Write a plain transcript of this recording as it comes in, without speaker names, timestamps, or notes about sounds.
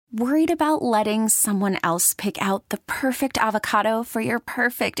Worried about letting someone else pick out the perfect avocado for your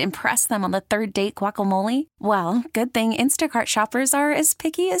perfect impress them on the third date guacamole? Well, good thing Instacart shoppers are as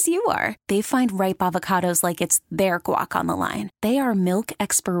picky as you are. They find ripe avocados like it's their guac on the line. They are milk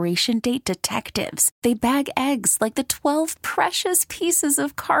expiration date detectives. They bag eggs like the 12 precious pieces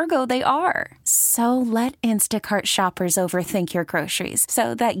of cargo they are. So let Instacart shoppers overthink your groceries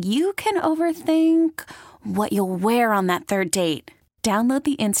so that you can overthink what you'll wear on that third date. Download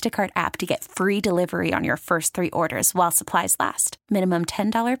the Instacart app to get free delivery on your first 3 orders while supplies last. Minimum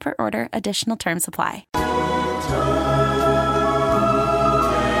 $10 per order. Additional terms apply.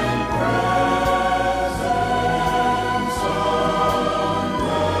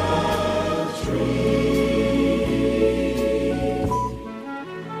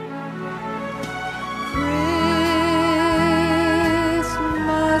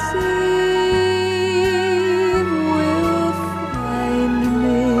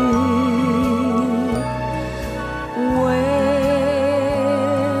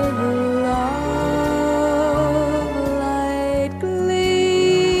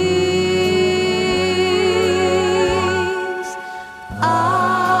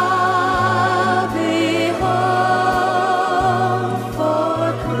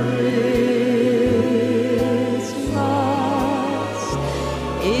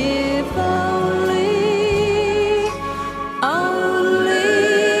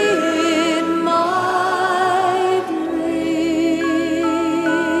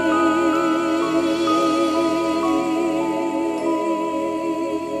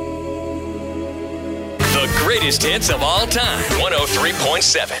 Hits of all time.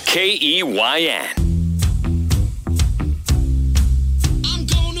 103.7 KEYN.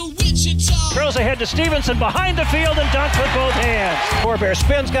 Throws ahead to Stevenson behind the field and dunks with both hands. Poorbear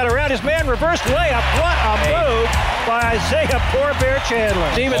spins, got around his man, reversed layup. What a move by Isaiah Poorbear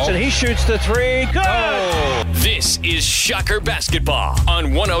Chandler. Stevenson, he shoots the three. Good! Oh. This is Shocker Basketball on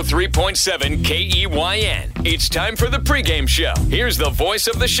 103.7 KEYN. It's time for the pregame show. Here's the voice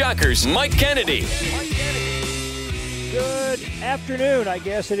of the Shockers, Mike Kennedy. Good afternoon. I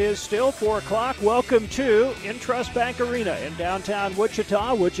guess it is still 4 o'clock. Welcome to Intrust Bank Arena in downtown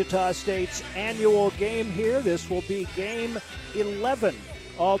Wichita. Wichita State's annual game here. This will be game 11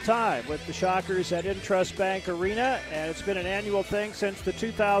 all time with the Shockers at Intrust Bank Arena, and it's been an annual thing since the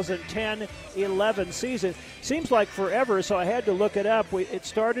 2010-11 season. Seems like forever, so I had to look it up. It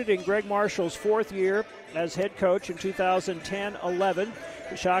started in Greg Marshall's 4th year as head coach in 2010-11.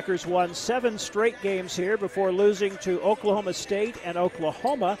 The Shockers won 7 straight games here before losing to Oklahoma State and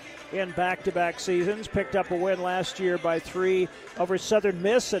Oklahoma in back-to-back seasons. Picked up a win last year by 3 over Southern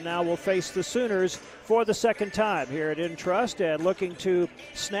Miss, and now will face the Sooners for the second time here at Intrust, and looking to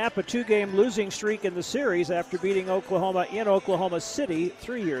snap a 2-game losing streak in the series after beating Oklahoma in Oklahoma City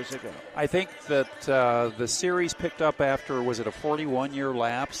 3 years ago. I think that the series picked up after, was it a 41-year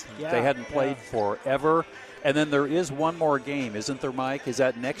lapse? Yeah, they hadn't played forever. And then there is one more game, isn't there, Mike? Is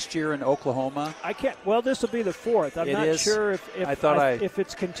that next year in Oklahoma? Well, this will be the 4th. I'm not sure if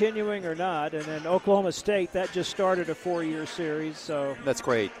it's continuing or not. And then Oklahoma State, that just started a 4-year series. So that's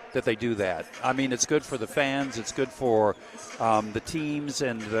great that they do that. I mean, it's good for the fans. It's good for the teams,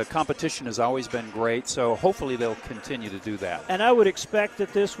 and the competition has always been great. So hopefully they'll continue to do that. And I would expect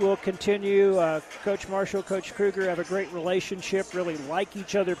that this will continue. Coach Marshall, Coach Kruger have a great relationship, really like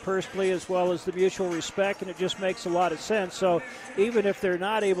each other personally, as well as the mutual respect. And it just makes a lot of sense. So even if they're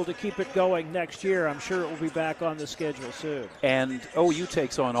not able to keep it going next year, I'm sure it will be back on the schedule soon. And OU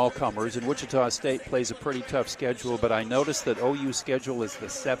takes on all comers, and Wichita State plays a pretty tough schedule, but I noticed that OU's schedule is the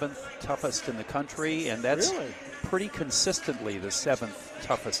 7th toughest in the country, and that's pretty consistently the 7th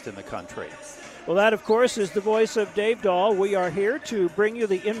toughest in the country. Well, that, of course, is the voice of Dave Dahl. We are here to bring you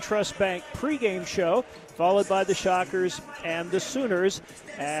the Intrust Bank pregame show, followed by the Shockers and the Sooners.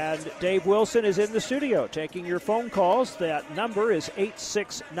 And Dave Wilson is in the studio taking your phone calls. That number is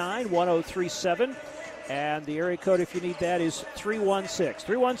 869-1037. And the area code, if you need that, is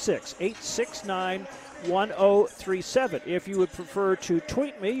 316-869-1037. If you would prefer to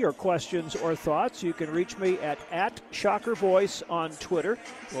tweet me your questions or thoughts, you can reach me at @ShockerVoice on Twitter.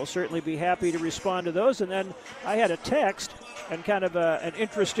 We'll certainly be happy to respond to those. And then I had a text and kind of an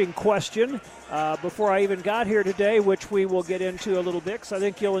interesting question before I even got here today, which we will get into a little bit, because I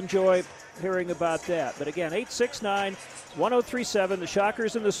think you'll enjoy hearing about that. But again, 869-1037, the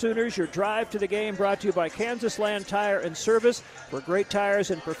Shockers and the Sooners, your drive to the game brought to you by Kansas Land Tire and Service, where great tires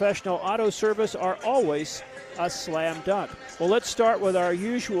and professional auto service are always a slam dunk. Well, let's start with our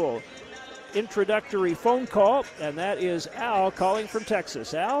usual introductory phone call, and that is Al calling from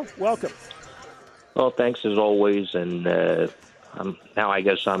Texas. Al, welcome. Well, thanks as always, and now I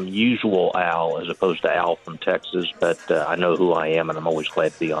guess I'm usual Al as opposed to Al from Texas, but I know who I am, and I'm always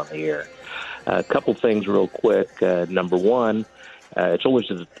glad to be on the air. A couple things real quick. Number one, it's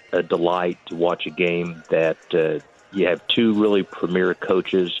always a delight to watch a game that you have two really premier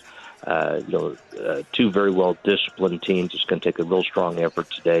coaches, two very well-disciplined teams. It's going to take a real strong effort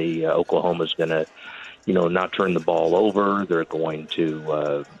today. Oklahoma's going to, not turn the ball over. They're going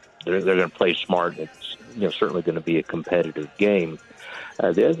to they're going to play smart. It's certainly going to be a competitive game.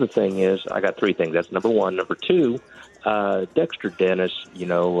 The other thing is, I got three things. That's number one. Number two, Dexter Dennis, he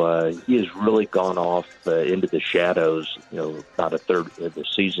has really gone off into the shadows, about a third of the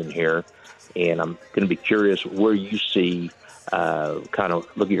season here. And I'm going to be curious where you see, kind of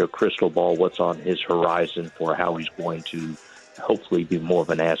look at your crystal ball, what's on his horizon for how he's going to hopefully be more of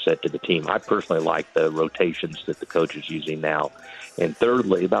an asset to the team. I personally like the rotations that the coach is using now. And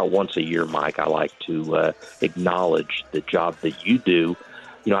thirdly, about once a year, Mike, I like to acknowledge the job that you do.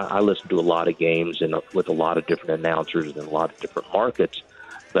 I listen to a lot of games and with a lot of different announcers and a lot of different markets.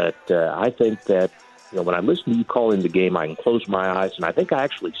 But I think that, when I listen to you calling the game, I can close my eyes and I think I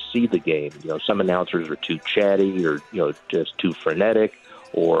actually see the game. Some announcers are too chatty or, just too frenetic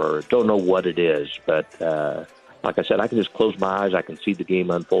or don't know what it is. But like I said, I can just close my eyes. I can see the game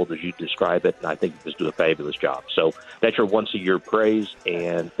unfold as you describe it, and I think you just do a fabulous job. So that's your once-a-year praise,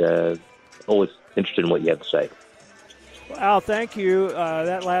 and always interested in what you have to say. Well, Al, thank you.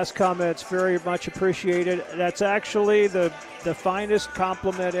 That last comment's very much appreciated. That's actually the finest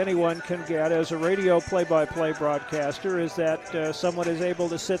compliment anyone can get as a radio play-by-play broadcaster, is that someone is able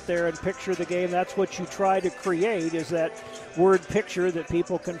to sit there and picture the game. That's what you try to create, is that word picture that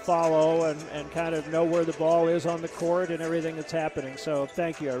people can follow and kind of know where the ball is on the court and everything that's happening. So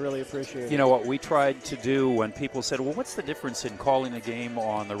thank you. I really appreciate it. What we tried to do when people said, well, what's the difference in calling the game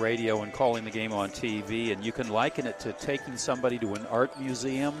on the radio and calling the game on TV? And you can liken it to taking somebody to an art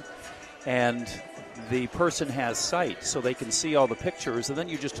museum and the person has sight so they can see all the pictures, and then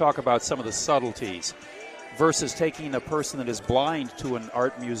you just talk about some of the subtleties versus taking a person that is blind to an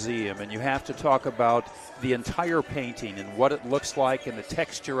art museum, and you have to talk about the entire painting and what it looks like and the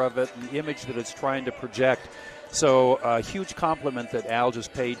texture of it and the image that it's trying to project. So a huge compliment that Al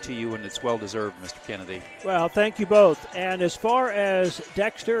just paid to you, and it's well-deserved, Mr. Kennedy. Well, thank you both. And as far as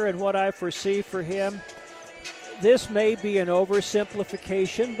Dexter and what I foresee for him, this may be an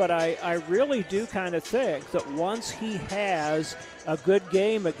oversimplification, but I really do kind of think that once he has a good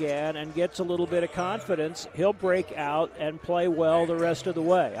game again and gets a little bit of confidence, he'll break out and play well the rest of the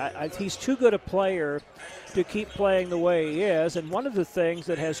way. He's too good a player to keep playing the way he is, and one of the things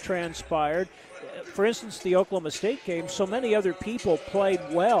that has transpired, for instance, the Oklahoma State game, so many other people played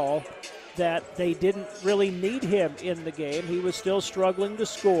well that they didn't really need him in the game. He was still struggling to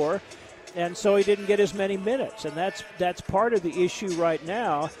score, and so he didn't get as many minutes, and that's part of the issue right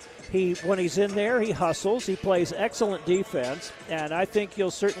now. When he's in there, he hustles. He plays excellent defense, and I think you'll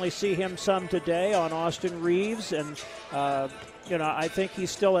certainly see him some today on Austin Reeves, and I think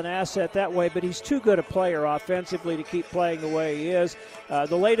he's still an asset that way, but he's too good a player offensively to keep playing the way he is.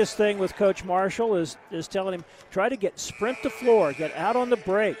 The latest thing with Coach Marshall is telling him, try to sprint the floor, get out on the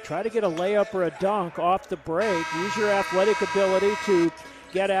break, try to get a layup or a dunk off the break, use your athletic ability to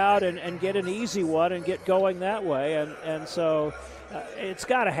get out and get an easy one and get going that way. And so it's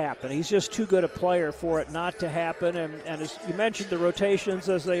got to happen. He's just too good a player for it not to happen. And as you mentioned, the rotations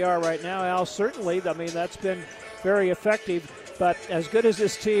as they are right now, Al, certainly, that's been very effective. But as good as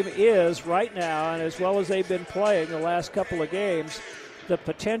this team is right now, and as well as they've been playing the last couple of games, the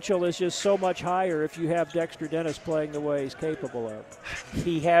potential is just so much higher if you have Dexter Dennis playing the way he's capable of.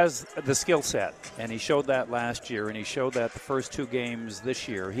 He has the skill set, and he showed that last year, and he showed that the first two games this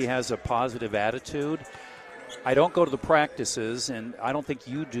year. He has a positive attitude. I don't go to the practices, and I don't think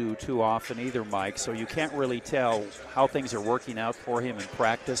you do too often either, Mike, so you can't really tell how things are working out for him in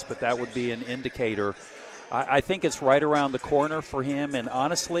practice, but that would be an indicator. I think it's right around the corner for him, and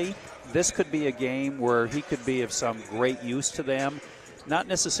honestly, this could be a game where he could be of some great use to them. Not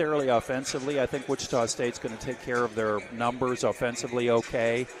necessarily offensively. I think Wichita State's going to take care of their numbers offensively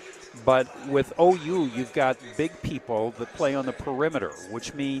okay. But with OU, you've got big people that play on the perimeter,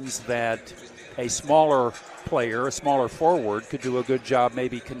 which means that a smaller player, a smaller forward, could do a good job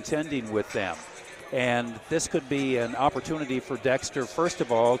maybe contending with them. And this could be an opportunity for Dexter, first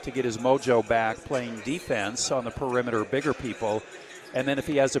of all, to get his mojo back playing defense on the perimeter, bigger people. And then if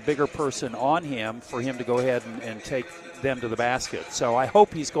he has a bigger person on him, for him to go ahead and take them to the basket. So I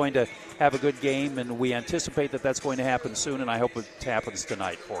hope he's going to have a good game, and we anticipate that that's going to happen soon, and I hope it happens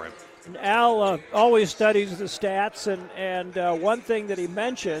tonight for him. And Al always studies the stats, and one thing that he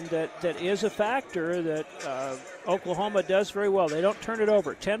mentioned that is a factor that Oklahoma does very well. They don't turn it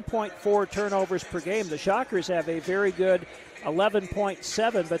over. 10.4 turnovers per game. The Shockers have a very good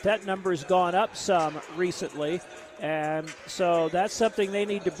 11.7, but that number's gone up some recently. And so that's something they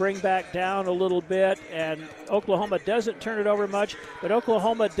need to bring back down a little bit. And Oklahoma doesn't turn it over much, but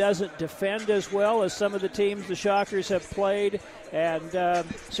Oklahoma doesn't defend as well as some of the teams the Shockers have played. And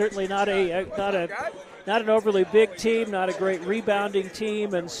certainly not an overly big team, not a great rebounding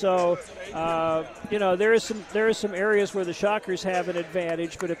team. And so, there are some areas where the Shockers have an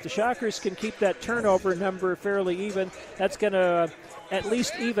advantage. But if the Shockers can keep that turnover number fairly even, that's going to at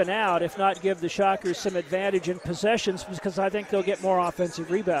least even out, if not give the Shockers some advantage in possessions, because I think they'll get more offensive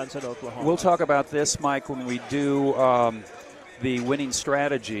rebounds at Oklahoma. We'll talk about this, Mike, when we do the winning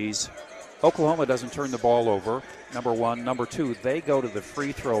strategies. Oklahoma doesn't turn the ball over, number one. Number two, they go to the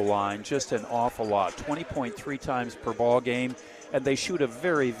free throw line just an awful lot, 20.3 times per ball game, and they shoot a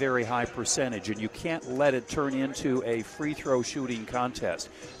very, very high percentage, and you can't let it turn into a free throw shooting contest.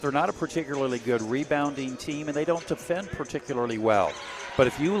 They're not a particularly good rebounding team, and they don't defend particularly well. But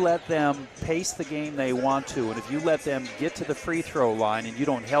if you let them pace the game they want to, and if you let them get to the free throw line and you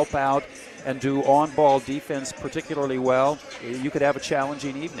don't help out and do on-ball defense particularly well, you could have a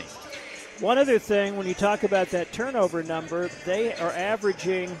challenging evening. One other thing, when you talk about that turnover number, they are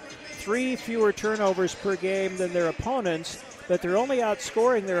averaging 3 fewer turnovers per game than their opponents, but they're only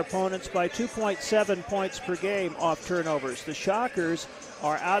outscoring their opponents by 2.7 points per game off turnovers. The Shockers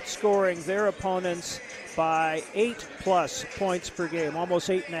are outscoring their opponents by 8+ points per game, almost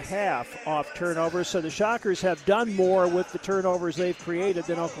 8.5 off turnovers. So the Shockers have done more with the turnovers they've created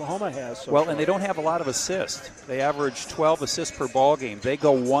than Oklahoma has so far. And they don't have a lot of assists. They average 12 assists per ball game. They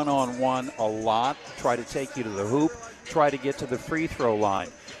go one-on-one a lot, try to take you to the hoop, try to get to the free throw line.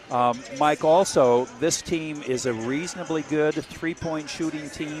 Mike, also, this team is a reasonably good three-point shooting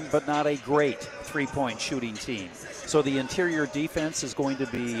team, but not a great three-point shooting team. So the interior defense is going to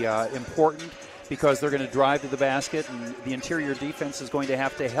be important because they're going to drive to the basket, and the interior defense is going to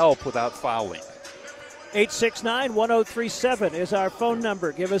have to help without fouling. 869-1037 is our phone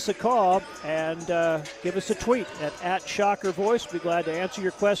number. Give us a call and give us a tweet at Shocker Voice. We'll be glad to answer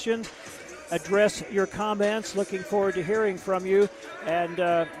your questions, address your comments. Looking forward to hearing from you.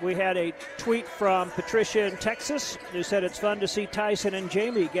 And we had a tweet from Patricia in Texas who said it's fun to see Tyson and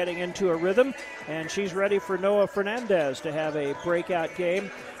Jamie getting into a rhythm, and she's ready for Noah Fernandez to have a breakout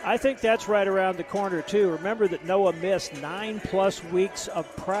game. I think that's right around the corner, too. Remember that Noah missed 9+ weeks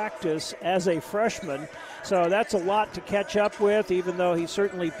of practice as a freshman, so that's a lot to catch up with, even though he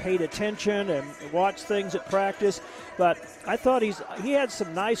certainly paid attention and watched things at practice. But I thought he had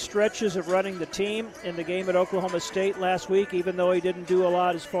some nice stretches of running the team in the game at Oklahoma State last week, even though he didn't do a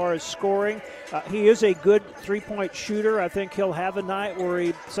lot as far as scoring. He is a good three-point shooter. I think he'll have a night where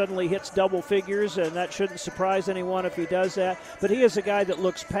he suddenly hits double figures, and that shouldn't surprise anyone if he does that. But he is a guy that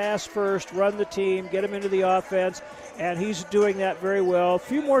looks pass first, run the team, get him into the offense, and he's doing that very well. A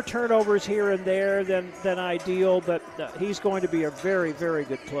few more turnovers here and there than ideal, but he's going to be a very, very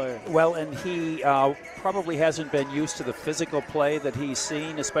good player. Well, and he probably hasn't been used to the physical play that he's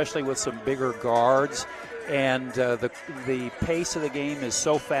seen, especially with some bigger guards. And the pace of the game is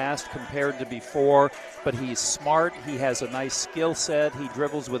so fast compared to before, but he's smart. He has a nice skill set. He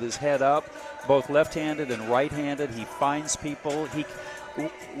dribbles with his head up, both left-handed and right-handed. He finds people.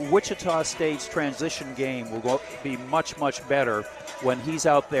 Wichita State's transition game will be much, much better when he's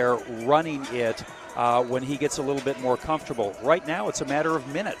out there running it, when he gets a little bit more comfortable. Right now it's a matter of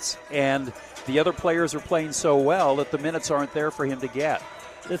minutes, and the other players are playing so well that the minutes aren't there for him to get.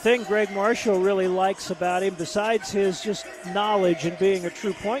 The thing Greg Marshall really likes about him, besides his just knowledge and being a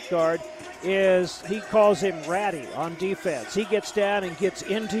true point guard, is he calls him ratty on defense. He gets down and gets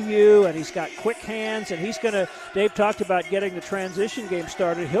into you, and he's got quick hands, and he's going to – Dave talked about getting the transition game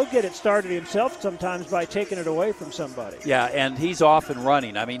started. He'll get it started himself sometimes by taking it away from somebody. Yeah, and he's off and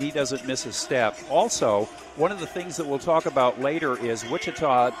running. I mean, he doesn't miss a step. Also, one of the things that we'll talk about later is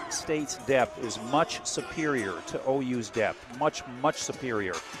Wichita State's depth is much superior to OU's depth, much, much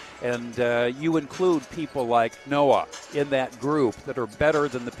superior. And you include people like Noah in that group that are better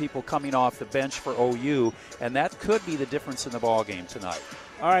than the people coming off the bench for OU, and that could be the difference in the ballgame tonight.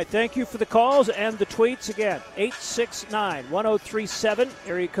 All right, thank you for the calls and the tweets. Again, 869-1037,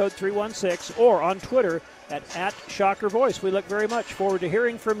 area code 316, or on Twitter at Shocker Voice. We look very much forward to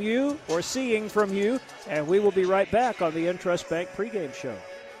hearing from you or seeing from you, and we will be right back on the Intrust Bank pregame show.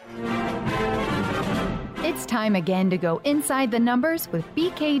 It's time again to go inside the numbers with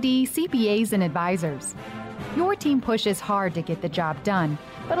BKD CPAs and Advisors. Your team pushes hard to get the job done,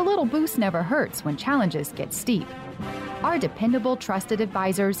 but a little boost never hurts when challenges get steep. Our dependable, trusted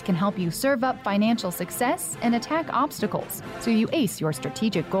advisors can help you serve up financial success and attack obstacles so you ace your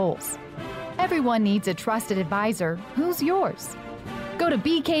strategic goals. Everyone needs a trusted advisor. Who's yours? Go to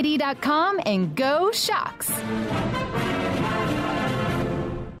bkd.com and go Shocks!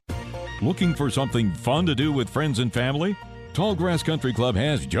 Looking for something fun to do with friends and family? Tallgrass Country Club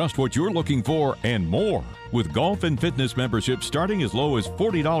has just what you're looking for and more. With golf and fitness memberships starting as low as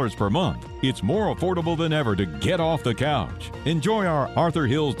 $40 per month, it's more affordable than ever to get off the couch. Enjoy our Arthur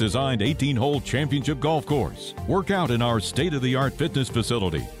Hills designed 18-hole championship golf course. Work out in our state-of-the-art fitness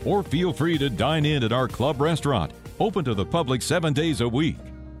facility, or feel free to dine in at our club restaurant, open to the public 7 days a week.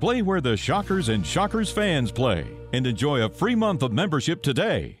 Play where the Shockers and Shockers fans play, and enjoy a free month of membership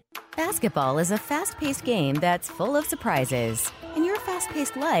today. Basketball is a fast-paced game that's full of surprises. In your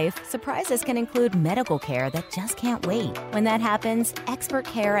fast-paced life, surprises can include medical care that just can't wait. When that happens, expert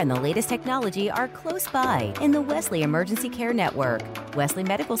care and the latest technology are close by in the Wesley Emergency Care Network. Wesley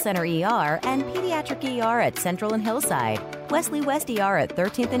Medical Center ER and Pediatric ER at Central and Hillside. Wesley West ER at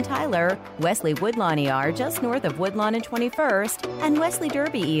 13th and Tyler. Wesley Woodlawn ER just north of Woodlawn and 21st. And Wesley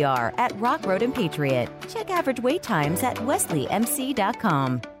Derby ER at Rock Road and Patriot. Check average wait times at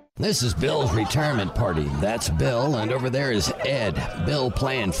wesleymc.com. This is Bill's retirement party. That's Bill, and over there is Ed. Bill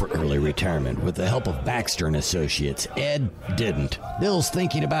planned for early retirement with the help of Baxter & Associates. Ed didn't. Bill's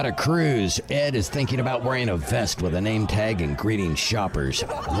thinking about a cruise. Ed is thinking about wearing a vest with a name tag and greeting shoppers.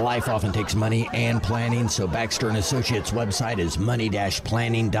 Life often takes money and planning, so Baxter & Associates' website is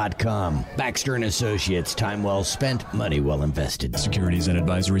money-planning.com. Baxter & Associates, time well spent, money well invested. Securities and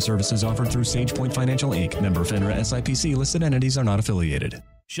advisory services offered through SagePoint Financial, Inc. Member FINRA SIPC. Listed entities are not affiliated.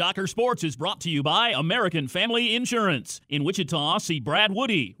 Shocker Sports is brought to you by American Family Insurance. In Wichita, see Brad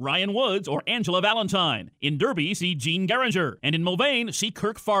Woody, Ryan Woods, or Angela Valentine. In Derby, see Gene Geringer. And in Mulvane, see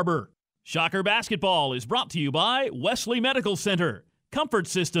Kirk Farber. Shocker Basketball is brought to you by Wesley Medical Center, Comfort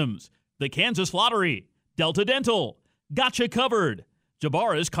Systems, the Kansas Lottery, Delta Dental, Gotcha Covered,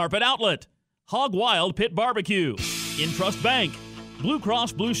 Jabara's Carpet Outlet, Hog Wild Pit Barbecue, Intrust Bank, Blue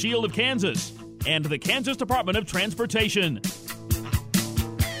Cross Blue Shield of Kansas, and the Kansas Department of Transportation.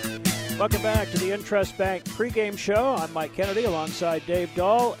 Welcome back to the Intrust Bank pregame show. I'm Mike Kennedy alongside Dave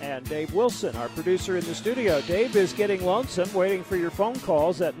Dahl and Dave Wilson, our producer in the studio. Dave is getting lonesome, waiting for your phone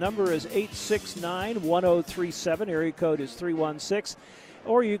calls. That number is 869-1037. Area code is 316.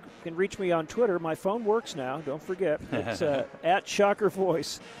 Or you can reach me on Twitter. My phone works now. Don't forget. It's at Shocker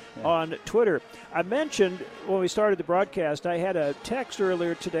Voice on Twitter. I mentioned when we started the broadcast, I had a text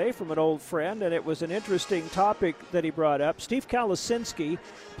earlier today from an old friend, and it was an interesting topic that he brought up. Steve Kalasinski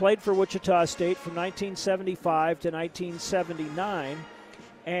played for Wichita State from 1975 to 1979,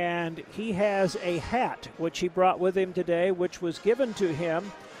 and he has a hat, which he brought with him today, which was given to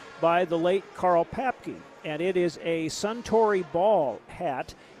him by the late Carl Papke. And it is a Suntory Ball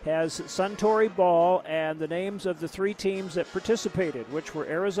hat. Has Suntory Ball and the names of the three teams that participated, which were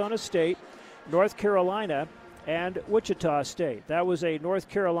Arizona State, North Carolina, and Wichita State. That was a North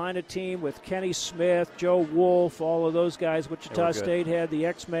Carolina team with Kenny Smith, Joe Wolf, all of those guys. Wichita State had the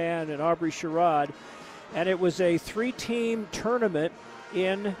X-Man and Aubrey Sherrod. And it was a three-team tournament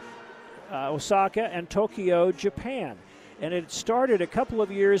in Osaka and Tokyo, Japan. And it started a couple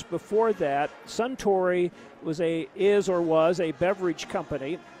of years before that. Suntory was a beverage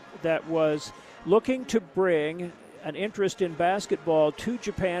company that was looking to bring an interest in basketball to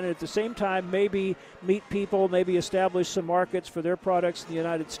Japan, and at the same time maybe meet people, maybe establish some markets for their products in the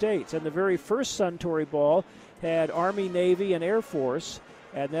United States. And the very first Suntory Ball had Army, Navy, and Air Force.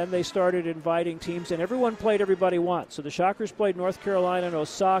 And then they started inviting teams, and everyone played everybody once. So the Shockers played North Carolina and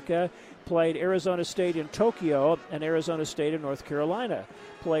Osaka, played Arizona State in Tokyo, and Arizona State and North Carolina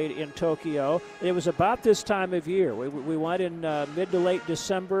played in Tokyo. It was about this time of year. We went in mid to late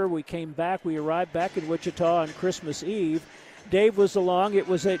December. We came back. We arrived back in Wichita on Christmas Eve. Dave was along. It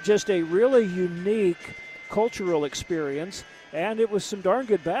was just a really unique cultural experience. And it was some darn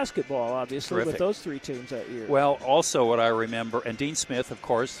good basketball, obviously, Terrific. With those three teams that year. Well, also what I remember, and Dean Smith, of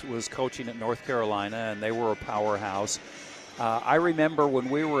course, was coaching at North Carolina, and they were a powerhouse. I remember when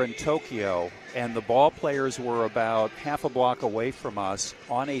we were in Tokyo, and the ball players were about half a block away from us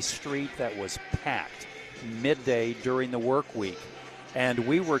on a street that was packed midday during the work week. And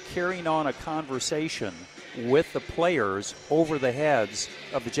we were carrying on a conversation with the players over the heads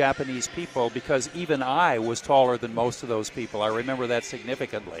of the Japanese people, because even I was taller than most of those people. I remember that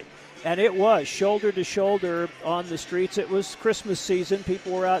significantly. And it was shoulder to shoulder on the streets. It was Christmas season.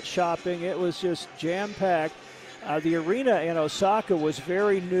 People were out shopping. It was just jam-packed. The arena in Osaka was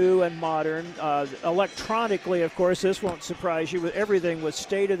very new and modern. Electronically, of course, this won't surprise you. Everything was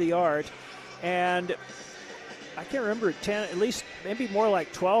state-of-the-art. And I can't remember, 10, at least maybe more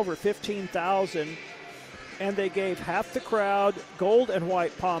like 12 or 15,000. And they gave half the crowd gold and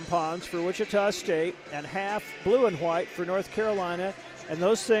white pom-poms for Wichita State and half blue and white for North Carolina. And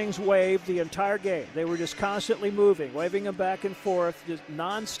those things waved the entire game. They were just constantly moving, waving them back and forth, just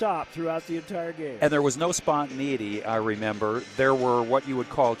nonstop throughout the entire game. And there was no spontaneity, I remember. There were what you would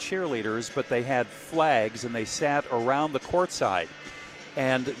call cheerleaders, but they had flags, and they sat around the courtside.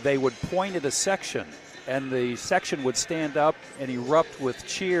 And they would point at a section, and the section would stand up and erupt with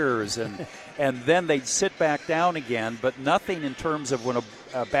cheers, and then they'd sit back down again, but nothing in terms of when a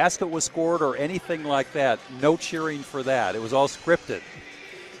basket was scored or anything like that. No cheering for that. It was all scripted.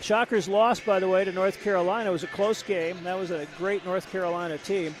 Shockers lost, by the way, to North Carolina. It was a close game. That was a great North Carolina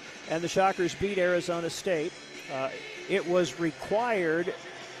team, and the Shockers beat Arizona State. It was required,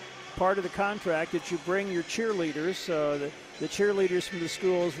 part of the contract, that you bring your cheerleaders. So the cheerleaders from the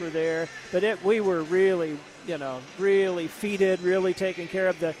schools were there. But we were really, really feted, really taken care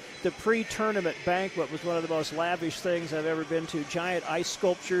of. The pre-tournament banquet was one of the most lavish things I've ever been to. Giant ice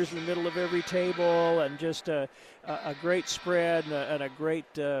sculptures in the middle of every table, and just a great spread and a great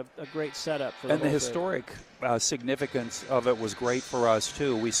setup for the And the historic significance of it was great for us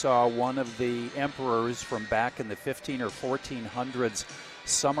too. We saw one of the emperors from back in the 15 or 1400s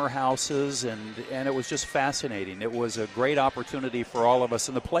summer houses, and it was just fascinating. It was a great opportunity for all of us,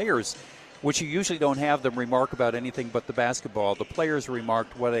 and the players, which you usually don't have them remark about anything but the basketball. The players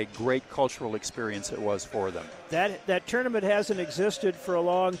remarked what a great cultural experience it was for them. That tournament hasn't existed for a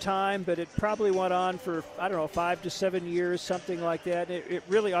long time, but it probably went on for, 5 to 7 years, something like that. It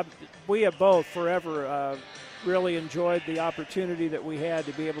really, we have both forever really enjoyed the opportunity that we had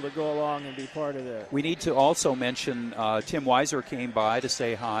to be able to go along and be part of that. We need to also mention Tim Weiser came by to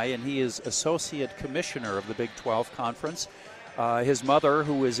say hi, and he is Associate Commissioner of the Big 12 Conference. His mother,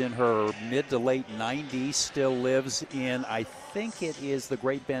 who is in her mid to late 90s, still lives in, I think it is the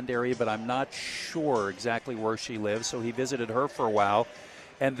Great Bend area, but I'm not sure exactly where she lives. So he visited her for a while.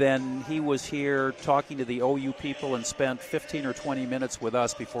 And then he was here talking to the OU people and spent 15 or 20 minutes with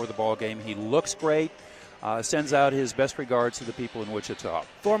us before the ball game. He looks great. Sends out his best regards to the people in Wichita.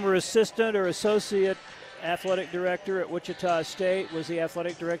 Former assistant or associate athletic director at Wichita State, was the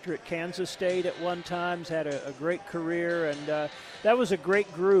athletic director at Kansas State at one time, has had a great career, and that was a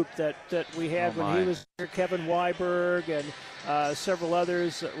great group that we had when he was here. Kevin Weiberg and several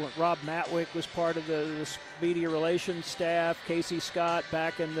others. Rob Matwick was part of the media relations staff. Casey Scott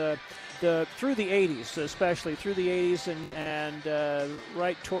back in through the 80s, especially through the 80s, and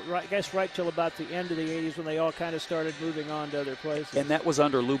right till about the end of the 80s when they all kind of started moving on to other places. And that was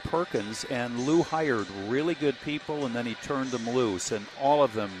under Lou Perkins, and Lou hired really good people, and then he turned them loose, and all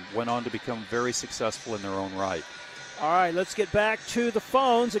of them went on to become very successful in their own right. All right, let's get back to the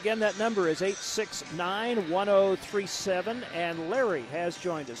phones. Again, that number is 869-1037, and Larry has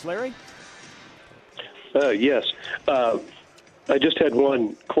joined us. Larry? Yes. I just had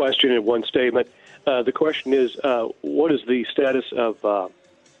one question and one statement. The question is, what is the status of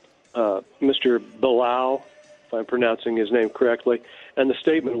Mr. Bilal, if I'm pronouncing his name correctly? And the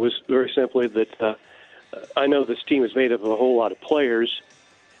statement was very simply that I know this team is made up of a whole lot of players,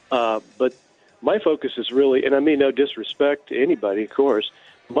 but my focus is really, and I mean no disrespect to anybody, of course,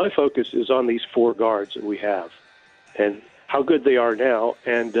 my focus is on these four guards that we have and how good they are now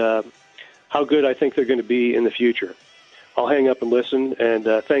and how good I think they're going to be in the future. I'll hang up and listen, and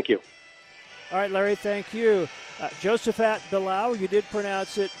thank you. All right, Larry, thank you. Josephat Bilal, you did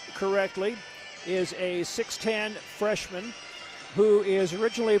pronounce it correctly, is a 6'10 freshman who is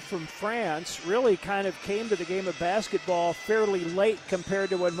originally from France, really kind of came to the game of basketball fairly late compared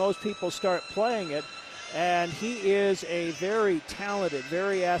to when most people start playing it. And he is a very talented,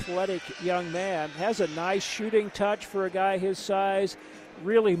 very athletic young man, has a nice shooting touch for a guy his size,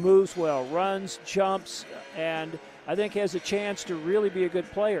 really moves well, runs, jumps, and I think has a chance to really be a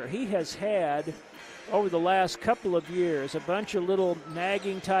good player. He has had, over the last couple of years, a bunch of little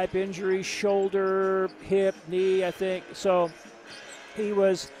nagging type injuries, shoulder, hip, knee, I think. So he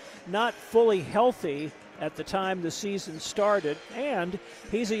was not fully healthy at the time the season started, and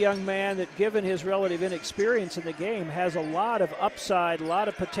he's a young man that, given his relative inexperience in the game, has a lot of upside, a lot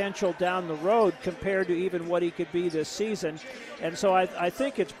of potential down the road compared to even what he could be this season. And so I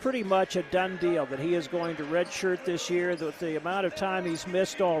think it's pretty much a done deal that he is going to redshirt this year with the amount of time he's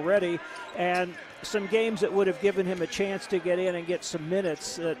missed already, and some games that would have given him a chance to get in and get some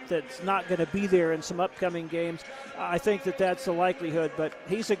minutes that's not going to be there in some upcoming games. I think that's the likelihood, but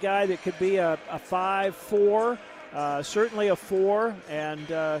he's a guy that could be a 5'4", Certainly a 4,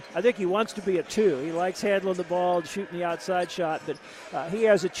 and I think he wants to be a 2. He likes handling the ball and shooting the outside shot, but he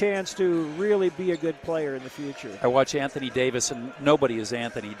has a chance to really be a good player in the future. I watch Anthony Davis, and nobody is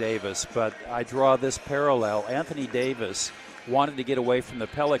Anthony Davis, but I draw this parallel. Anthony Davis wanted to get away from the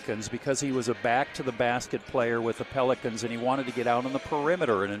Pelicans because he was a back-to-the-basket player with the Pelicans, and he wanted to get out on the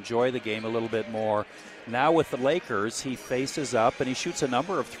perimeter and enjoy the game a little bit more. Now with the Lakers, he faces up, and he shoots a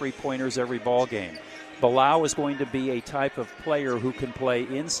number of three-pointers every ball game. Bilal is going to be a type of player who can play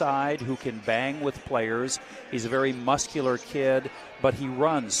inside, who can bang with players. He's a very muscular kid, but he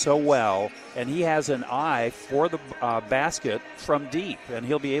runs so well, and he has an eye for the basket from deep, and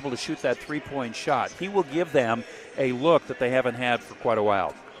he'll be able to shoot that three-point shot. He will give them a look that they haven't had for quite a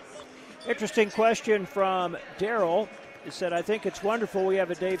while. Interesting question from Daryl. He said, I think it's wonderful we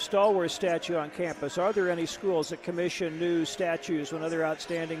have a Dave Stallworth statue on campus. Are there any schools that commission new statues when other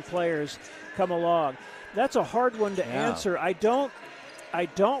outstanding players come along? That's a hard one to answer. I don't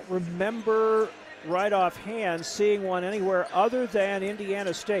remember right offhand seeing one anywhere other than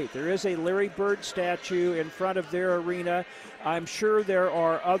Indiana State. There is a Larry Bird statue in front of their arena. I'm sure there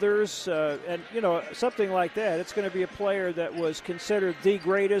are others, and, something like that. It's going to be a player that was considered the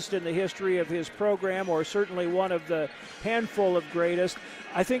greatest in the history of his program, or certainly one of the handful of greatest.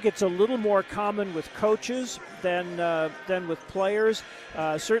 I think it's a little more common with coaches than with players.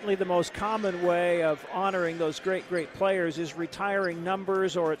 Certainly the most common way of honoring those great players is retiring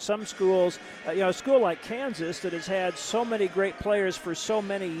numbers, or at some schools, a school like Kansas that has had so many great players for so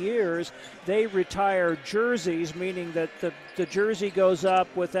many years, they retire jerseys, meaning that the jersey goes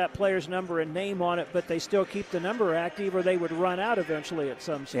up with that player's number and name on it, but they still keep the number active, or they would run out eventually at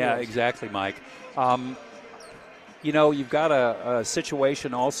some schools. Yeah, exactly, Mike. You've got a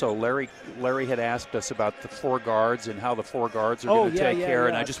situation also. Larry had asked us about the 4 guards and how the 4 guards are going to take care,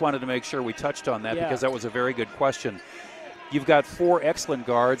 and I just wanted to make sure we touched on that because that was a very good question. You've got 4 excellent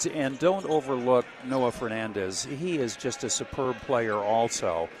guards, and don't overlook Noah Fernandez. He is just a superb player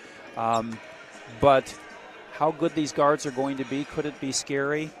also. But how good these guards are going to be, could it be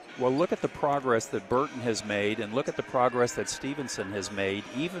scary? Well, look at the progress that Burton has made, and look at the progress that Stevenson has made,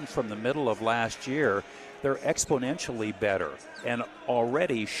 even from the middle of last year. They're exponentially better. And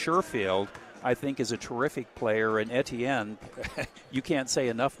already Sherfield, I think, is a terrific player, and Etienne, you can't say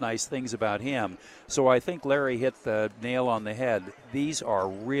enough nice things about him. So I think Larry hit the nail on the head. These are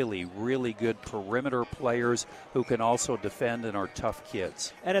really, really good perimeter players who can also defend and are tough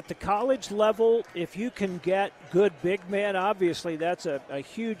kids. And at the college level, if you can get good big men, obviously that's a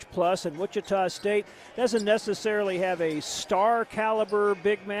huge plus. And Wichita State doesn't necessarily have a star caliber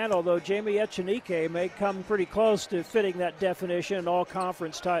big man, although Jamie Echenike may come pretty close to fitting that definition, an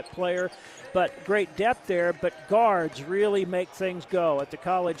all-conference type player. But great depth there, but guards really make things go at the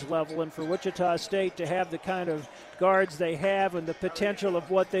college level. And for Wichita State to have the kind of guards they have and the potential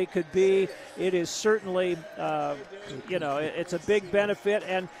of what they could be, it is certainly, it's a big benefit.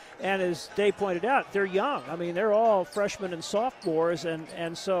 And as Dave pointed out, they're young. I mean, they're all freshmen and sophomores,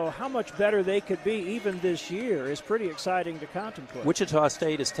 and so how much better they could be even this year is pretty exciting to contemplate. Wichita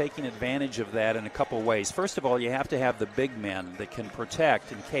State is taking advantage of that in a couple of ways. First of all, you have to have the big men that can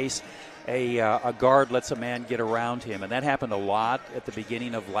protect in case a guard lets a man get around him. And that happened a lot at the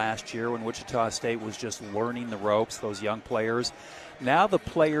beginning of last year when Wichita State was just learning the ropes, those young players. Now the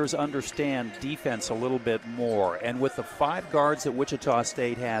players understand defense a little bit more. And with the 5 guards that Wichita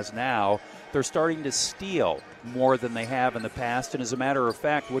State has now, they're starting to steal more than they have in the past. And as a matter of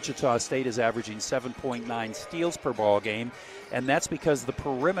fact, Wichita State is averaging 7.9 steals per ball game. And that's because the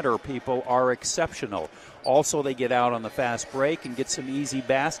perimeter people are exceptional. Also, they get out on the fast break and get some easy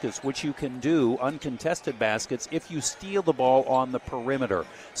baskets, which you can do, uncontested baskets, if you steal the ball on the perimeter.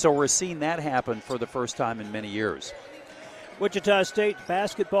 So we're seeing that happen for the first time in many years. Wichita State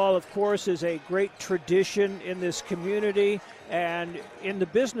basketball, of course, is a great tradition in this community. And in the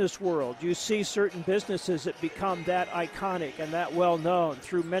business world, you see certain businesses that become that iconic and that well-known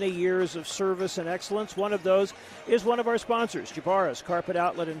through many years of service and excellence. One of those is one of our sponsors, Jabara's Carpet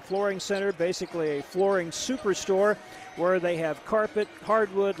Outlet and Flooring Center, basically a flooring superstore where they have carpet,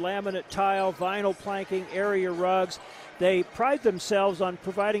 hardwood, laminate, tile, vinyl planking, area rugs. They pride themselves on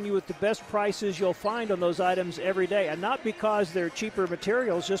providing you with the best prices you'll find on those items every day. And not because they're cheaper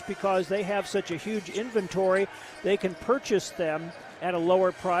materials, just because they have such a huge inventory, they can purchase them at a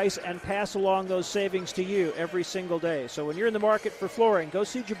lower price and pass along those savings to you every single day. So when you're in the market for flooring, go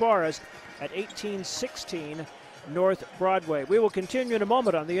see Jabara's at 1816 North Broadway. We will continue in a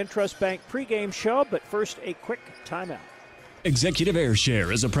moment on the Intrust Bank pregame show, but first a quick timeout. Executive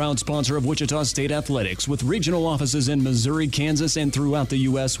AirShare is a proud sponsor of Wichita State Athletics. With regional offices in Missouri, Kansas, and throughout the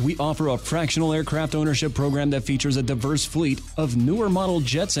U.S., we offer a fractional aircraft ownership program that features a diverse fleet of newer model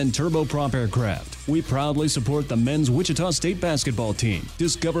jets and turboprop aircraft. We proudly support the men's Wichita State basketball team.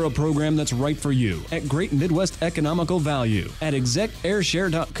 Discover a program that's right for you at great Midwest economical value at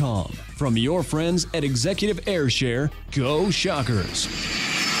execAirshare.com. From your friends at Executive AirShare, go Shockers!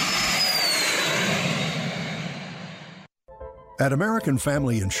 At American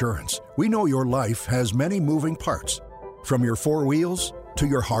Family Insurance, we know your life has many moving parts, from your four wheels to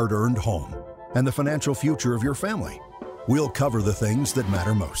your hard-earned home and the financial future of your family. We'll cover the things that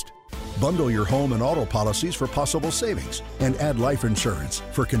matter most. Bundle your home and auto policies for possible savings and add life insurance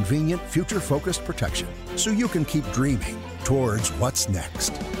for convenient, future-focused protection so you can keep dreaming towards what's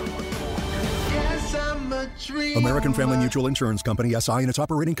next. American Family Mutual Insurance Company, SI, and its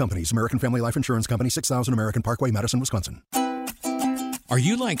operating companies. American Family Life Insurance Company, 6000 American Parkway, Madison, Wisconsin. Are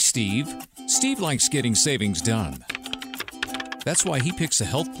you like Steve? Steve likes getting savings done. That's why he picks a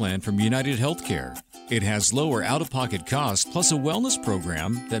health plan from United Healthcare. It has lower out-of-pocket costs plus a wellness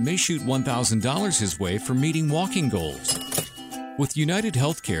program that may shoot $1,000 his way for meeting walking goals. With United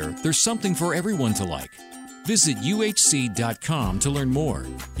Healthcare, there's something for everyone to like. Visit uhc.com to learn more.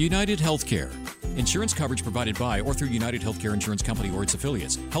 United Healthcare. Insurance coverage provided by or through United Healthcare Insurance Company or its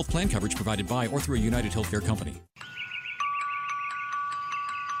affiliates. Health plan coverage provided by or through a United Healthcare company.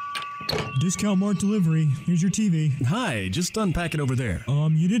 Discount Mart Delivery. Here's your TV. Hi, just unpack it over there.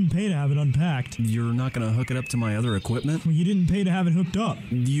 You didn't pay to have it unpacked. You're not going to hook it up to my other equipment? Well, you didn't pay to have it hooked up.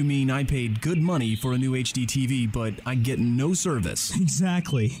 You mean I paid good money for a new HD TV, but I get no service?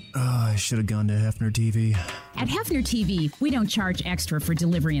 Exactly. I should have gone to Hefner TV. At Hefner TV, we don't charge extra for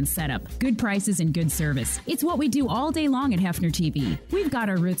delivery and setup. Good prices and good service. It's what we do all day long at Hefner TV. We've got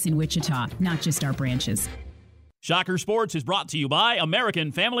our roots in Wichita, not just our branches. Shocker Sports is brought to you by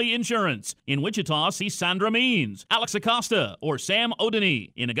American Family Insurance. In Wichita, see Sandra Means, Alex Acosta, or Sam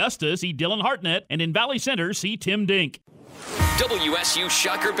Odeny. In Augusta, see Dylan Hartnett. And in Valley Center, see Tim Dink. WSU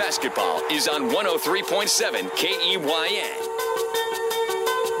Shocker Basketball is on 103.7 KEYN.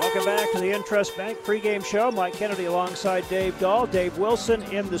 Welcome back to the InTrust Bank pregame show. Mike Kennedy alongside Dave Dahl. Dave Wilson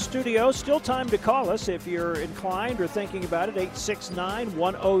in the studio. Still time to call us if you're inclined or thinking about it.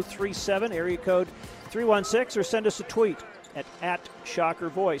 869-1037, area code 316, or send us a tweet at Shocker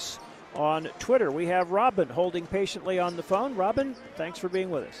Voice. On Twitter, we have Robin holding patiently on the phone. Robin, thanks for being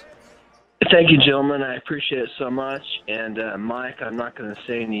with us. Thank you, gentlemen. I appreciate it so much. And, Mike, I'm not going to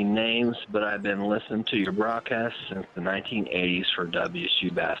say any names, but I've been listening to your broadcast since the 1980s for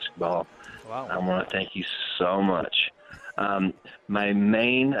WSU basketball. Wow. I want to thank you so much. My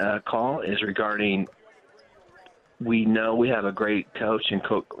main call is regarding, we know we have a great coach in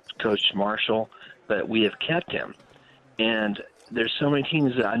Coach Marshall, but we have kept him. And there's so many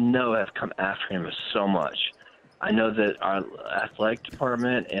teams that I know have come after him so much. I know that our athletic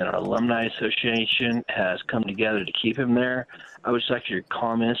department and our alumni association has come together to keep him there. I would just like your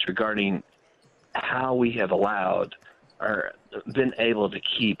comments regarding how we have allowed or been able to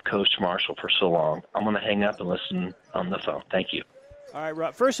keep Coach Marshall for so long. I'm going to hang up and listen on the phone. Thank you. All right,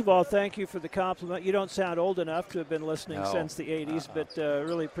 Rob. First of all, thank you for the compliment. You don't sound old enough to have been listening since the 80s, but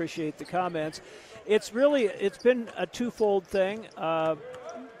really appreciate the comments. It's been a twofold thing.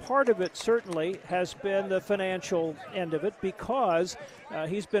 Part of it certainly has been the financial end of it because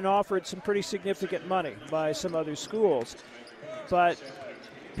he's been offered some pretty significant money by some other schools. But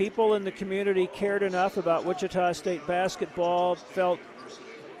people in the community cared enough about Wichita State basketball, felt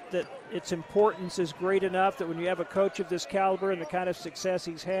that its importance is great enough that when you have a coach of this caliber and the kind of success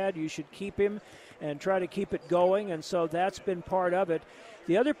he's had, you should keep him and try to keep it going. And so that's been part of it.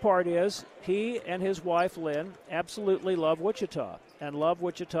 The other part is he and his wife, Lynn, absolutely love Wichita and love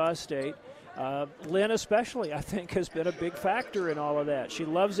Wichita State. Lynn especially, I think, has been a big factor in all of that. She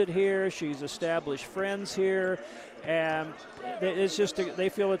loves it here. She's established friends here. And it's just they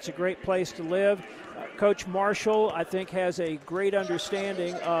feel it's a great place to live. Coach Marshall, I think, has a great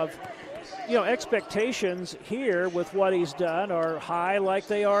understanding of, expectations here with what he's done are high like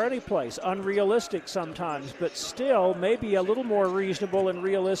they are any place, unrealistic sometimes, but still maybe a little more reasonable and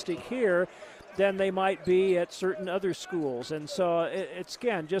realistic here than they might be at certain other schools. And so it's,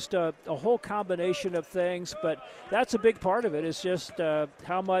 again, just a whole combination of things, but that's a big part of it is just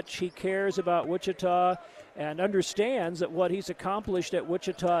how much he cares about Wichita and understands that what he's accomplished at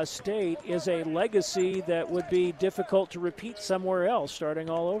Wichita State is a legacy that would be difficult to repeat somewhere else, starting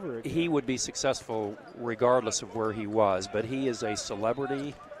all over again. He would be successful regardless of where he was, but he is a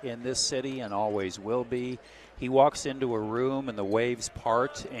celebrity in this city and always will be. He walks into a room and the waves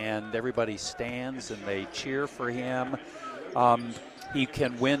part and everybody stands and they cheer for him. He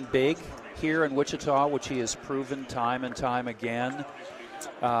can win big here in Wichita, which he has proven time and time again.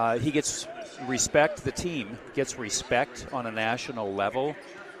 He gets respect. The team gets respect on a national level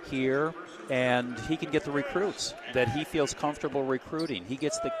here, and he can get the recruits that he feels comfortable recruiting. He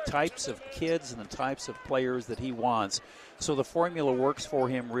gets the types of kids and the types of players that he wants. So the formula works for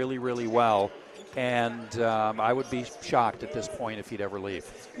him really, really well. And I would be shocked at this point if he'd ever leave.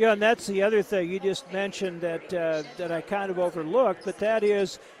 Yeah, and that's the other thing you just mentioned that I kind of overlooked, but that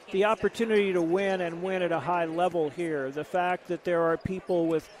is the opportunity to win and win at a high level here. The fact that there are people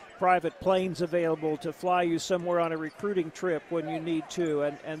with private planes available to fly you somewhere on a recruiting trip when you need to,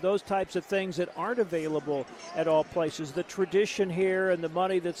 and those types of things that aren't available at all places. The tradition here and the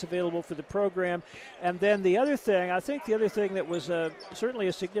money that's available for the program. And then the other thing, I think the other thing that was certainly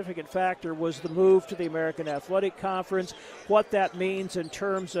a significant factor was the move to the American Athletic Conference, what that means in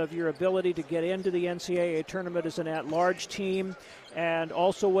terms of your ability to get into the NCAA tournament as an at-large team, and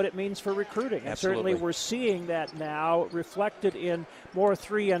also what it means for recruiting. And certainly we're seeing that now reflected in more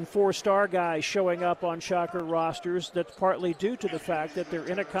 3- and 4-star guys showing up on Shocker rosters. That's partly due to the fact that they're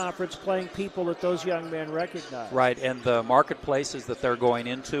in a conference playing people that those young men recognize. Right, and the marketplaces that they're going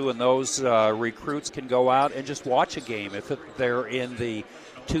into, and those recruits can go out and just watch a game if they're in the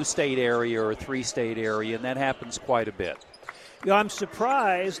 2-state area or 3-state area, and that happens quite a bit. You know, I'm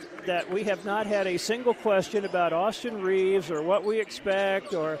surprised that we have not had a single question about Austin Reeves or what we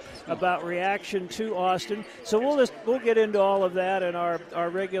expect or about reaction to Austin. So we'll get into all of that in our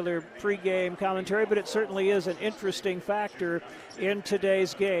regular pregame commentary, but it certainly is an interesting factor in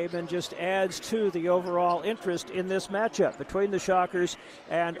today's game and just adds to the overall interest in this matchup between the Shockers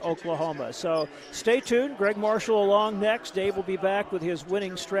and Oklahoma. So stay tuned. Greg Marshall along next. Dave will be back with his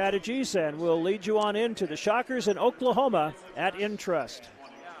winning strategies, and we'll lead you on into the Shockers in Oklahoma at Intrust.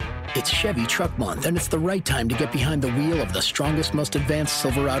 It's Chevy Truck Month, and it's the right time to get behind the wheel of the strongest, most advanced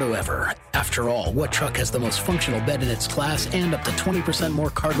Silverado ever. After all, what truck has the most functional bed in its class and up to 20%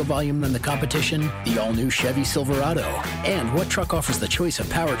 more cargo volume than the competition? The all-new Chevy Silverado. And what truck offers the choice of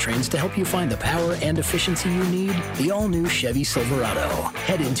powertrains to help you find the power and efficiency you need? The all-new Chevy Silverado.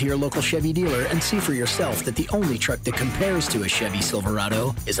 Head into your local Chevy dealer and see for yourself that the only truck that compares to a Chevy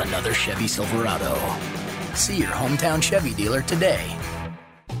Silverado is another Chevy Silverado. See your hometown Chevy dealer today.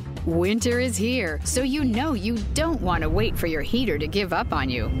 Winter is here, so you know you don't want to wait for your heater to give up on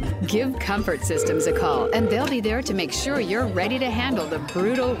you. Give Comfort Systems a call, and they'll be there to make sure you're ready to handle the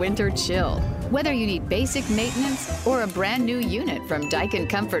brutal winter chill. Whether you need basic maintenance or a brand new unit from Daikin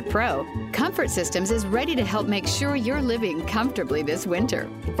Comfort Pro, Comfort Systems is ready to help make sure you're living comfortably this winter.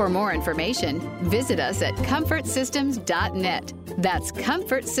 For more information, visit us at comfortsystems.net. That's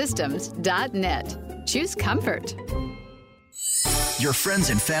comfortsystems.net. Choose comfort. Your friends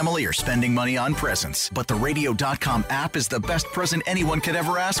and family are spending money on presents, but the Radio.com app is the best present anyone could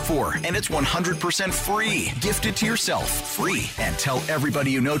ever ask for, and it's 100% free. Gift it to yourself, free, and tell everybody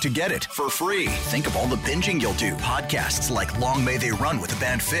you know to get it for free. Think of all the binging you'll do. Podcasts like Long May They Run with the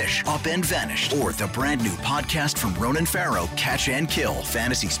band Fish, Up and Vanished, or the brand new podcast from Ronan Farrow, Catch and Kill,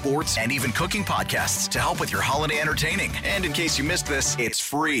 fantasy sports, and even cooking podcasts to help with your holiday entertaining. And in case you missed this, it's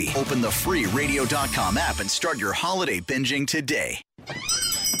free. Open the free Radio.com app and start your holiday binging today.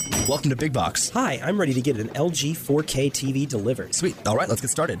 Welcome to Big Box. Hi, I'm ready to get an LG 4K TV delivered. Sweet. All right, let's get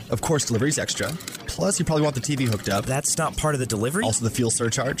started. Of course, delivery's extra. Plus, you probably want the TV hooked up. That's not part of the delivery? Also the fuel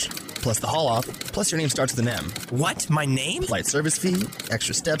surcharge. Plus the haul off. Plus your name starts with an M. What? My name? Flight service fee,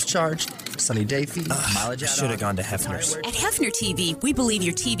 extra steps charged, sunny day fee, mileage add-on. Should have gone to Hefner's. At Hefner TV, we believe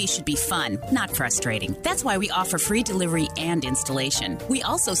your TV should be fun, not frustrating. That's why we offer free delivery and installation. We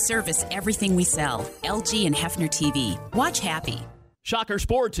also service everything we sell. LG and Hefner TV. Watch happy. Shocker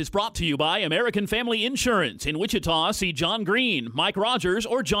Sports is brought to you by American Family Insurance. In Wichita, see John Green, Mike Rogers,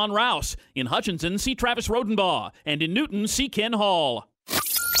 or John Rouse. In Hutchinson, see Travis Rodenbaugh. And in Newton, see Ken Hall.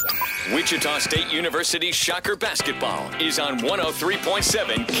 Wichita State University Shocker Basketball is on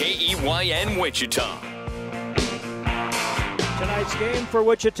 103.7 KEYN Wichita. Tonight's game for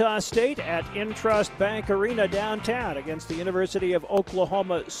Wichita State at Intrust Bank Arena downtown against the University of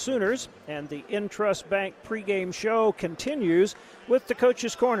Oklahoma Sooners. And the Intrust Bank pregame show continues with the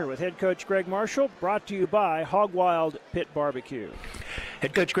Coach's Corner with head coach Greg Marshall, brought to you by Hog Wild Pit Barbecue.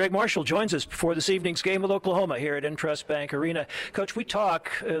 Head coach Greg Marshall joins us before this evening's game with Oklahoma here at Intrust Bank Arena. Coach, we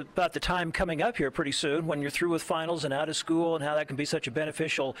talk about the time coming up here pretty soon when you're through with finals and out of school and how that can be such a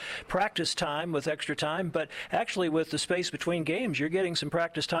beneficial practice time with extra time. But actually with the space between games, you're getting some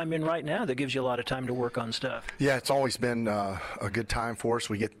practice time in right now that gives you a lot of time to work on stuff. Yeah, it's always been a good time for us.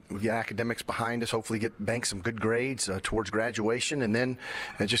 We get academics behind us, hopefully bank some good grades towards graduation, and then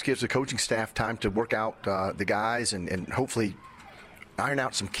it just gives the coaching staff time to work out the guys and hopefully iron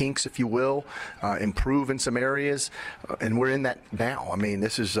out some kinks, if you will, improve in some areas, and we're in that now. I mean,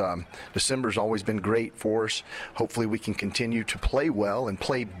 this is December's always been great for us. Hopefully we can continue to play well and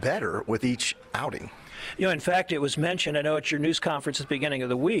play better with each outing. You know, in fact, it was mentioned, I know at your news conference at the beginning of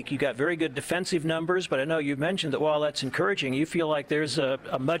the week, you got very good defensive numbers, but I know you mentioned that while that's encouraging, you feel like there's a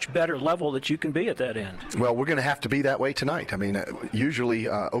much better level that you can be at that end. Well, we're going to have to be that way tonight. I mean, usually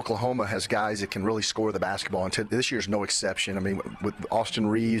Oklahoma has guys that can really score the basketball, and this year's no exception. I mean, with Austin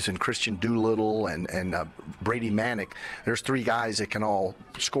Reeves and Christian Doolittle and Brady Manick, there's three guys that can all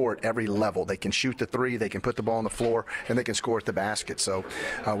score at every level. They can shoot the three, they can put the ball on the floor, and they can score at the basket. So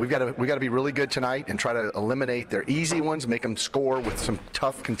we got to be really good tonight and try to eliminate their easy ones, make them score with some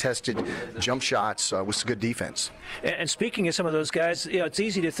tough contested jump shots with some good defense. And speaking of some of those guys, you know, it's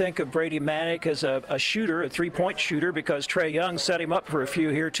easy to think of Brady Manick as a shooter, a three-point shooter, because Trae Young set him up for a few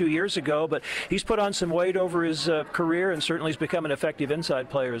here 2 years ago, but he's put on some weight over his career and certainly has become an effective inside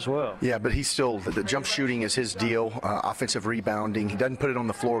player as well. Yeah, but he's still, the jump shooting is his deal, offensive rebounding. He doesn't put it on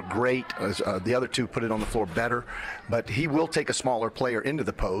the floor great. The other two put it on the floor better, but he will take a smaller player into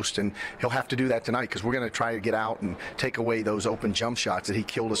the post, and he'll have to do that tonight because we're going to try to get out and take away those open jump shots that he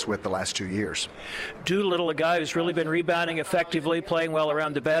killed us with the last 2 years. Doolittle, a guy who's really been rebounding effectively, playing well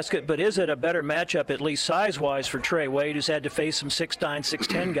around the basket, but is it a better matchup, at least size-wise, for Trey Wade, who's had to face some 6'9",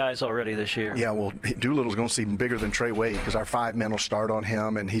 6'10" guys already this year? Yeah, well, Doolittle's going to see bigger than Trey Wade because our 5 men will start on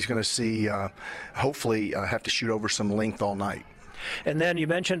him, and he's going to see, hopefully, have to shoot over some length all night. And then you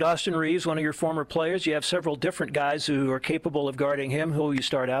mentioned Austin Reeves, one of your former players. You have several different guys who are capable of guarding him. Who will you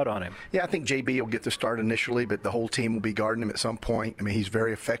start out on him? Yeah, I think JB will get the start initially, but the whole team will be guarding him at some point. I mean, he's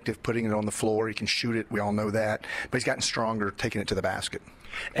very effective putting it on the floor. He can shoot it. We all know that. But he's gotten stronger taking it to the basket.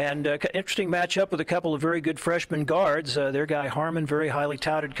 And interesting matchup with a couple of very good freshman guards. Their guy Harmon, very highly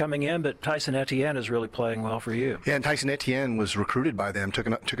touted coming in, but Tyson Etienne is really playing well for you. Yeah, and Tyson Etienne was recruited by them, took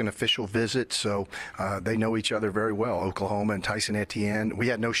an official visit, so they know each other very well, Oklahoma and Tyson Etienne. We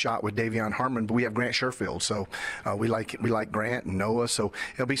had no shot with Davion Harmon, but we have Grant Sherfield, so we like Grant and Noah, so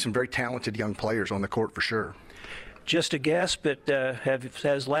there'll be some very talented young players on the court for sure. Just a guess, but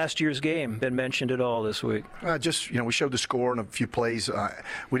has last year's game been mentioned at all this week? We showed the score in a few plays.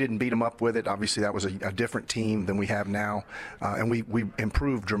 We didn't beat them up with it. Obviously, that was a different team than we have now, and we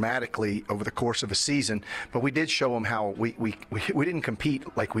improved dramatically over the course of a season. But we did show them how we didn't compete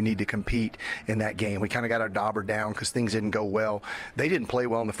like we need to compete in that game. We kind of got our dauber down because things didn't go well. They didn't play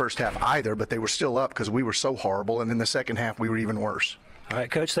well in the first half either, but they were still up because we were so horrible, and in the second half we were even worse. All right,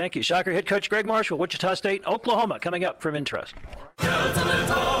 Coach, thank you. Shocker head coach Greg Marshall, Wichita State, Oklahoma, coming up from Intrust.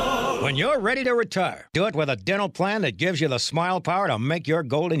 When you're ready to retire, do it with a dental plan that gives you the smile power to make your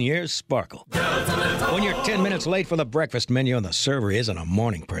golden years sparkle. When you're 10 minutes late for the breakfast menu and the server isn't a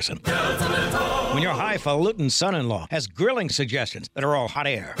morning person. When your highfalutin son-in-law has grilling suggestions that are all hot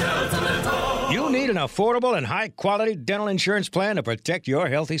air. You need an affordable and high-quality dental insurance plan to protect your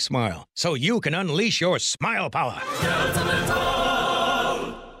healthy smile so you can unleash your smile power.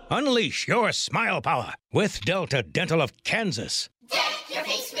 Unleash your smile power with Delta Dental of Kansas. Deck your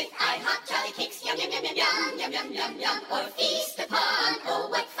face with IHOP Jolly Cakes, yum, yum, yum, yum, yum, yum, yum, yum, yum. Or feast upon, oh,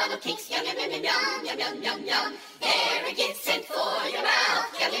 what funnel cakes, yum, yum, yum, yum, yum, yum, yum, yum. They're a gift sent for your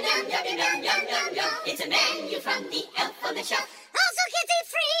mouth, yum, yum, yum, yum, yum, yum, yum, yum. It's a menu from the elf on the shelf. Also kids eat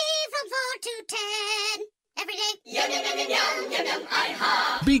free from 4 to 10. Every day. Yum, yum, yum, yum, yum, yum, yum,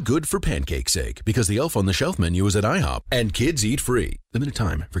 IHOP. Be good for pancake's sake, because the Elf on the Shelf menu is at IHOP, and kids eat free. Limited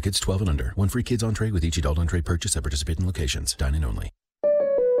time for kids 12 and under. One free kids entree with each adult entree purchase at participating locations. Dine-in only.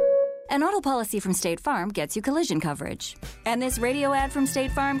 An auto policy from State Farm gets you collision coverage. And this radio ad from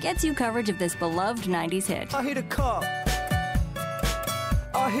State Farm gets you coverage of this beloved 90s hit. I hit a car.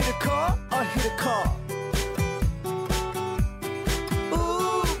 I hit a car. I hit a car.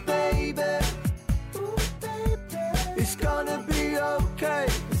 It's gonna be okay.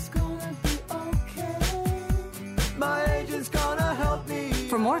 It's gonna be okay. My agent's gonna help me.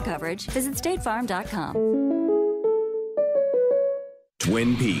 For more coverage, visit statefarm.com.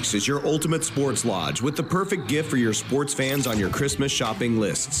 Twin Peaks is your ultimate sports lodge with the perfect gift for your sports fans on your Christmas shopping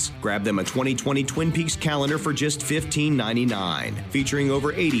lists. Grab them a 2020 Twin Peaks calendar for just $15.99. Featuring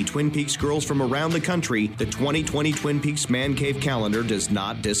over 80 Twin Peaks girls from around the country, the 2020 Twin Peaks Man Cave calendar does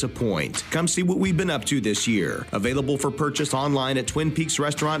not disappoint. Come see what we've been up to this year. Available for purchase online at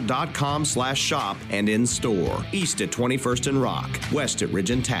twinpeaksrestaurant.com/shop and in store. East at 21st and Rock, west at Ridge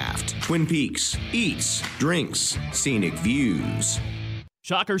and Taft. Twin Peaks, eats, drinks, scenic views.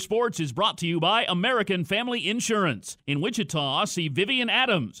 Shocker Sports is brought to you by American Family Insurance. In Wichita, see Vivian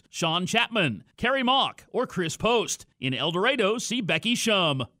Adams, Sean Chapman, Carrie Mock, or Chris Post. In El Dorado, see Becky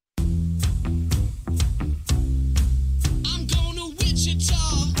Shum.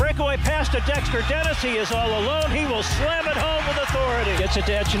 Breakaway pass to Dexter Dennis. He is all alone. He will slam it home with authority. Gets it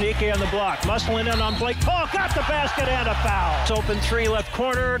to Echenique on the block. Muscling in on Blake Paul. Got the basket and a foul. It's open three left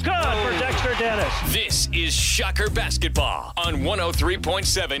corner. Good for Dexter Dennis. This is Shocker Basketball on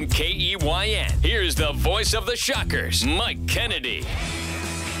 103.7 KEYN. Here's the voice of the Shockers, Mike Kennedy.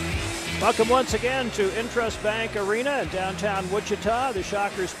 Welcome once again to Intrust Bank Arena in downtown Wichita. The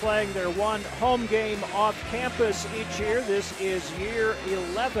Shockers playing their one home game off campus each year. This is year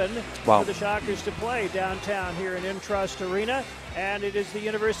 11 for the Shockers to play downtown here in Intrust Arena. And it is the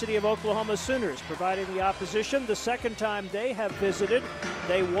University of Oklahoma Sooners providing the opposition. The second time they have visited.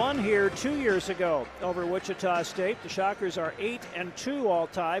 They won here 2 years ago over Wichita State. The Shockers are 8-2 all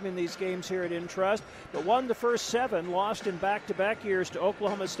time in these games here at Intrust, but won the first 7, lost in back-to-back years to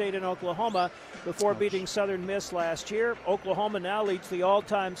Oklahoma State and Oklahoma before beating Southern Miss last year. Oklahoma now leads the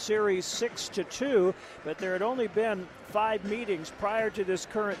all-time series 6-2, but there had only been 5 meetings prior to this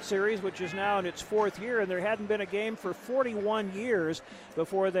current series, which is now in its 4th year, and there hadn't been a game for 41 years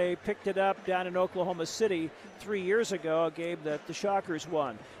before they picked it up down in Oklahoma City 3 years ago, a game that the Shockers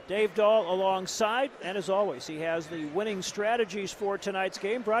won. Dave Dahl alongside, and as always, he has the winning strategies for tonight's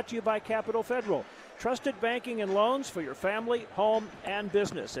game, brought to you by Capital Federal. Trusted banking and loans for your family, home, and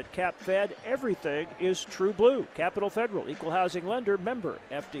business. At CapFed, everything is true blue. Capital Federal, equal housing lender, member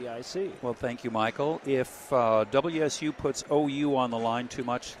FDIC. Well, thank you, Michael. If WSU puts OU on the line too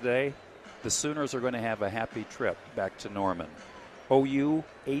much today, the Sooners are going to have a happy trip back to Norman. OU,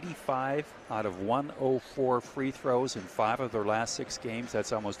 85 out of 104 free throws in 5 of their last 6 games.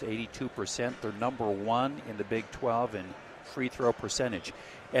 That's almost 82%. They're number 1 in the Big 12 in free throw percentage.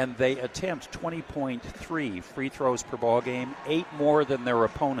 And they attempt 20.3 free throws per ball game, 8 more than their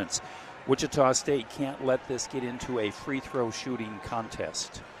opponents. Wichita State can't let this get into a free throw shooting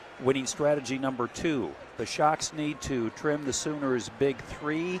contest. Winning strategy number 2, the Shocks need to trim the Sooners' big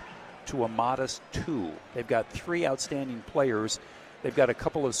 3 to a modest 2. They've got 3 outstanding players. They've got a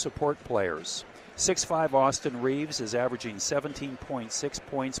couple of support players. 6'5" Austin Reeves is averaging 17.6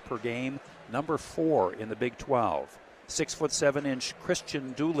 points per game, number 4 in the Big 12. 6'7"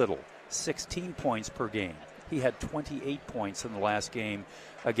 Christian Doolittle, 16 points per game. He had 28 points in the last game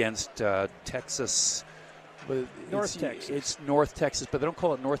against Texas. Texas. It's North Texas, but they don't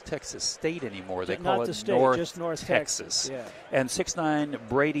call it North Texas State anymore. They call Not the it state, North, just North Texas. Yeah. And 6'9"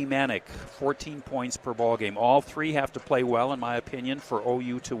 Brady Manick, 14 points per ball game. All 3 have to play well, in my opinion, for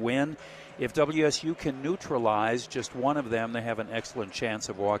OU to win. If WSU can neutralize just one of them, they have an excellent chance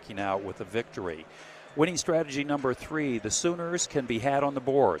of walking out with a victory. Winning strategy number 3, the Sooners can be had on the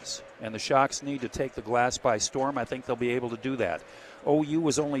boards, and the Shocks need to take the glass by storm. I think they'll be able to do that. OU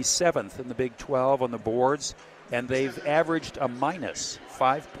was only 7th in the Big 12 on the boards, and they've averaged a minus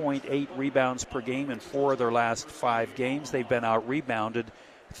 5.8 rebounds per game in 4 of their last 5 games. They've been out-rebounded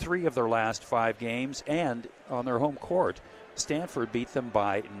 3 of their last 5 games, and on their home court, Stanford beat them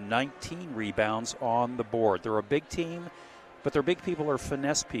by 19 rebounds on the board. They're a big team, but their big people are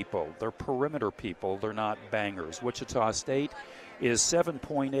finesse people. They're perimeter people. They're not bangers. Wichita State is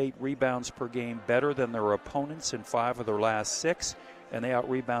 7.8 rebounds per game better than their opponents in 5 of their last 6, and they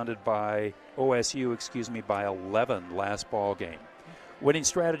out-rebounded by OSU, by 11 last ball game. Winning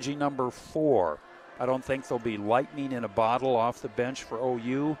strategy number 4, I don't think there'll be lightning in a bottle off the bench for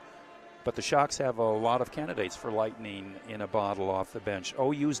OU, but the Shocks have a lot of candidates for lightning in a bottle off the bench.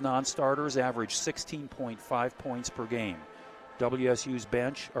 OU's non-starters average 16.5 points per game. WSU's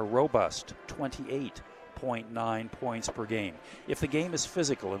bench, a robust 28.9 points per game. If the game is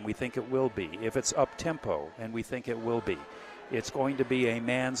physical, and we think it will be, if it's up-tempo, and we think it will be, it's going to be a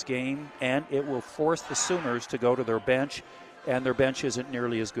man's game, and it will force the Sooners to go to their bench, and their bench isn't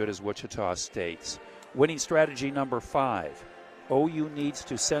nearly as good as Wichita State's. Winning strategy number 5, OU needs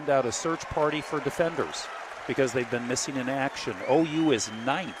to send out a search party for defenders because they've been missing in action. OU is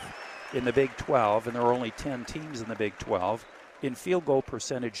 9th in the Big 12, and there are only 10 teams in the Big 12. in field goal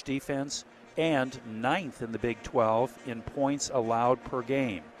percentage defense and 9th in the Big 12 in points allowed per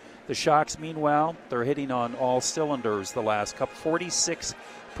game. The Shocks, meanwhile, they're hitting on all cylinders the last couple. 46%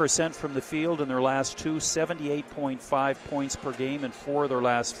 from the field in their last two, 78.5 points per game in 4 of their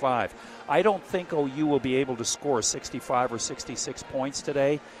last 5. I don't think OU will be able to score 65 or 66 points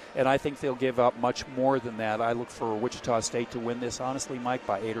today, and I think they'll give up much more than that. I look for Wichita State to win this, honestly, Mike,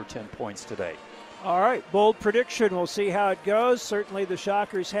 by 8 or 10 points today. All right, bold prediction. We'll see how it goes. Certainly the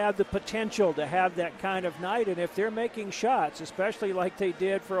Shockers have the potential to have that kind of night, and if they're making shots, especially like they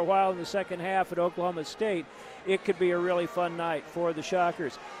did for a while in the second half at Oklahoma State, it could be a really fun night for the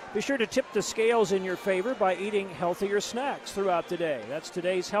Shockers. Be sure to tip the scales in your favor by eating healthier snacks throughout the day. That's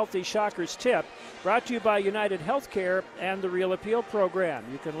today's Healthy Shockers tip, brought to you by United Healthcare and the Real Appeal program.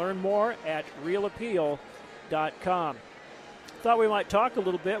 You can learn more at realappeal.com. Thought we might talk a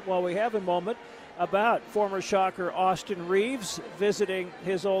little bit while we have a moment about former Shocker Austin Reaves visiting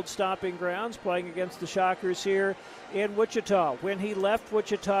his old stomping grounds, playing against the Shockers here in Wichita. When he left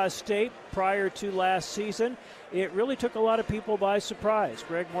Wichita State prior to last season, it really took a lot of people by surprise.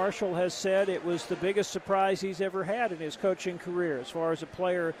 Greg Marshall has said it was the biggest surprise he's ever had in his coaching career as far as a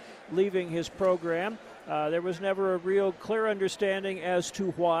player leaving his program. There was never a real clear understanding as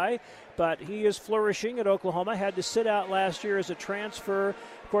to why, but he is flourishing at Oklahoma. Had to sit out last year as a transfer.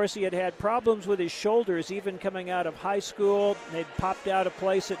 Of course, he had had problems with his shoulders even coming out of high school. They'd popped out of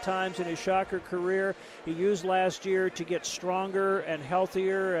place at times in his Shocker career. He used last year to get stronger and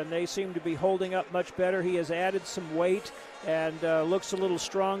healthier, and they seem to be holding up much better. He has added some weight and looks a little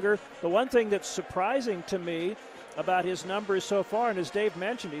stronger. The one thing that's surprising to me about his numbers so far, and as Dave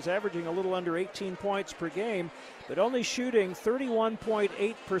mentioned, he's averaging a little under 18 points per game, but only shooting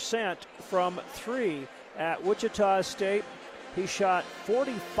 31.8% from 3 at Wichita State. He shot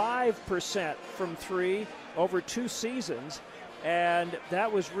 45% from 3 over 2 seasons, and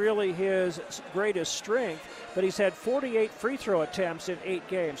that was really his greatest strength. But he's had 48 free throw attempts in 8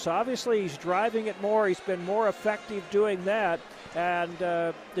 games. So obviously he's driving it more. He's been more effective doing that. And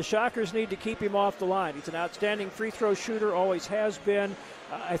the Shockers need to keep him off the line. He's an outstanding free throw shooter, always has been.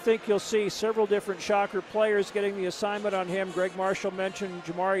 I think you'll see several different Shocker players getting the assignment on him. Greg Marshall mentioned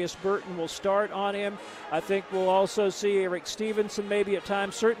Jamarius Burton will start on him. I think we'll also see Eric Stevenson maybe at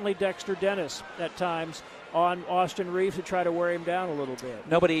times, certainly Dexter Dennis at times, on Austin Reaves to try to wear him down a little bit.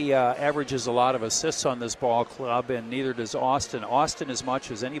 Nobody averages a lot of assists on this ball club, and neither does Austin. Austin, as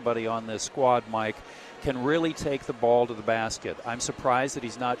much as anybody on this squad, Mike, can really take the ball to the basket. I'm surprised that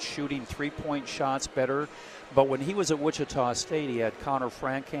he's not shooting three-point shots better, but when he was at Wichita State, he had Connor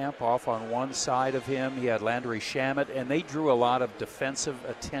Frankamp off on one side of him. He had Landry Shamet, and they drew a lot of defensive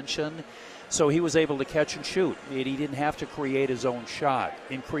attention. So he was able to catch and shoot. He didn't have to create his own shot.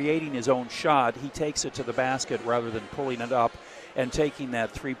 In creating his own shot, he takes it to the basket rather than pulling it up and taking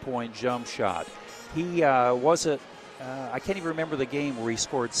that three-point jump shot. He was at, I can't even remember the game where he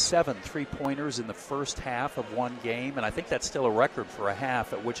scored 7 3-pointers in the first half of one game, and I think that's still a record for a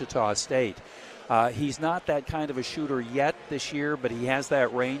half at Wichita State. He's not that kind of a shooter yet this year, but he has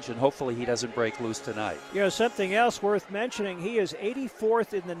that range, and hopefully he doesn't break loose tonight. You know, something else worth mentioning, he is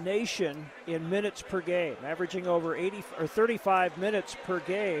 84th in the nation in minutes per game, averaging over 35 minutes per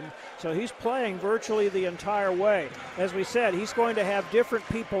game. So he's playing virtually the entire way. As we said, he's going to have different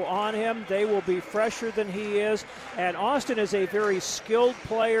people on him. They will be fresher than he is. And Austin is a very skilled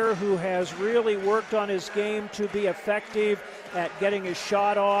player who has really worked on his game to be effective at getting his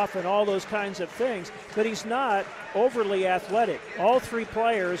shot off and all those kinds of things, but he's not overly athletic. All 3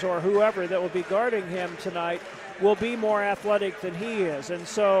 players or whoever that will be guarding him tonight will be more athletic than he is, and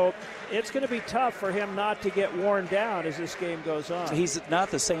so it's going to be tough for him not to get worn down as this game goes on. He's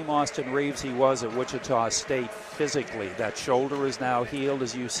not the same Austin Reaves he was at Wichita State physically. That shoulder is now healed,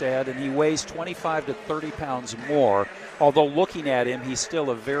 as you said, and he weighs 25 to 30 pounds more. Although looking at him, he's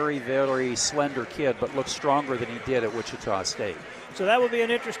still a very, very slender kid, but looks stronger than he did at Wichita State. So that will be an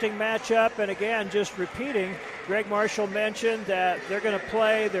interesting matchup. And again, just repeating, Greg Marshall mentioned that they're going to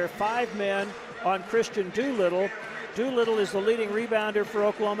play their 5 men on Christian Doolittle. Doolittle is the leading rebounder for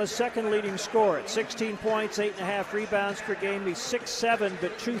Oklahoma's second leading scorer at 16 points, 8.5 rebounds per game. He's 6'7",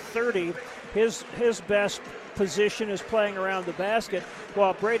 but 230. His best position is playing around the basket,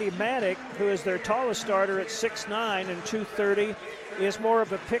 while Brady Manick, who is their tallest starter at 6'9" and 230, is more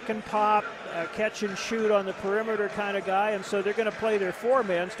of a pick and pop, catch and shoot on the perimeter kind of guy, and so they're going to play their 4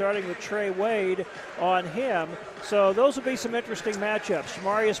 men, starting with Trey Wade on him. So those will be some interesting matchups.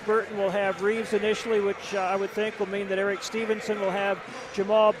 Jamarius Burton will have Reaves initially, which I would think will mean that Eric Stevenson will have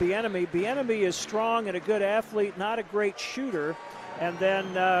Jamal Bieniemy. Bieniemy is strong and a good athlete, not a great shooter. And then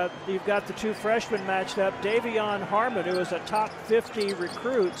you've got the two freshmen matched up. Davion Harmon, who is a top 50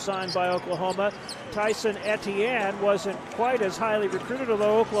 recruit signed by Oklahoma. Tyson Etienne wasn't quite as highly recruited,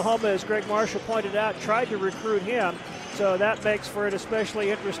 although Oklahoma, as Greg Marshall pointed out, tried to recruit him. So that makes for an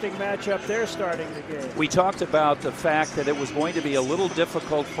especially interesting matchup there starting the game. We talked about the fact that it was going to be a little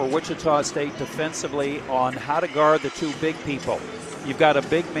difficult for Wichita State defensively on how to guard the two big people. You've got a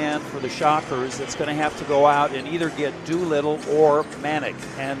big man for the Shockers that's going to have to go out and either get Doolittle or Manick.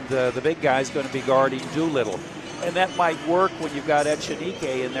 And the big guy's going to be guarding Doolittle. And that might work when you've got Echenike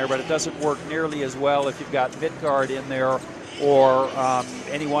in there, but it doesn't work nearly as well if you've got Midgard in there or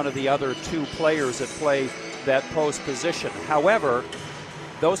any one of the other two players that play that post position. However,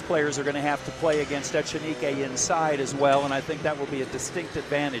 those players are going to have to play against Echenike inside as well, and I think that will be a distinct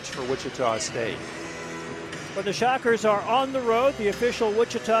advantage for Wichita State. When the Shockers are on the road, the official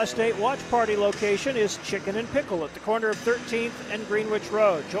Wichita State watch party location is Chicken and Pickle at the corner of 13th and Greenwich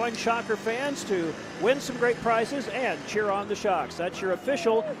Road. Join Shocker fans to win some great prizes and cheer on the Shocks. That's your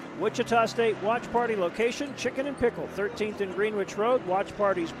official Wichita State watch party location, Chicken and Pickle, 13th and Greenwich Road. Watch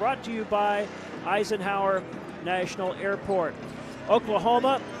parties brought to you by Eisenhower National Airport.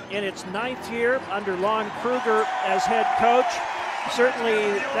 Oklahoma in its 9th year under Lon Kruger as head coach. Certainly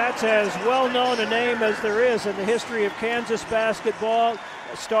that's as well-known a name as there is in the history of Kansas basketball.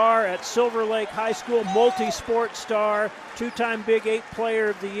 A star at Silver Lake High School, multi-sport star, two-time Big 8 Player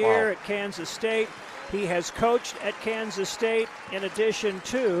of the Year at Kansas State. He has coached at Kansas State in addition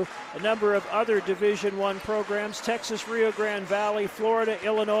to a number of other Division I programs, Texas, Rio Grande Valley, Florida,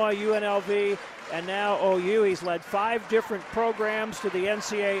 Illinois, UNLV, and now OU. He's led 5 different programs to the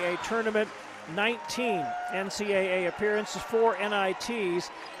NCAA tournament. 19 NCAA appearances, 4 NITs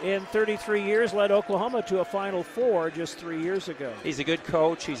in 33 years, led Oklahoma to a Final Four just 3 years ago. He's a good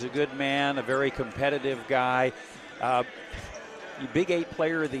coach. He's a good man, a very competitive guy. Big 8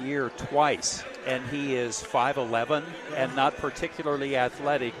 Player of the Year twice, and he is 5'11", and not particularly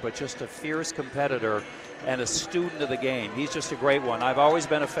athletic, but just a fierce competitor and a student of the game. He's just a great one. I've always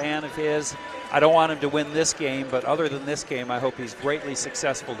been a fan of his. I don't want him to win this game, but other than this game, I hope he's greatly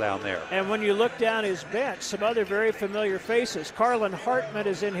successful down there. And when you look down his bench, some other very familiar faces. Carlin Hartman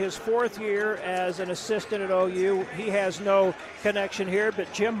is in his 4th year as an assistant at OU. He has no connection here,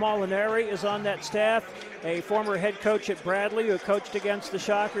 but Jim Molinari is on that staff, a former head coach at Bradley who coached against the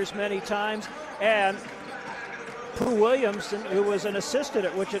Shockers many times, and Pooh Williamson, who was an assistant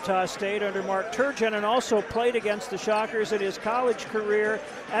at Wichita State under Mark Turgeon and also played against the Shockers in his college career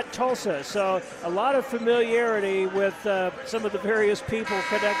at Tulsa. So a lot of familiarity with some of the various people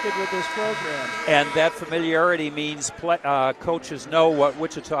connected with this program. And that familiarity means coaches know what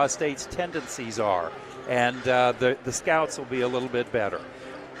Wichita State's tendencies are, and the scouts will be a little bit better.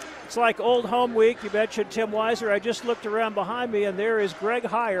 It's like Old Home Week. You mentioned Tim Weiser. I just looked around behind me, and there is Greg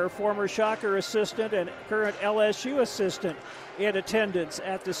Heyer, former Shocker assistant and current LSU assistant, in attendance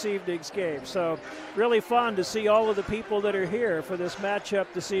at this evening's game. So really fun to see all of the people that are here for this matchup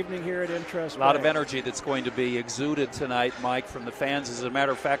this evening here at Intrust Bank. A lot of energy that's going to be exuded tonight, Mike, from the fans. As a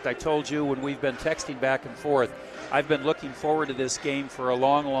matter of fact, I told you when we've been texting back and forth, I've been looking forward to this game for a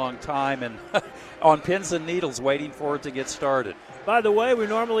long, long time, and on pins and needles waiting for it to get started. By the way, we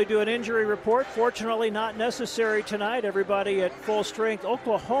normally do an injury report. Fortunately, not necessary tonight. Everybody at full strength.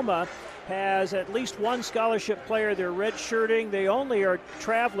 Oklahoma has at least one scholarship player they're redshirting. They only are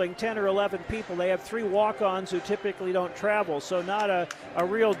traveling 10 or 11 people. They have 3 walk-ons who typically don't travel, so not a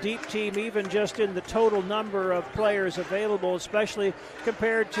real deep team, even just in the total number of players available, especially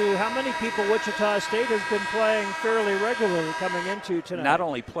compared to how many people Wichita State has been playing fairly regularly coming into tonight. Not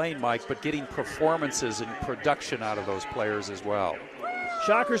only playing, Mike, but getting performances and production out of those players as well.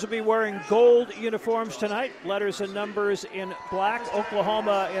 Shockers will be wearing gold uniforms tonight, letters and numbers in black.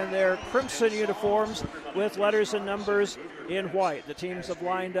 Oklahoma in their crimson uniforms with letters and numbers in white. The teams have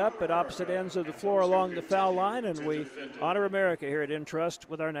lined up at opposite ends of the floor along the foul line, and we honor America here at Intrust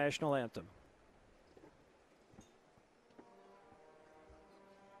with our national anthem.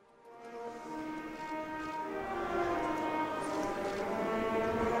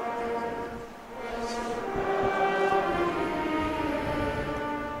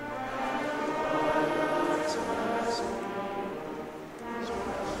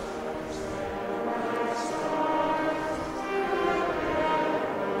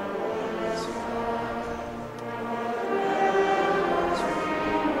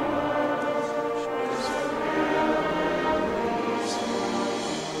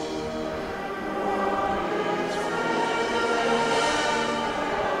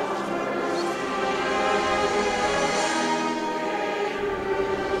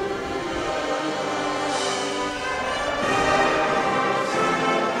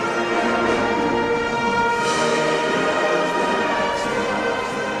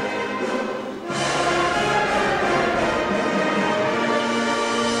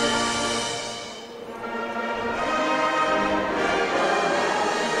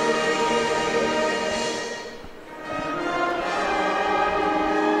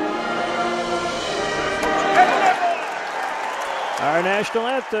 Our national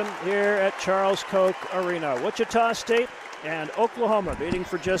anthem here at Charles Koch Arena. Wichita State and Oklahoma meeting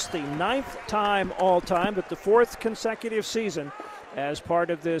for just the 9th time all-time, but the 4th consecutive season as part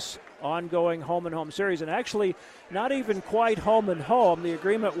of this ongoing home-and-home series. And actually, not even quite home-and-home. The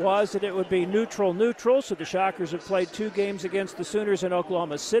agreement was that it would be neutral-neutral, so the Shockers have played 2 games against the Sooners in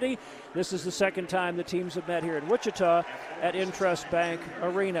Oklahoma City. This is the second time the teams have met here in Wichita at Intrust Bank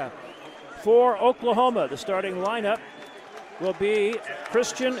Arena. For Oklahoma, the starting lineup will be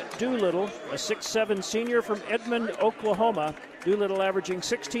Christian Doolittle, a 6'7" senior from Edmond, Oklahoma. Doolittle averaging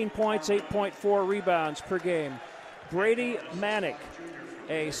 16 points, 8.4 rebounds per game. Brady Manick,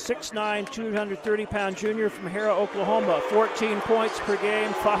 a 6'9", 230-pound junior from Harrah, Oklahoma, 14 points per game,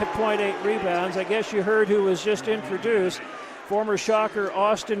 5.8 rebounds. I guess you heard who was just introduced. Former Shocker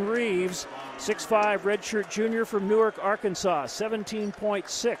Austin Reeves, 6'5", redshirt junior from Newark, Arkansas,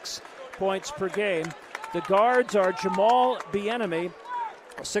 17.6 points per game. The guards are Jamal Bieniemy,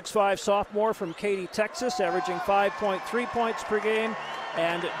 a 6'5" sophomore from Katy, Texas, averaging 5.3 points per game,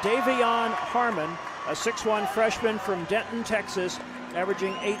 and Davion Harmon, a 6'1" freshman from Denton, Texas,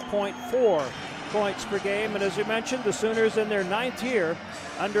 averaging 8.4 points per game. And as we mentioned, the Sooners in their 9th year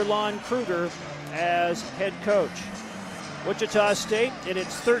under Lon Kruger as head coach. Wichita State in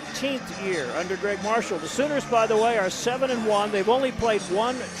its 13th year under Greg Marshall. The Sooners, by the way, are 7-1. They've only played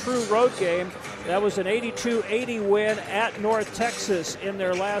one true road game. That was an 82-80 win at North Texas in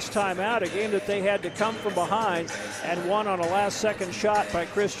their last time out, a game that they had to come from behind and won on a last-second shot by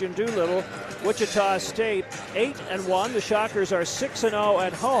Christian Doolittle. Wichita State 8-1. The Shockers are 6-0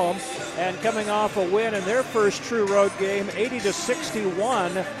 at home and coming off a win in their first true road game,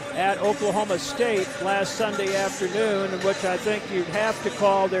 80-61 at Oklahoma State last Sunday afternoon, which I think you'd have to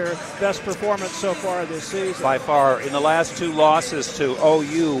call their best performance so far this season. By far. In the last 2 losses to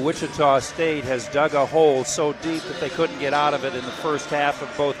OU, Wichita State has dug a hole so deep that they couldn't get out of it in the first half of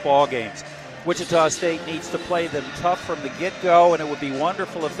both ball games. Wichita State needs to play them tough from the get-go, and it would be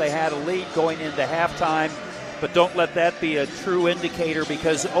wonderful if they had a lead going into halftime, but don't let that be a true indicator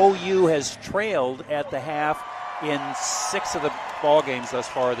because OU has trailed at the half in 6 of the ball games thus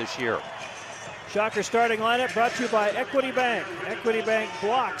far this year. Shocker starting lineup brought to you by Equity Bank. Equity Bank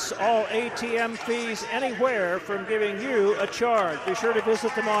blocks all ATM fees anywhere from giving you a charge. Be sure to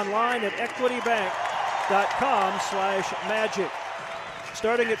visit them online at equitybank.com/magic.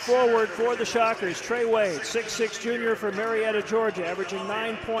 Starting at forward for the Shockers, Trey Wade, 6'6" junior from Marietta, Georgia, averaging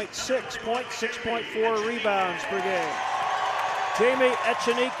 9.6 points, 6.4 rebounds per game. Jamie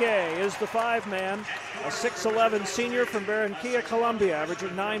Echenique is the 5-man, a 6'11" senior from Barranquilla, Colombia,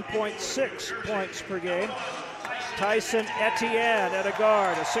 averaging 9.6 points per game. Tyson Etienne at a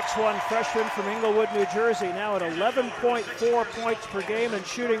guard, a 6'1" freshman from Englewood, New Jersey, now at 11.4 points per game and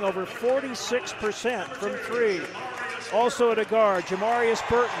shooting over 46% from 3. Also at a guard, Jamarius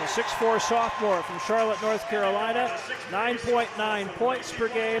Burton, a 6'4" sophomore from Charlotte, North Carolina, 9.9 points per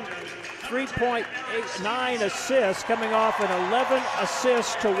game, 3.89 assists, coming off an 11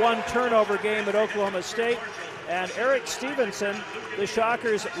 assists to 1 turnover game at Oklahoma State. And Eric Stevenson, the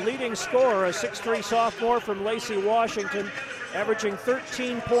Shockers' leading scorer, a 6'3" sophomore from Lacey, Washington, averaging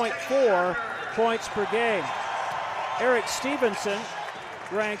 13.4 points per game. Eric Stevenson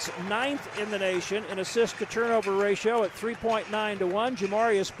ranks 9th in the nation in assist-to-turnover ratio at 3.9 to 1.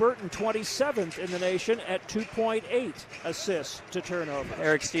 Jamarius Burton, 27th in the nation at 2.8 assists to turnover.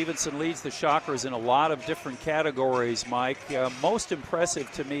 Eric Stevenson leads the Shockers in a lot of different categories, Mike. Most impressive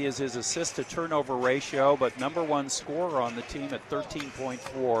to me is his assist-to-turnover ratio, but number 1 scorer on the team at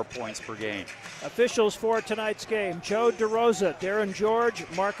 13.4 points per game. Officials for tonight's game, Joe DeRosa, Darren George,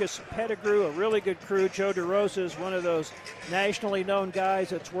 Marcus Pettigrew, a really good crew. Joe DeRosa is one of those nationally known guys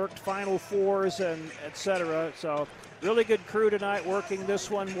that's worked Final Fours and etc. So really good crew tonight working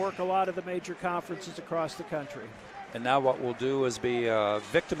this one, work a lot of the major conferences across the country. And now what we'll do is be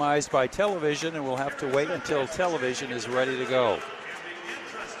victimized by television, and we'll have to wait until television is ready to go.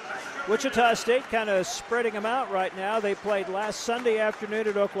 Wichita State kind of spreading them out right now. They played last Sunday afternoon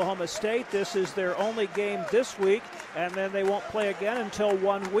at Oklahoma State. This is their only game this week, and then they won't play again until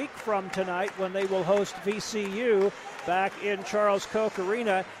 1 week from tonight when they will host VCU back in Charles Koch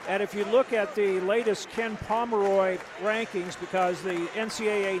Arena. And if you look at the latest Ken Pomeroy rankings, because the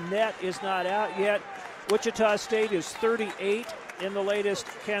NCAA net is not out yet, Wichita State is 38 in the latest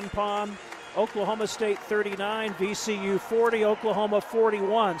Ken Pom. Oklahoma State 39, VCU 40, Oklahoma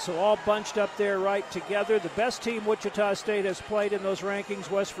 41. So all bunched up there right together. The best team Wichita State has played in those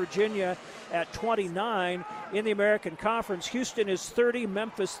rankings, West Virginia at 29 in the American Conference. Houston is 30,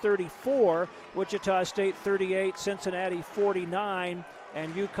 Memphis 34, Wichita State 38, Cincinnati 49,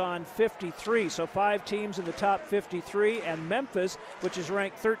 and UConn 53. So 5 teams in the top 53, and Memphis, which is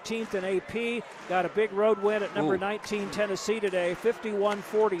ranked 13th in AP, got a big road win at number 19 Tennessee today,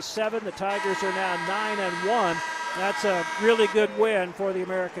 51-47. The Tigers are now 9-1. That's a really good win for the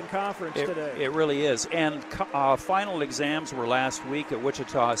American Conference today. It really is. And final exams were last week at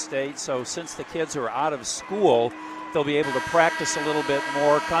Wichita State, so since the kids are out of school, they'll be able to practice a little bit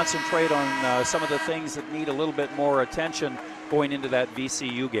more, concentrate on some of the things that need a little bit more attention going into that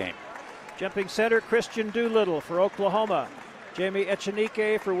VCU game. Jumping center, Christian Doolittle for Oklahoma. Jamie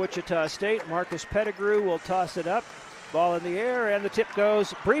Echenique for Wichita State. Marcus Pettigrew will toss it up. Ball in the air, and the tip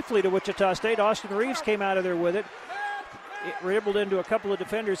goes briefly to Wichita State. Austin Reeves came out of there with it. It dribbled into a couple of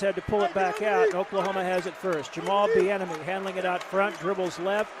defenders, had to pull it back out, and Oklahoma has it first. Jamal Bieniemy handling it out front, dribbles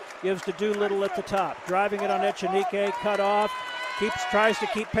left, gives to Doolittle at the top. Driving it on Echenique, cut off, tries to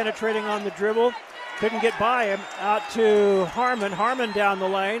keep penetrating on the dribble. Couldn't get by him, out to Harmon. Harmon down the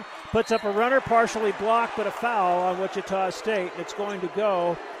lane, puts up a runner, partially blocked, but a foul on Wichita State. It's going to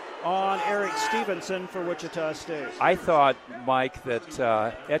go on Eric Stevenson for Wichita State. I thought, Mike, that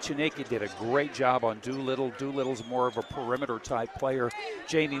Echenique did a great job on Doolittle. Doolittle's more of a perimeter-type player.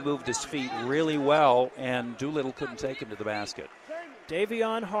 Jamie moved his feet really well, and Doolittle couldn't take him to the basket.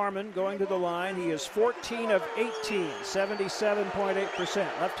 Davion Harmon going to the line. He is 14 of 18, 77.8%.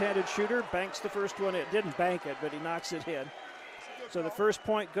 Left-handed shooter, banks the first one. It didn't bank it, but he knocks it in. So the first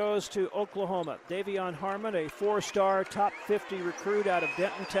point goes to Oklahoma. Davion Harmon, a 4-star top 50 recruit out of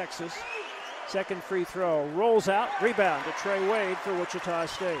Denton, Texas. Second free throw, rolls out, rebound to Trey Wade for Wichita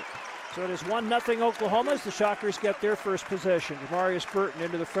State. So it is 1-0 Oklahoma as the Shockers get their first possession. Jamarius Burton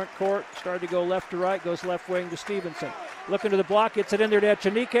into the front court, started to go left to right, goes left wing to Stevenson. Looking to the block, gets it in there to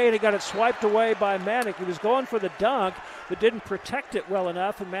Echenique, and he got it swiped away by Manick. He was going for the dunk, but didn't protect it well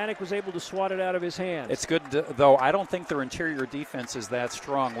enough, and Manick was able to swat it out of his hands. It's good, though. I don't think their interior defense is that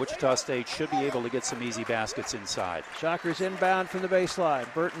strong. Wichita State should be able to get some easy baskets inside. Shockers inbound from the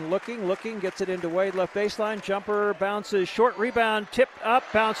baseline. Burton looking, gets it into Wade, left baseline. Jumper bounces, short rebound, tipped up,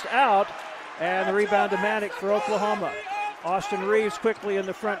 bounced out, and the rebound to Manick for Oklahoma. Austin Reeves quickly in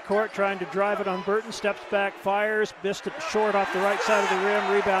the front court, trying to drive it on Burton, steps back, fires, missed it short off the right side of the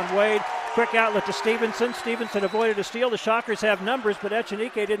rim, rebound Wade. Quick outlet to Stevenson. Stevenson avoided a steal. The Shockers have numbers, but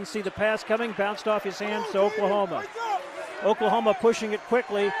Echenique didn't see the pass coming, bounced off his hands to Oklahoma. Oklahoma pushing it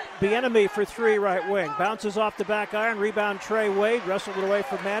quickly. Bieniemy for 3, right wing. Bounces off the back iron, rebound Trey Wade, wrestled it away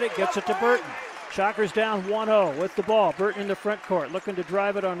from Manick, gets it to Burton. Shockers down 1-0 with the ball. Burton in the front court, looking to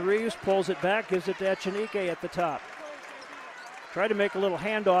drive it on Reeves, pulls it back, gives it to Echenique at the top. Tried to make a little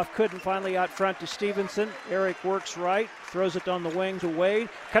handoff, couldn't. Finally out front to Stevenson. Eric works right, throws it on the wing to Wade.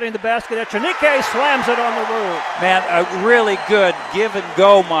 Cutting the basket, Echenique slams it on the roof. Man, a really good give and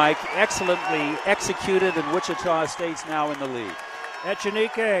go, Mike. Excellently executed, and Wichita State's now in the lead.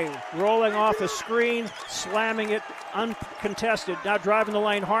 Echenique rolling off a screen, slamming it uncontested. Now driving the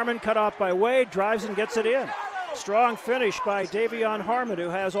lane, Harmon cut off by Wade, drives and gets it in. Strong finish by Davion Harmon, who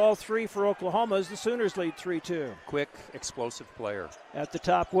has all 3 for Oklahoma as the Sooners lead 3-2. Quick, explosive player. At the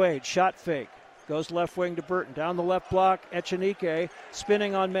top, Wade, shot fake. Goes left wing to Burton. Down the left block, Echenique.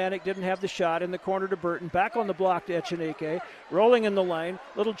 Spinning on Manick, didn't have the shot. In the corner to Burton. Back on the block to Echenique. Rolling in the lane.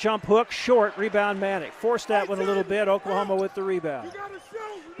 Little jump hook, short, rebound Manick. Forced that one a little bit. Oklahoma with the rebound.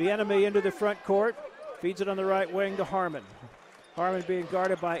 Bieniemy into the front court. Feeds it on the right wing to Harmon. Harmon being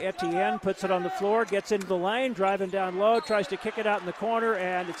guarded by Etienne, puts it on the floor, gets into the lane, driving down low, tries to kick it out in the corner,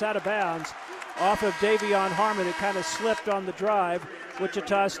 and it's out of bounds off of Davion Harmon. It kind of slipped on the drive.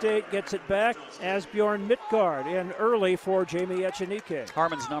 Wichita State gets it back as Bjorn Midtgaard in early for Jamie Echenique.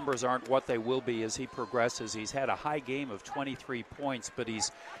 Harmon's numbers aren't what they will be as he progresses. He's had a high game of 23 points, but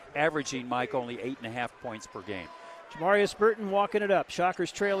he's averaging, Mike, only 8.5 points per game. Jamarius Burton walking it up. Shockers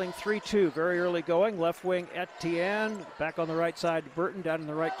trailing 3-2. Very early going. Left wing Etienne. Back on the right side to Burton. Down in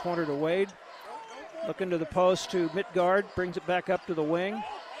the right corner to Wade. Looking to the post to Midtgaard. Brings it back up to the wing.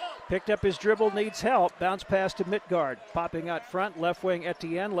 Picked up his dribble. Needs help. Bounce pass to Midtgaard. Popping out front. Left wing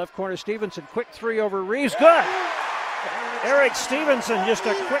Etienne. Left corner Stevenson. Quick 3 over Reeves. Good! Eric Stevenson, just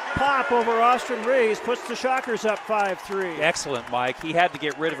a quick pop over Austin Reeves, puts the Shockers up 5-3. Excellent, Mike. He had to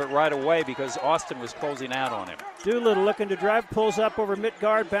get rid of it right away because Austin was closing out on him. Doolittle looking to drive, pulls up over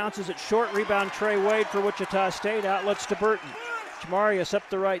Midtgaard, bounces it short, rebound Trey Wade for Wichita State, outlets to Burton. Jamarius up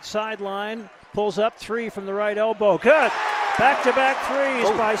the right sideline, pulls up 3 from the right elbow. Good! Back-to-back threes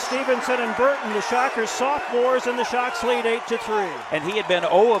by Stevenson and Burton. The Shockers sophomores, and the Shocks lead 8-3. And he had been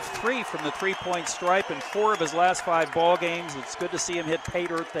 0 of 3 from the three-point stripe in 4 of his last 5 ball games. It's good to see him hit pay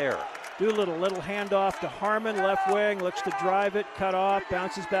dirt there. Doolittle, little handoff to Harmon, left wing, looks to drive it, cut off,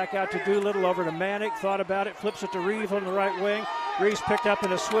 bounces back out to Doolittle, over to Manick, thought about it, flips it to Reeves on the right wing. Reeves picked up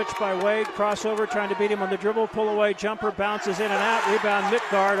in a switch by Wade. Crossover, trying to beat him on the dribble. Pull away jumper, bounces in and out. Rebound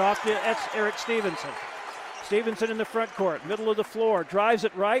Midtgaard off to Eric Stevenson. Stevenson in the front court, middle of the floor. Drives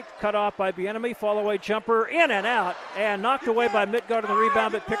it right, cut off by Bieniemy. Fall away jumper, in and out. And knocked away by Midtgaard on the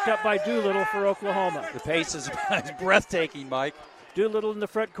rebound, but picked up by Doolittle for Oklahoma. The pace is breathtaking, Mike. Doolittle in the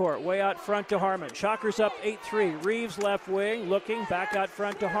front court, way out front to Harmon. Shockers up 8-3. Reeves left wing, looking back out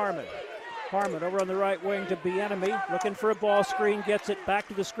front to Harmon. Harmon over on the right wing to Bieniemy, looking for a ball screen, gets it back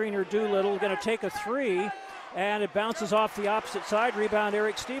to the screener Doolittle, going to take a three, and it bounces off the opposite side. Rebound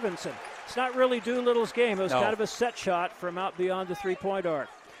Eric Stevenson. It's not really Doolittle's game. It was kind of a set shot from out beyond the three-point arc.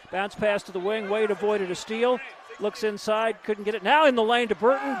 Bounce pass to the wing. Wade avoided a steal. Looks inside, couldn't get it. Now in the lane to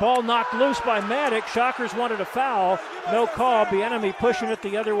Burton. Ball knocked loose by Maddox. Shockers wanted a foul. No call. Bieniemy pushing it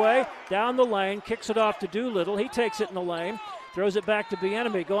the other way. Down the lane, kicks it off to Doolittle. He takes it in the lane. Throws it back to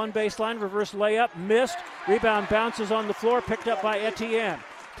Bieniemy. Going baseline, reverse layup, missed. Rebound bounces on the floor, picked up by Etienne.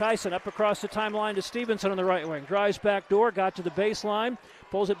 Tyson up across the timeline to Stevenson on the right wing. Drives back door, got to the baseline,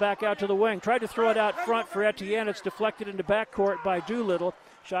 pulls it back out to the wing. Tried to throw it out front for Etienne. It's deflected into backcourt by Doolittle.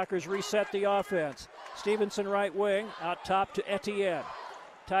 Shockers reset the offense. Stevenson right wing, out top to Etienne.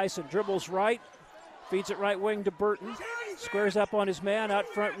 Tyson dribbles right, feeds it right wing to Burton. Squares up on his man, out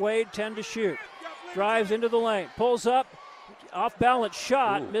front Wade, 10 to shoot. Drives into the lane, pulls up, off balance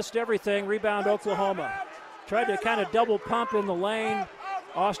shot, missed everything. Rebound Oklahoma. Tried to kind of double pump in the lane.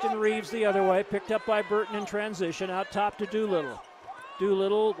 Austin Reeves the other way, picked up by Burton in transition, out top to Doolittle.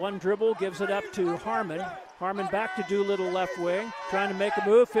 Doolittle, one dribble, gives it up to Harmon. Harmon back to Doolittle left wing, trying to make a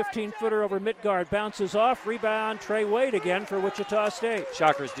move. 15-footer over Midtgaard, bounces off. Rebound Trey Wade again for Wichita State.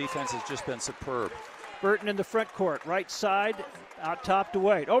 Shockers' defense has just been superb. Burton in the front court, right side, out top to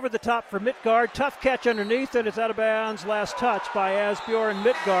Wade. Over the top for Midtgaard, tough catch underneath, and it's out of bounds. Last touch by Asbjorn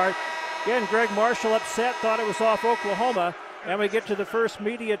Midtgaard. Again, Greg Marshall upset, thought it was off Oklahoma. And we get to the first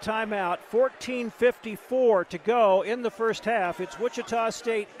media timeout. 14:54 to go in the first half. It's Wichita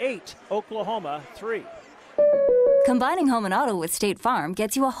State 8, Oklahoma 3. Combining home and auto with State Farm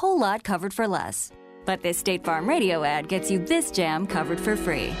gets you a whole lot covered for less. But this State Farm radio ad gets you this jam covered for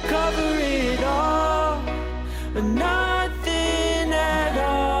free. Cover it all, but nothing at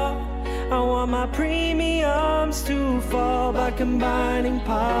all. I want my premiums to fall by combining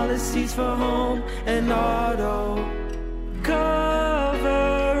policies for home and auto.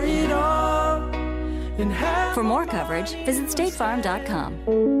 Cover it all. And for more coverage, visit statefarm.com.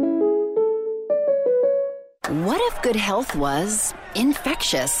 What if good health was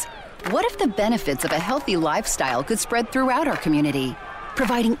infectious? What if the benefits of a healthy lifestyle could spread throughout our community,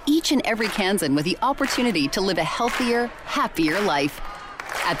 providing each and every Kansan with the opportunity to live a healthier, happier life?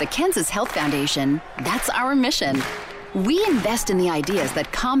 At the Kansas Health Foundation, that's our mission. We invest in the ideas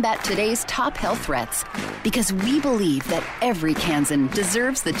that combat today's top health threats because we believe that every Kansan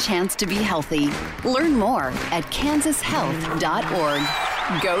deserves the chance to be healthy. Learn more at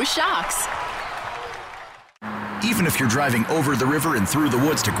kansashealth.org. Go Shocks! Even if you're driving over the river and through the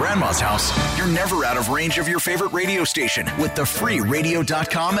woods to Grandma's house, you're never out of range of your favorite radio station with the free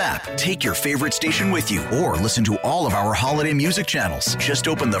radio.com app. Take your favorite station with you or listen to all of our holiday music channels. Just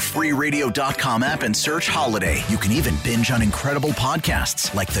open the free radio.com app and search holiday. You can even binge on incredible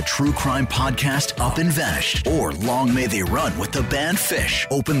podcasts like the true crime podcast Up and Vanished or Long May They Run with the band Fish.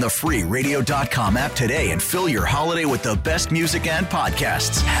 Open the free radio.com app today and fill your holiday with the best music and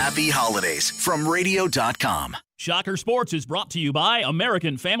podcasts. Happy holidays from radio.com. Shocker Sports is brought to you by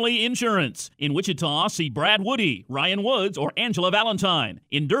American Family Insurance. In Wichita, see Brad Woody, Ryan Woods, or Angela Valentine.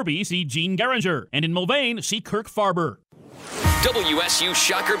 In Derby, see Gene Geringer. And in Mulvane, see Kirk Farber. WSU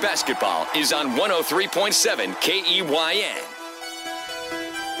Shocker Basketball is on 103.7 KEYN.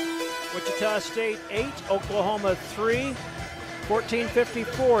 Wichita State 8, Oklahoma 3.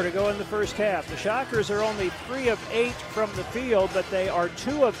 14:54 to go in the first half. The Shockers are only 3 of 8 from the field, but they are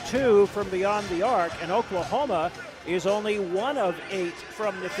 2 of 2 from beyond the arc, and Oklahoma is only 1 of 8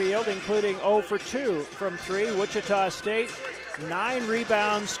 from the field, including 0 for 2 from 3. Wichita State, 9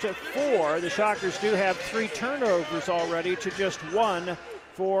 rebounds to 4. The Shockers do have 3 turnovers already to just 1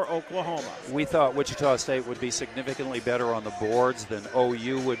 for Oklahoma. We thought Wichita State would be significantly better on the boards than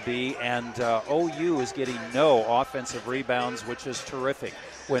OU would be, and OU is getting no offensive rebounds, which is terrific.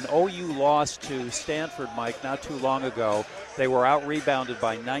 When OU lost to Stanford, Mike, not too long ago, they were out-rebounded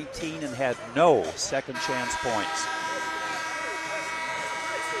by 19 and had no second-chance points.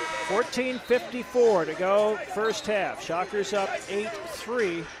 14:54 to go first half. Shockers up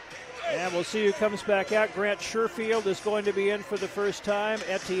 8-3. And we'll see who comes back out. Grant Sherfield is going to be in for the first time.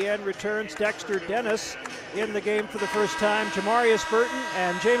 Etienne returns. Dexter Dennis in the game for the first time. Jamarius Burton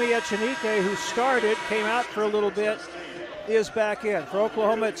and Jamie Echenike, who started, came out for a little bit. is back in. For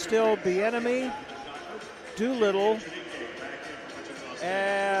Oklahoma, it's still Bieniemy, Doolittle,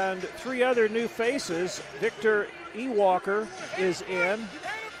 and 3 other new faces. Victor Ewalker is in.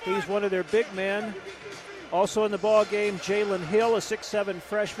 He's one of their big men. Also in the ball game, Jalen Hill, a 6'7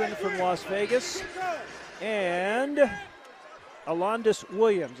 freshman from Las Vegas. And Alondis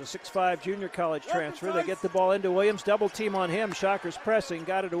Williams, a 6'5 junior college transfer. They get the ball into Williams, double team on him. Shockers pressing,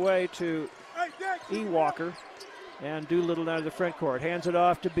 got it away to Ewalker. And Doolittle down to the front court. Hands it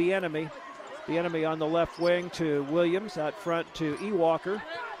off to Bieniemy. Bieniemy on the left wing to Williams. Out front to Ewalker.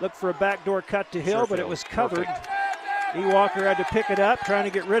 Looked for a backdoor cut to Hill, but it was covered. Ewalker had to pick it up, trying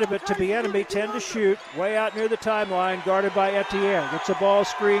to get rid of it to Bieniemy. 10 to shoot. Way out near the timeline, guarded by Etienne. Gets a ball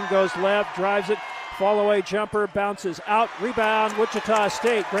screen, goes left, drives it. Fall-away jumper, bounces out. Rebound, Wichita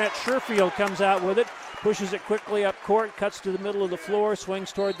State. Grant Sherfield comes out with it. Pushes it quickly up court, cuts to the middle of the floor,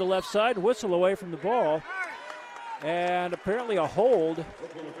 swings toward the left side. Whistle away from the ball. And apparently a hold.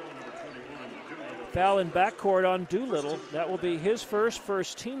 Foul in backcourt on Doolittle. That will be his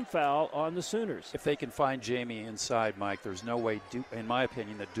first team foul on the Sooners. If they can find Jamie inside, Mike, there's no way, in my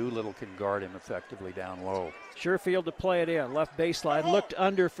opinion, that Doolittle can guard him effectively down low. Sherfield to play it in. Left baseline. Looked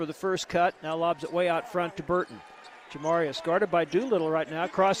under for the first cut. Now lobs it way out front to Burton. Jamarius guarded by Doolittle right now.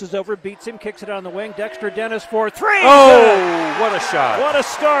 Crosses over, beats him, kicks it on the wing. Dexter Dennis for 3. Oh, what a shot. What a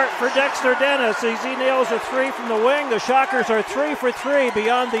start for Dexter Dennis. He nails a 3 from the wing. The Shockers are 3 for 3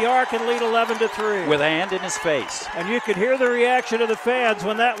 beyond the arc and lead 11-3. With a hand in his face. And you could hear the reaction of the fans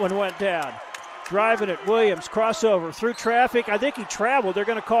when that one went down. Driving it, Williams, crossover through traffic. I think he traveled. They're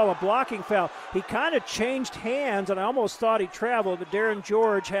going to call a blocking foul. He kind of changed hands, and I almost thought he traveled, but Darren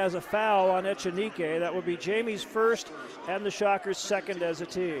George has a foul on Echenique. That would be Jamie's first and the Shockers' second as a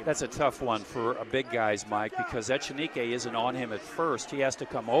team. That's a tough one for a big guy's, Mike, because Echenique isn't on him at first. He has to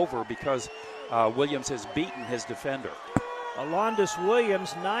come over because Williams has beaten his defender. Alondis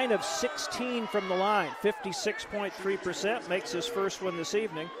Williams, 9 of 16 from the line, 56.3%, makes his first one this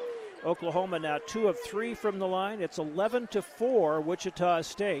evening. Oklahoma now 2 of 3 from the line. It's 11-4 Wichita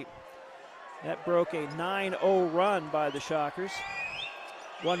State. That broke a 9-0 run by the Shockers.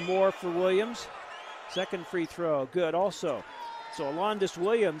 One more for Williams. Second free throw, good also. So Alondis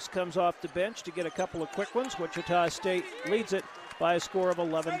Williams comes off the bench to get a couple of quick ones. Wichita State leads it by a score of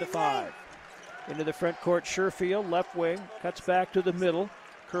 11-5. Into the front court, Sherfield, left wing, cuts back to the middle.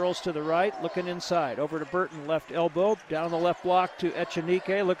 Curls to the right, looking inside. Over to Burton, left elbow. Down the left block to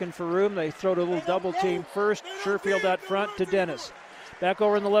Echenique, looking for room. They throw to a little double team first. Sherfield out front to Dennis. Back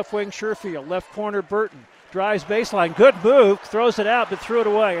over in the left wing, Sherfield. Left corner, Burton. Drives baseline. Good move. Throws it out, but threw it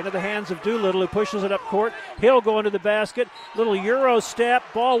away into the hands of Doolittle, who pushes it up court. Hill going to the basket. Little Euro step.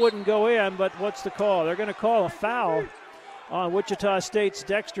 Ball wouldn't go in, but what's the call? They're going to call a foul on Wichita State's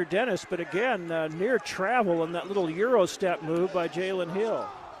Dexter Dennis, but again, near travel in that little Euro step move by Jalen Hill.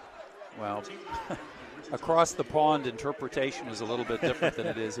 Well, across the pond, interpretation is a little bit different than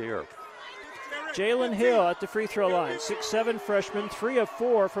it is here. Jalen Hill at the free throw line, 6'7 freshman, 3 of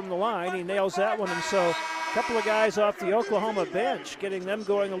 4 from the line. He nails that one, and so a couple of guys off the Oklahoma bench, getting them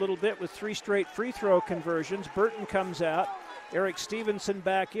going a little bit with 3 straight free throw conversions. Burton comes out. Eric Stevenson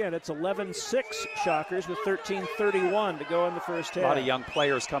back in. It's 11-6 Shockers with 13:31 to go in the first half. A lot of young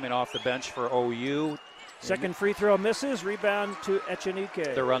players coming off the bench for OU. Second free throw misses, rebound to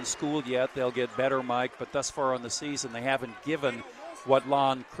Echenique. They're unschooled yet. They'll get better, Mike, but thus far on the season, they haven't given what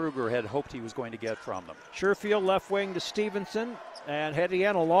Lon Kruger had hoped he was going to get from them. Sherfield left wing to Stevenson, and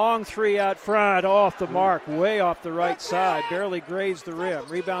Etienne, a long 3 out front, off the mark, way off the right side, barely grazed the rim.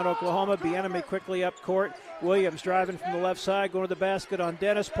 Rebound Oklahoma, Bieniemy quickly up court. Williams driving from the left side, going to the basket on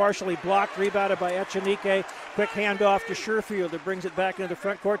Dennis, partially blocked, rebounded by Echenique. Quick handoff to Sherfield that brings it back into the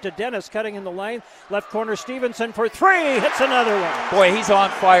front court to Dennis, cutting in the lane. Left corner Stevenson for 3, hits another one. Boy, he's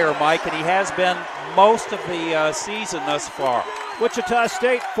on fire, Mike, and he has been most of the season thus far. Wichita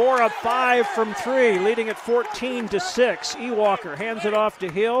State 4 of 5 from 3, leading at 14-6. Ewalker hands it off to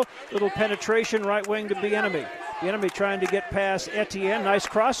Hill. Little penetration right wing to Bieniemy. Bieniemy trying to get past Etienne. Nice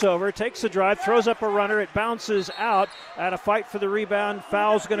crossover. Takes the drive, throws up a runner. It bounces out. At a fight for the rebound.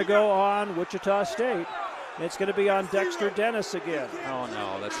 Foul's going to go on Wichita State. It's going to be on Dexter Dennis again. Oh,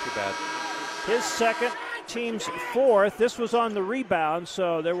 no, that's too bad. His second, team's fourth. This was on the rebound,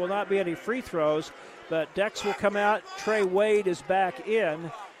 so there will not be any free throws. But Dex will come out. Trey Wade is back in.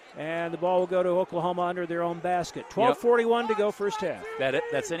 And the ball will go to Oklahoma under their own basket. 12:41 to go first half.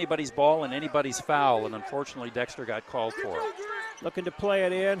 That's anybody's ball and anybody's foul, and unfortunately Dexter got called for it. Looking to play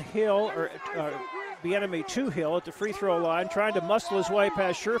it in. Hill, or Bieniemy to Hill at the free throw line, trying to muscle his way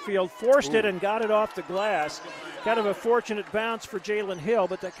past Sherfield, forced it and got it off the glass. Kind of a fortunate bounce for Jalen Hill,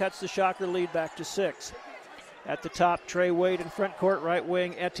 but that cuts the Shocker lead back to 6. At the top, Trey Wade in front court, right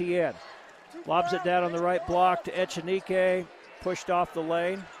wing, Etienne. Lobs it down on the right block to Echenike, pushed off the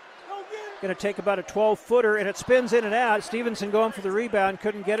lane. Going to take about a 12-footer, and it spins in and out. Stevenson going for the rebound,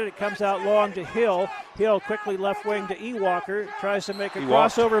 couldn't get it. It comes out long to Hill. Hill quickly left wing to Ewalker, tries to make a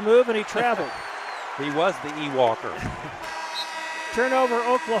crossover move, and he traveled. He was the Ewalker. Turnover,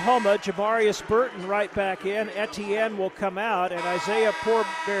 Oklahoma. Jamarius Burton right back in. Etienne will come out, and Isaiah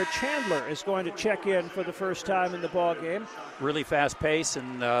Poor-Bear-Chandler is going to check in for the first time in the ball game. Really fast pace,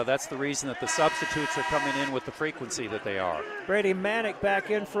 and that's the reason that the substitutes are coming in with the frequency that they are. Brady Manick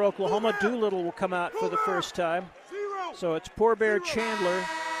back in for Oklahoma. Doolittle will come out for the first time. So it's Poor-Bear-Chandler,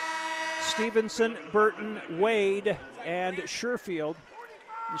 Stevenson, Burton, Wade, and Sherfield.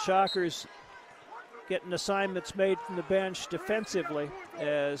 The Shockers getting assignments made from the bench defensively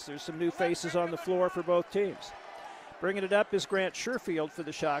as there's some new faces on the floor for both teams. Bringing it up is Grant Sherfield for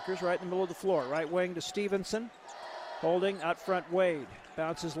the Shockers, right in the middle of the floor. Right wing to Stevenson. Holding out front, Wade.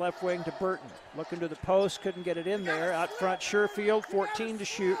 Bounces left wing to Burton. Looking to the post, couldn't get it in there. Out front, Sherfield, 14 to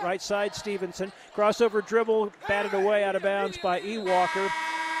shoot. Right side, Stevenson. Crossover dribble, batted away out of bounds by Ewalker.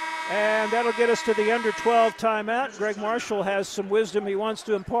 And that'll get us to the under 12 timeout. Greg Marshall has some wisdom he wants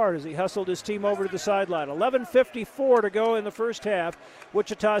to impart as he hustled his team over to the sideline. 11:54 to go in the first half.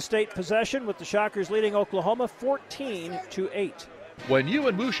 Wichita State possession with the Shockers leading Oklahoma 14-8. When you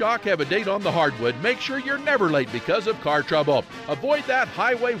and Mushock have a date on the hardwood, make sure you're never late because of car trouble. Avoid that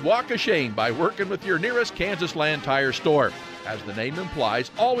highway walk of shame by working with your nearest Kansas Land Tire store. As the name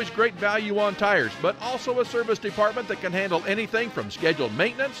implies, always great value on tires, but also a service department that can handle anything from scheduled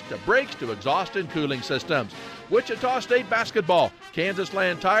maintenance to brakes to exhaust and cooling systems. Wichita State basketball, Kansas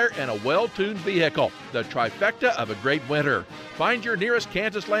Land Tire, and a well-tuned vehicle. The trifecta of a great winter. Find your nearest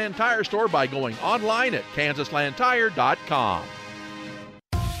Kansas Land Tire store by going online at kansaslandtire.com.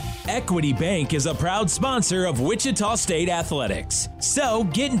 Equity Bank is a proud sponsor of Wichita State Athletics. So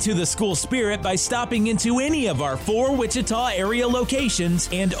get into the school spirit by stopping into any of our 4 Wichita area locations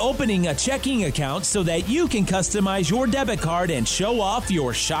and opening a checking account so that you can customize your debit card and show off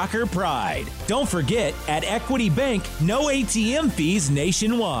your Shocker pride. Don't forget, at Equity Bank, no ATM fees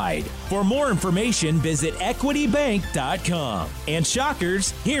nationwide. For more information, visit equitybank.com. And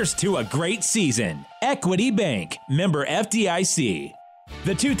Shockers, here's to a great season. Equity Bank, member FDIC.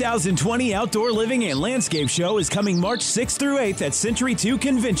 The 2020 Outdoor Living and Landscape Show is coming March 6th through 8th at Century 2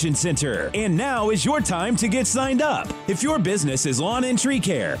 Convention Center. And now is your time to get signed up. If your business is lawn and tree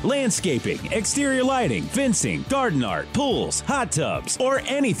care, landscaping, exterior lighting, fencing, garden art, pools, hot tubs, or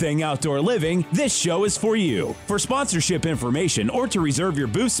anything outdoor living, this show is for you. For sponsorship information or to reserve your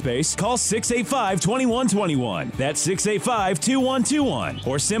booth space, call 685-2121. That's 685-2121.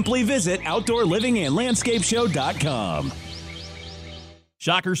 Or simply visit OutdoorLivingAndLandscapeShow.com.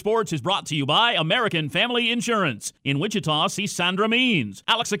 Shocker Sports is brought to you by American Family Insurance. In Wichita, see Sandra Means,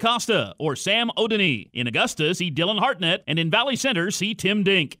 Alex Acosta, or Sam Odeny. In Augusta, see Dylan Hartnett. And in Valley Center, see Tim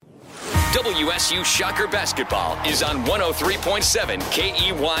Dink. WSU Shocker Basketball is on 103.7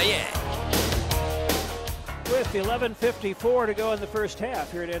 KEYN. With 11:54 to go in the first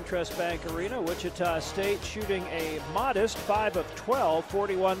half here at Entrust Bank Arena, Wichita State shooting a modest 5 of 12,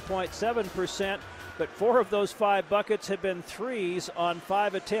 41.7%. But 4 of those 5 buckets have been threes on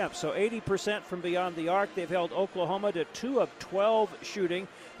 5 attempts. So 80% from beyond the arc. They've held Oklahoma to 2 of 12 shooting.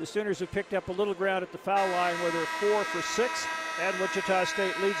 The Sooners have picked up a little ground at the foul line where they're 4 for 6. And Wichita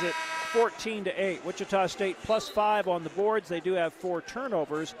State leads it 14-8. Wichita State plus 5 on the boards. They do have 4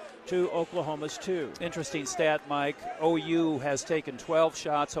 turnovers to Oklahoma's 2. Interesting stat, Mike. OU has taken 12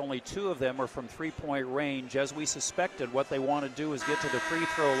 shots. Only 2 of them are from three-point range. As we suspected, what they want to do is get to the free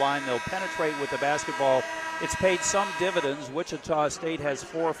throw line. They'll penetrate with the basketball. It's paid some dividends. Wichita State has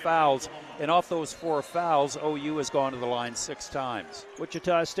 4 fouls. And off those 4 fouls, OU has gone to the line 6 times.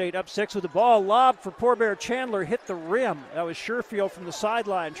 Wichita State up 6 with the ball. Lob for Poor-Bear-Chandler. Hit the rim. That was Sherfield from the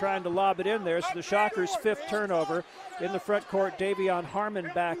sideline trying to lob it in there. So the Shockers' 5th turnover. In the front court, Davion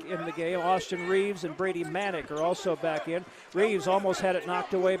Harmon back in the game. Austin Reeves and Brady Manick are also back in. Reeves almost had it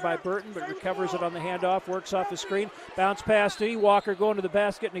knocked away by Burton, but recovers it on the handoff, works off the screen. Bounce pass to Ewalker going to the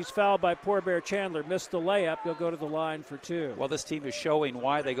basket, and he's fouled by Poor-Bear-Chandler. Missed the layup. He'll go to the line for 2. Well, this team is showing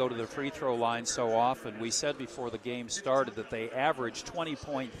why they go to the free throw line so often. We said before the game started that they average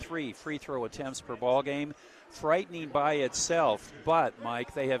 20.3 free throw attempts per ball game. Frightening by itself, but,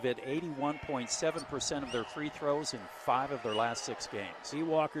 Mike, they have hit 81.7% of their free throws in 5 of their last 6 games.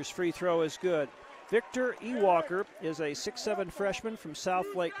 Ewalker's free throw is good. Victor Ewalker is a 6'7 freshman from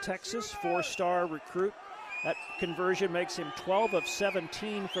Southlake, Texas, 4-star recruit. That conversion makes him 12 of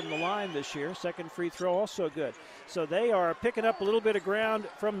 17 from the line this year. Second free throw also good. So they are picking up a little bit of ground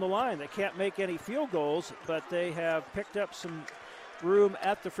from the line. They can't make any field goals, but they have picked up some room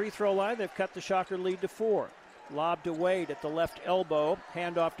at the free throw line. They've cut the Shocker lead to 4. Lob to Wade at the left elbow.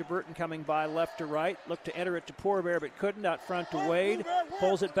 Handoff to Burton coming by left to right. Looked to enter it to Poorbear but couldn't. Out front to Wade.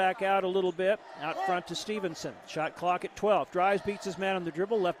 Pulls it back out a little bit. Out front to Stevenson. Shot clock at 12. Drives, beats his man on the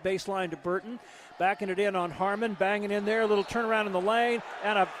dribble. Left baseline to Burton. Backing it in on Harmon. Banging in there. A little turnaround in the lane.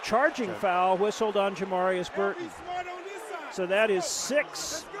 And a charging foul whistled on Jamarius Burton. So that is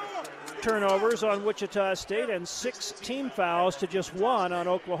 6 turnovers on Wichita State and 6 team fouls to just 1 on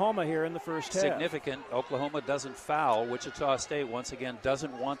Oklahoma here in the first half. Significant. Oklahoma doesn't foul. Wichita State, once again,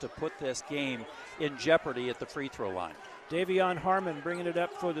 doesn't want to put this game in jeopardy at the free throw line. Davion Harmon bringing it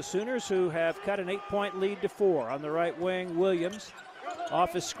up for the Sooners, who have cut an 8-point lead to 4. On the right wing, Williams.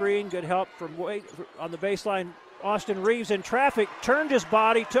 Off his screen, good help from Wade. On the baseline, Austin Reeves in traffic, turned his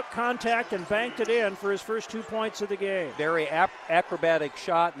body, took contact, and banked it in for his first 2 points of the game. Very acrobatic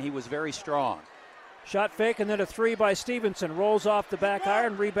shot, and he was very strong. Shot fake, and then a 3 by Stevenson. Rolls off the back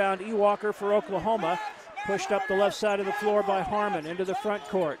iron. Rebound, Ewalker for Oklahoma. Pushed up the left side of the floor by Harmon into the front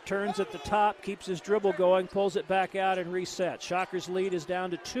court. Turns at the top, keeps his dribble going, pulls it back out and resets. Shockers lead is down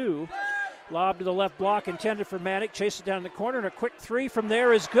to 2. Lob to the left block intended for Manick. Chases it down in the corner, and a quick 3 from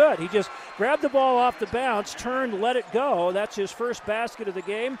there is good. He just grabbed the ball off the bounce, turned, let it go. That's his first basket of the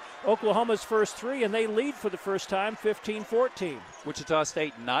game. Oklahoma's first 3, and they lead for the first time, 15-14. Wichita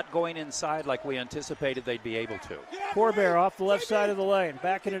State not going inside like we anticipated they'd be able to. Poorbear off the left side of the lane.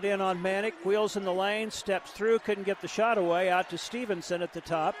 Backing it in on Manick. Wheels in the lane, steps through, couldn't get the shot away. Out to Stevenson at the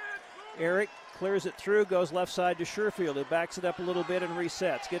top. Eric clears it through, goes left side to Sherfield, who backs it up a little bit and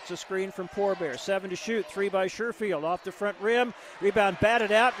resets. Gets a screen from Poorbear. 7 to shoot, 3 by Sherfield. Off the front rim, rebound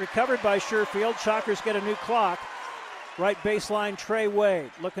batted out, recovered by Sherfield. Shockers get a new clock. Right baseline, Trey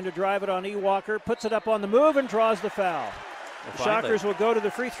Wade looking to drive it on Ewalker. Puts it up on the move and draws the foul. The Shockers will go to the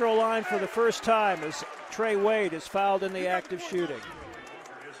free throw line for the first time as Trey Wade is fouled in the act of shooting.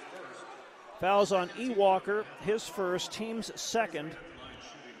 Fouls on Ewalker, his first, team's second.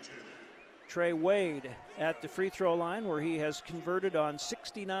 Trey Wade at the free throw line where he has converted on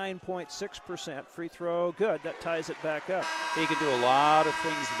 69.6%. Free throw, good. That ties it back up. He can do a lot of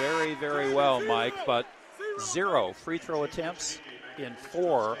things very, very well, Mike, but 0 free throw attempts in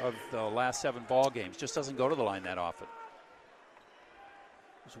 4 of the last 7 ball games. Just doesn't go to the line that often.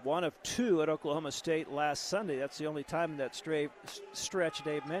 Was 1 of 2 at Oklahoma State last Sunday. That's the only time in that stretch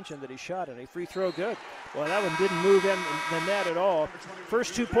Dave mentioned that he shot it. A free throw, good. Well, that one didn't move in the net at all.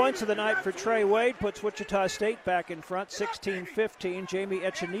 First 2 points of the night for Trey Wade puts Wichita State back in front, 16-15. Jamie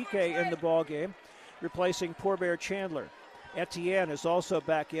Echenike in the ball game, replacing Poorbear Chandler. Etienne is also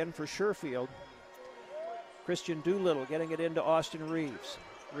back in for Sherfield. Christian Doolittle getting it into Austin Reeves.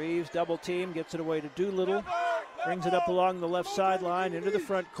 Reeves double team, gets it away to Doolittle. Brings it up along the left sideline into the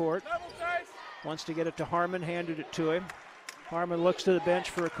front court. Wants to get it to Harmon, handed it to him. Harmon looks to the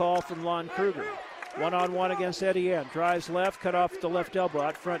bench for a call from Lon Kruger. 1-on-1 against Etienne. Drives left, cut off the left elbow.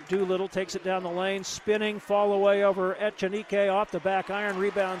 Out front, Doolittle takes it down the lane, spinning, fall away over Echenike off the back iron.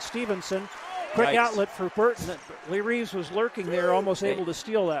 Rebound, Stevenson. Quick outlet for Burton. Lee Reeves was lurking there, almost able to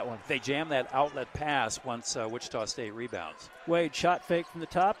steal that one. They jammed that outlet pass once Wichita State rebounds. Wade shot fake from the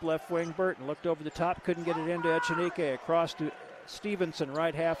top, left wing Burton. Looked over the top, couldn't get it into Echenike. Across to Stevenson,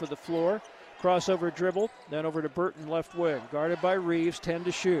 right half of the floor. Crossover dribble, then over to Burton, left wing. Guarded by Reeves, 10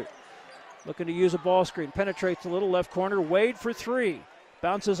 to shoot. Looking to use a ball screen. Penetrates a little left corner. Wade for 3.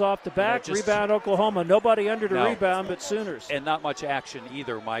 Bounces off the back, rebound Oklahoma. Nobody under the rebound but Sooners. And not much action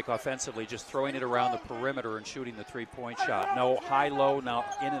either, Mike, offensively. Just throwing it around the perimeter and shooting the 3-point shot. No high-low, now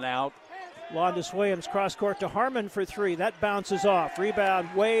in and out. Londus Williams cross court to Harmon for 3. That bounces off. Rebound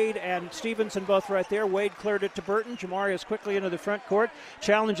Wade and Stevenson both right there. Wade cleared it to Burton. Jamarius quickly into the front court.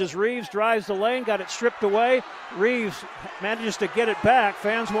 Challenges Reeves, drives the lane, got it stripped away. Reeves manages to get it back.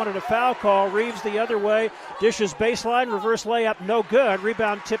 Fans wanted a foul call. Reeves the other way. Dishes baseline, reverse layup, no good.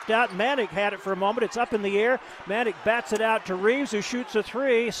 Rebound tipped out. Manick had it for a moment. It's up in the air. Manick bats it out to Reeves, who shoots a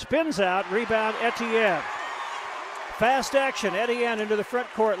 3. Spins out. Rebound Etienne. Fast action, Etienne into the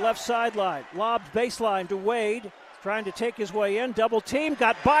front court, left sideline. Lobs baseline to Wade, trying to take his way in. Double team,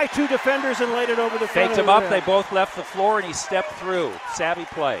 got by 2 defenders and laid it over the front. Faked him up, they both left the floor, and he stepped through. Savvy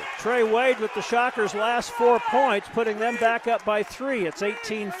play. Trey Wade with the Shockers' last 4 points, putting them back up by 3. It's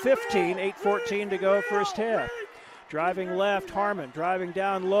 18-15, 8:14 to go first half. Driving left, Harmon, driving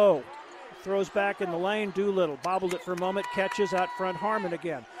down low. Throws back in the lane, Doolittle. Bobbled it for a moment, catches out front, Harmon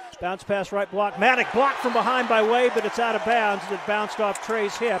again. Bounce pass right block. Manick blocked from behind by Wade, but it's out of bounds. It bounced off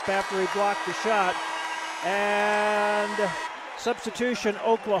Trey's hip after he blocked the shot. And substitution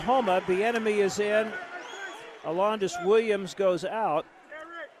Oklahoma. Bieniemy is in. Alondis Williams goes out.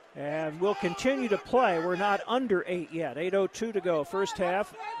 And we'll continue to play. We're not under 8 yet. 8:02 to go, first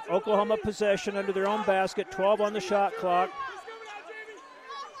half. Oklahoma possession under their own basket, 12 on the shot clock.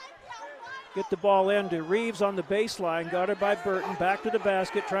 Get the ball in to Reeves on the baseline, guarded by Burton. Back to the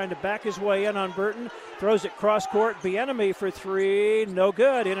basket, trying to back his way in on Burton. Throws it cross court. Bieniemy for three. No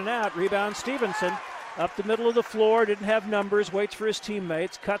good. In and out. Rebound Stevenson. Up the middle of the floor, didn't have numbers, waits for his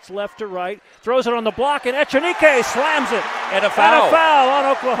teammates, cuts left to right, throws it on the block, and Echenique slams it. And a foul. And a foul on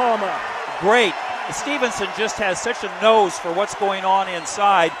Oklahoma. Great. Stevenson just has such a nose for what's going on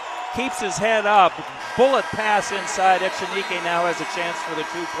inside. Keeps his head up. Bullet pass inside. Echenique now has a chance for the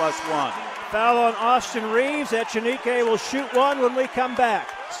 2+1. Foul on Austin Reeves. Echenique will shoot one when we come back.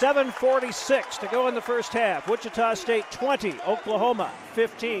 7:46 to go in the first half. Wichita State 20, Oklahoma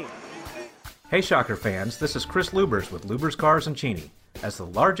 15. Hey Shocker fans, this is Chris Lubers with Lubers Cars in Cheney. As the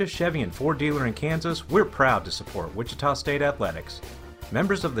largest Chevy and Ford dealer in Kansas, we're proud to support Wichita State Athletics.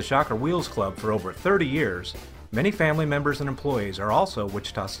 Members of the Shocker Wheels Club for over 30 years, many family members and employees are also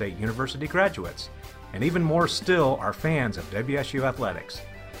Wichita State University graduates, and even more still are fans of WSU Athletics.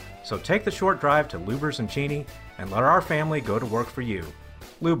 So take the short drive to Lubers in Cheney and let our family go to work for you.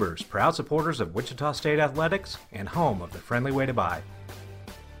 Lubers, proud supporters of Wichita State Athletics and home of the friendly way to buy.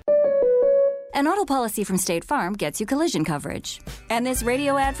 An auto policy from State Farm gets you collision coverage. And this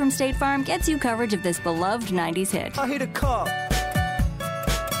radio ad from State Farm gets you coverage of this beloved 90s hit. I hit a car.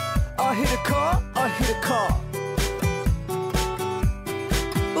 I hit a car. I hit a car.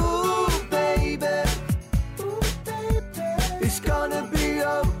 Ooh, baby. Ooh, baby. It's gonna be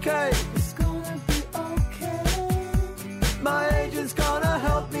okay. It's gonna be okay. My agent's gonna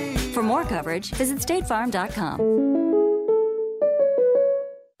help me. For more coverage, visit statefarm.com.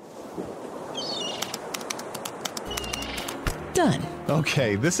 Done.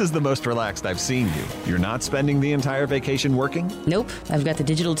 Okay, this is the most relaxed I've seen you. You're not spending the entire vacation working? Nope. I've got the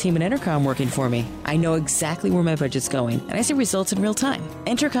digital team at Intercom working for me. I know exactly where my budget's going, and I see results in real time.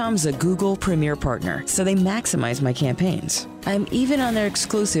 Intercom's a Google Premier partner, so they maximize my campaigns. I'm even on their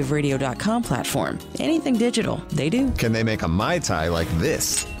exclusive radio.com platform. Anything digital, they do. Can they make a Mai Tai like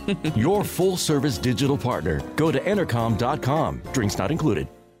this? Your full-service digital partner. Go to Intercom.com. Drinks not included.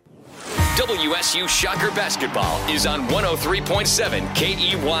 WSU Shocker Basketball is on 103.7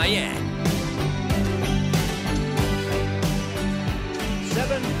 KEYN.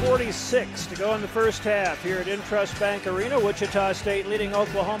 7:46 to go in the first half here at Intrust Bank Arena. Wichita State leading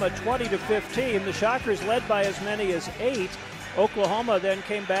Oklahoma 20-15. The Shockers led by as many as 8. Oklahoma then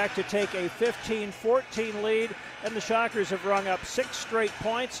came back to take a 15-14 lead, and the Shockers have rung up 6 straight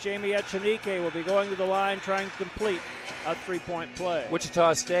points. Jamie Echenique will be going to the line trying to complete a three-point play.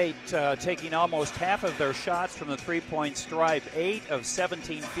 Wichita State taking almost half of their shots from the three-point stripe. 8 of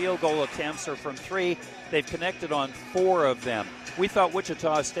 17 field goal attempts are from 3. They've connected on 4 of them. We thought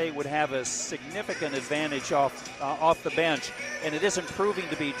Wichita State would have a significant advantage off the bench, and it isn't proving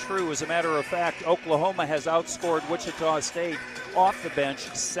to be true. As a matter of fact, Oklahoma has outscored Wichita State off the bench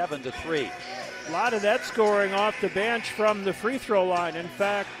 7-3. A lot of that scoring off the bench from the free throw line. In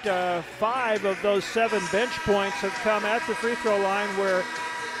fact, 5 of those 7 bench points have come at the free throw line, where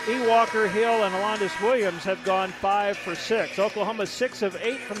E. Walker, Hill, and Alondis Williams have gone 5 for 6. Oklahoma 6 of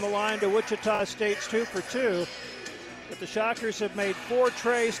 8 from the line to Wichita State's 2 for 2. But the Shockers have made 4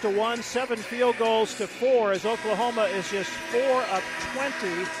 trays to 1, 7 field goals to 4, as Oklahoma is just 4 of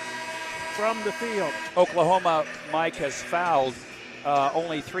 20 from the field. Oklahoma, Mike, has fouled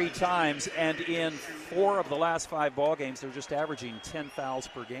only 3 times, and in 4 of the last 5 ball games, they're just averaging 10 fouls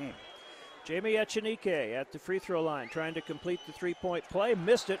per game. Jamie Echenique at the free throw line, trying to complete the three-point play.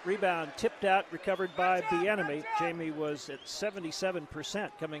 Missed it. Rebound tipped out, recovered by Bieniemy. Jamie was at 77%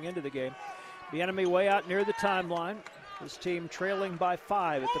 coming into the game. Bieniemy way out near the timeline. His team trailing by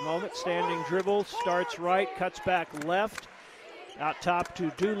 5 at the moment. Standing dribble, starts right, cuts back left. Out top to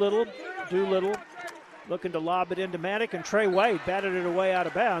Doolittle. Doolittle looking to lob it into Manek, and Trey Wade batted it away out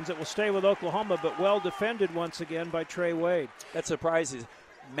of bounds. It will stay with Oklahoma, but well defended once again by Trey Wade. That surprises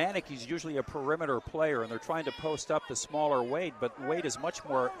Manek. Is usually a perimeter player, and they're trying to post up the smaller Wade, but Wade is much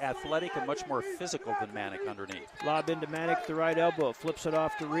more athletic and much more physical than Manek underneath. Lob into Manek, the right elbow, flips it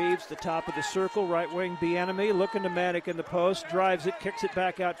off to Reeves, the top of the circle, right wing Bieniemy, looking to Manek in the post, drives it, kicks it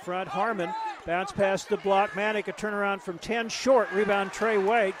back out front. Harmon, bounce past the block, Manek, a turnaround from 10, short, rebound Trey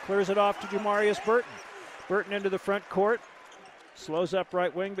Wade, clears it off to Jamarius Burton. Burton into the front court, slows up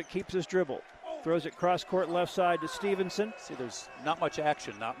right wing, but keeps his dribble. Throws it cross court left side to Stevenson. See, there's not much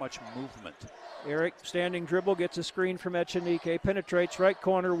action, not much movement. Eric, standing dribble, gets a screen from Echenique, penetrates right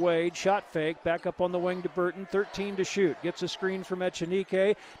corner, Wade, shot fake, back up on the wing to Burton, 13 to shoot, gets a screen from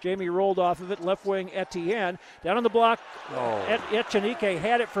Echenique, Jamie rolled off of it, left wing Etienne, down on the block, Echenique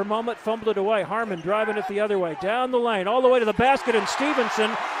had it for a moment, fumbled it away, Harmon driving it the other way, down the lane, all the way to the basket, and Stevenson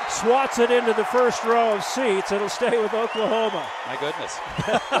swats it into the first row of seats. It'll stay with Oklahoma. My goodness,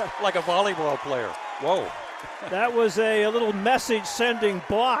 like a volleyball player. Whoa. That was a little message-sending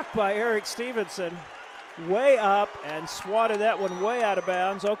block by Eric Stevenson. Way up and swatted that one way out of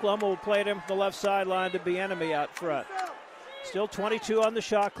bounds. Oklahoma will play it in from the left sideline to Bieniemy out front. Still 22 on the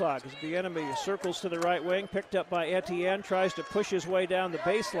shot clock as Bieniemy circles to the right wing, picked up by Etienne, tries to push his way down the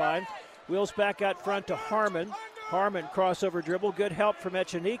baseline. Wheels back out front to Harmon. Harmon crossover dribble, good help from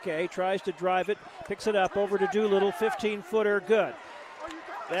Echenique, tries to drive it, picks it up over to Doolittle, 15-footer, good.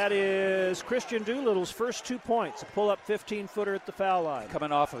 That is Christian Doolittle's first 2 points, a pull-up 15-footer at the foul line.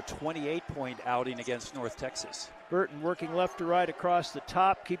 Coming off a 28-point outing against North Texas. Burton working left to right across the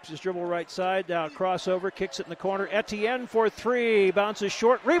top, keeps his dribble right side, down crossover, kicks it in the corner. Etienne for three, bounces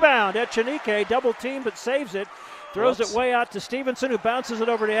short, rebound. Echenique, double team but saves it. Throws it way out to Stevenson, who bounces it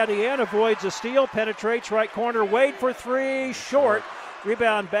over to Etienne, avoids a steal, penetrates right corner. Wade for three, short.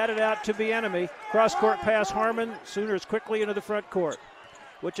 Rebound batted out to Bieniemy. Cross-court pass Harmon. Sooners quickly into the front court.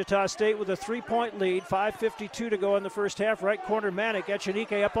 Wichita State with a 3-point lead, 5:52 to go in the first half. Right corner, Manick.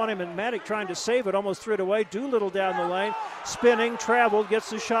 Echenique up on him, and Manick trying to save it, almost threw it away. Doolittle down the lane, spinning, traveled, gets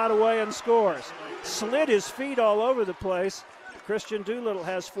the shot away and scores. Slid his feet all over the place. Christian Doolittle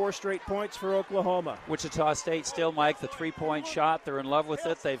has 4 straight points for Oklahoma. Wichita State still, Mike, the 3-point shot. They're in love with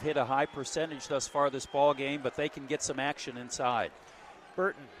it. They've hit a high percentage thus far this ball game, but they can get some action inside.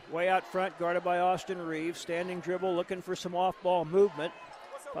 Burton way out front, guarded by Austin Reeves. Standing dribble, looking for some off-ball movement.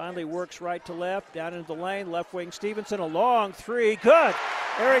 Finally works right to left, down into the lane, left wing Stevenson, a long three, good!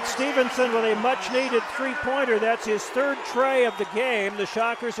 Eric Stevenson with a much-needed three-pointer. That's his third tray of the game. The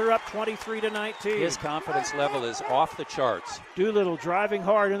Shockers are up 23-19. His confidence level is off the charts. Doolittle driving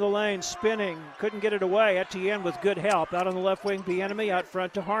hard in the lane, spinning, couldn't get it away. Etienne with good help. Out on the left wing, Bieniemy out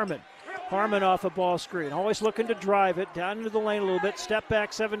front to Harmon. Harmon off a ball screen, always looking to drive it, down into the lane a little bit, step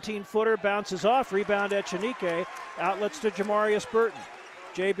back 17-footer, bounces off, rebound Echenique, outlets to Jamarius Burton.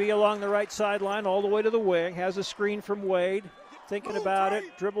 JB along the right sideline, all the way to the wing, has a screen from Wade, thinking about it,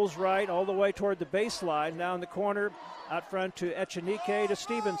 dribbles right, all the way toward the baseline, now in the corner, out front to Echenique to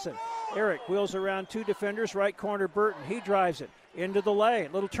Stevenson. Eric wheels around 2 defenders, right corner Burton, he drives it into the lane,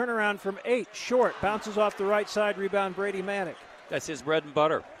 little turnaround from 8, short, bounces off the right side, rebound Brady Manick. That's his bread and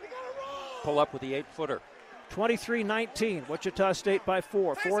butter. Pull up with the 8-footer. 23-19, Wichita State by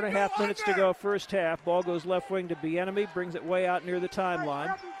 4. 4.5 minutes to go first half. Ball goes left wing to Bieniemy, brings it way out near the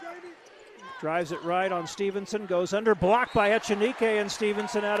timeline. Drives it right on Stevenson, goes under, blocked by Echenique, and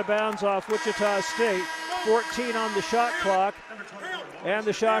Stevenson out of bounds off Wichita State. 14 on the shot clock. And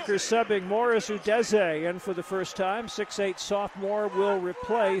the Shockers subbing Morris Udeze in for the first time. 6'8 sophomore will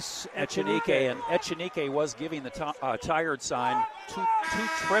replace Echenique. And Echenique was giving the tired sign two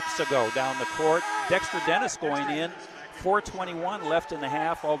trips ago down the court. Dexter Dennis going in. 4:21 left in the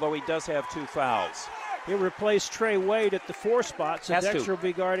half, although he does have 2 fouls. He'll replace Trey Wade at the 4 spot, so Dexter will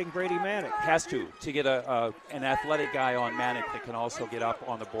be guarding Brady Manick. Has to get an athletic guy on Manick that can also get up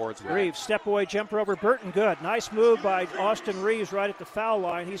on the boards with Reeves, step away jumper over Burton, good. Nice move by Austin Reeves right at the foul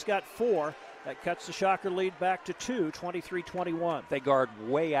line. He's got 4. That cuts the Shocker lead back to 2, 23-21. They guard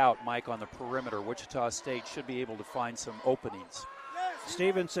way out, Mike, on the perimeter. Wichita State should be able to find some openings.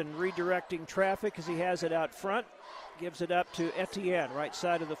 Stevenson redirecting traffic as he has it out front. Gives it up to Etienne, right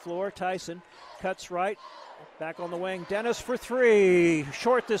side of the floor. Tyson cuts right, back on the wing. Dennis for 3,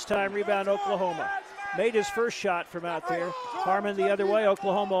 short this time, rebound Oklahoma. Made his first shot from out there. Harmon the other way,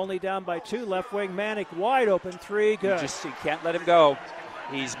 Oklahoma only down by 2. Left wing, Manick wide open 3, good. You can't let him go.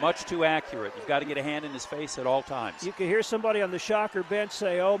 He's much too accurate. You've got to get a hand in his face at all times. You could hear somebody on the Shocker bench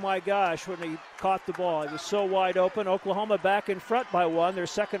say, oh my gosh, when he caught the ball. He was so wide open. Oklahoma back in front by 1, their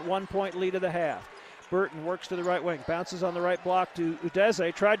second 1-point lead of the half. Burton works to the right wing, bounces on the right block to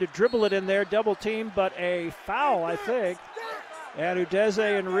Udeze, tried to dribble it in there, double team, but a foul, I think. And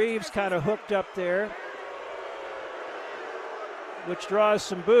Udeze and Reeves kind of hooked up there, which draws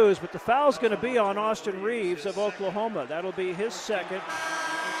some boos, but the foul's going to be on Austin Reeves of Oklahoma. That'll be his second.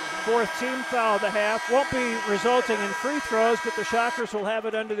 4th team foul of the half. Won't be resulting in free throws, but the Shockers will have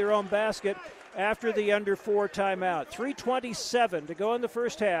it under their own basket after the under 4 timeout. 3:27 to go in the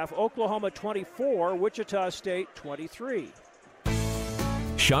first half. Oklahoma 24, Wichita State 23.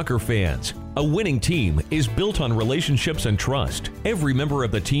 Shocker fans, A winning team is built on relationships and trust. Every member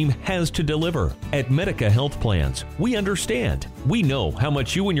of the team has to deliver. At Medica Health Plans, we understand. We know how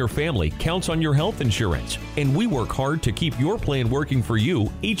much you and your family counts on your health insurance, and we work hard to keep your plan working for you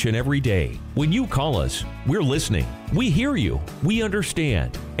each and every day. When you call us, we're listening. We hear you. We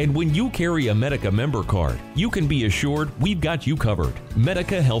understand. And when you carry a Medica member card, you can be assured we've got you covered.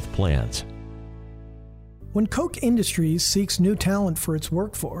 Medica Health Plans. When Koch Industries seeks new talent for its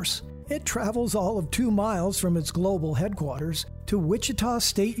workforce, it travels all of 2 miles from its global headquarters to Wichita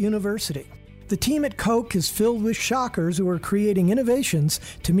State University. The team at Koch is filled with Shockers who are creating innovations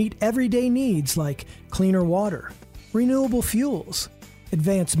to meet everyday needs like cleaner water, renewable fuels,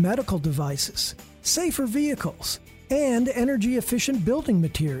 advanced medical devices, safer vehicles, and energy-efficient building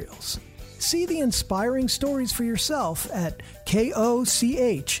materials. See the inspiring stories for yourself at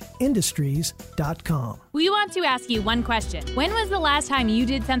KOCHindustries.com. We want to ask you one question. When was the last time you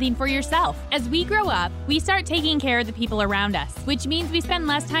did something for yourself? As we grow up, we start taking care of the people around us, which means we spend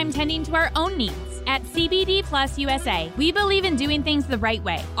less time tending to our own needs. At CBD Plus USA, we believe in doing things the right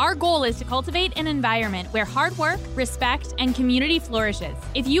way. Our goal is to cultivate an environment where hard work, respect, and community flourishes.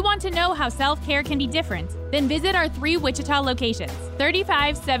 If you want to know how self-care can be different, then visit our 3 Wichita locations,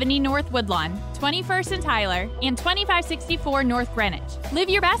 3570 North Woodlawn, 21st and Tyler, and 2564 North Greenwich. Live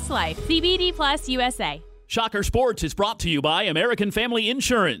your best life. CBD Plus USA. Shocker Sports is brought to you by American Family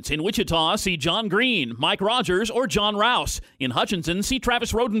Insurance. In Wichita, see John Green, Mike Rogers, or John Rouse. In Hutchinson, see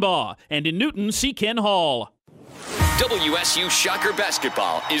Travis Rodenbaugh. And in Newton, see Ken Hall. WSU Shocker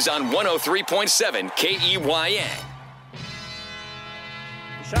Basketball is on 103.7 KEYN.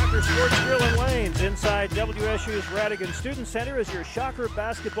 Shocker Sports Grill and Lanes inside WSU's Radigan Student Center is your Shocker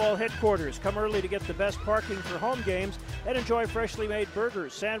basketball headquarters. Come early to get the best parking for home games and enjoy freshly made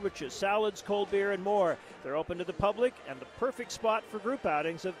burgers, sandwiches, salads, cold beer, and more. They're open to the public and the perfect spot for group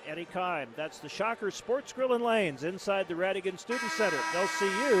outings of any kind. That's the Shocker Sports Grill and Lanes inside the Radigan Student Center. They'll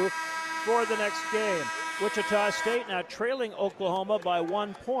see you for the next game. Wichita State now trailing Oklahoma by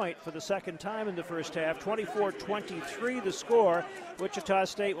 1 point for the second time in the first half. 24-23 the score. Wichita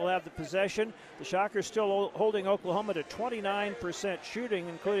State will have the possession. The Shockers still holding Oklahoma to 29% shooting,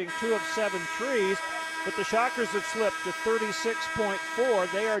 including 2 of 7 threes. But the Shockers have slipped to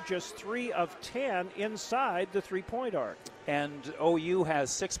 36.4. They are just 3 of 10 inside the three-point arc. And OU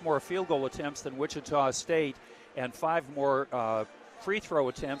has 6 more field goal attempts than Wichita State and 5 more free throw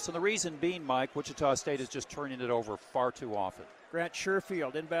attempts, and the reason being, Mike, Wichita State is just turning it over far too often. Grant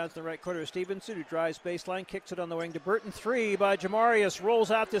Sherfield inbounds in the right corner of Stevenson, who drives baseline, kicks it on the wing to Burton. 3 by Jamarius, rolls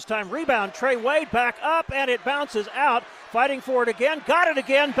out this time. Rebound, Trey Wade back up, and it bounces out. Fighting for it again, got it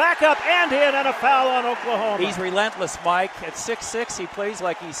again, back up and in, and a foul on Oklahoma. He's relentless, Mike. At 6'6", he plays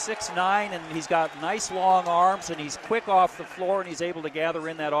like he's 6'9", and he's got nice long arms, and he's quick off the floor, and he's able to gather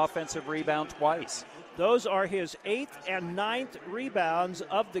in that offensive rebound twice. Those are his 8th and 9th rebounds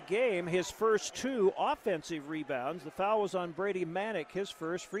of the game, his first 2 offensive rebounds. The foul was on Brady Manick, his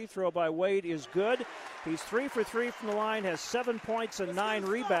first. Free throw by Wade is good. He's 3 for 3 from the line, has 7 points and 9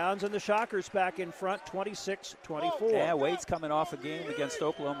 rebounds, and the Shockers back in front, 26-24. Yeah, Wade's coming off a game against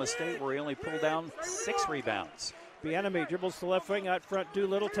Oklahoma State where he only pulled down 6 rebounds. Bieniemy dribbles to the left wing out front.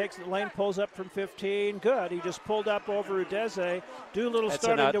 Doolittle takes the lane, pulls up from 15. Good. He just pulled up over Udeze. Doolittle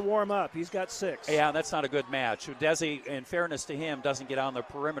starting to warm up. He's got 6. Yeah, that's not a good match. Udeze, in fairness to him, doesn't get on the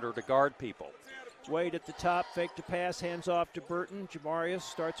perimeter to guard people. Wade at the top, fake to pass, hands off to Burton. Jamarius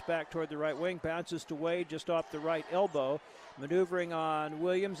starts back toward the right wing, bounces to Wade just off the right elbow. Maneuvering on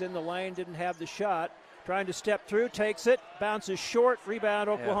Williams in the lane, didn't have the shot. Trying to step through, takes it, bounces short. Rebound,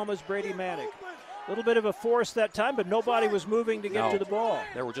 Oklahoma's Brady Manick. A little bit of a force that time, but nobody was moving to get to the ball.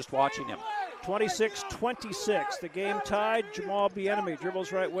 They were just watching him. 26-26. The game tied. Jamal Bieniemy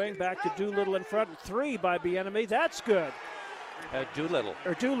dribbles right wing, back to Doolittle in front. 3 by Bieniemy. That's good.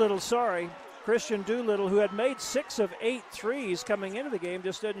 Doolittle, sorry. Christian Doolittle, who had made 6 of 8 threes coming into the game,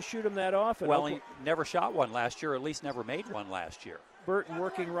 just didn't shoot him that often. Well, he never shot one last year, or at least never made one last year. Burton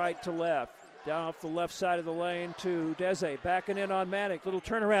working right to left. Down off the left side of the lane to Udeze. Backing in on Manick. Little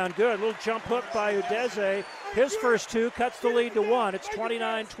turnaround, good. Little jump hook by Udeze. His first 2 cuts the lead to 1. It's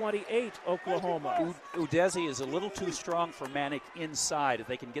 29-28 Oklahoma. Udeze is a little too strong for Manick inside. If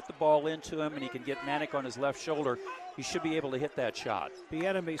they can get the ball into him and he can get Manick on his left shoulder, he should be able to hit that shot.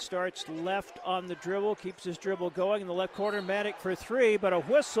 Bieniemy starts left on the dribble, keeps his dribble going in the left corner. Manick for 3, but a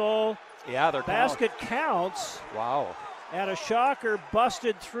whistle. Yeah, basket counts. Wow. And a Shocker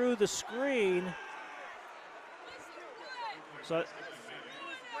busted through the screen. So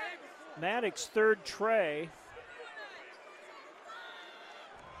Manick's 3rd tray.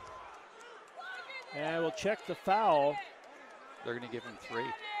 And we'll check the foul. They're going to give him 3.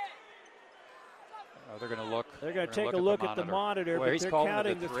 They're going to look. They're going to take a look at the monitor, Well, but they're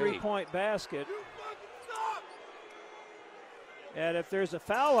counting the three-point basket. And if there's a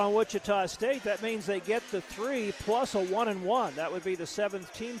foul on Wichita State, that means they get the 3 plus a 1-and-1. That would be the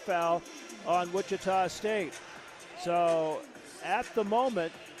 7th team foul on Wichita State. So at the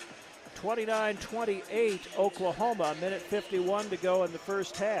moment, 29-28 Oklahoma, minute 51 to go in the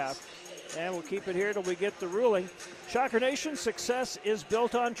first half. And we'll keep it here till we get the ruling. Shocker Nation, success is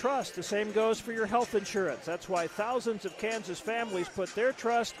built on trust. The same goes for your health insurance. That's why thousands of Kansas families put their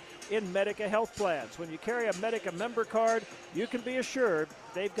trust in Medica Health Plans. When you carry a Medica member card, you can be assured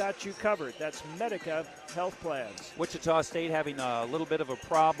they've got you covered. That's Medica Health Plans. Wichita State having a little bit of a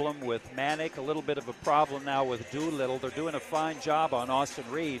problem with Manick, a little bit of a problem now with Doolittle. They're doing a fine job on Austin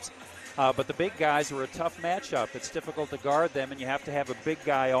Reeves. But the big guys are a tough matchup. It's difficult to guard them, and you have to have a big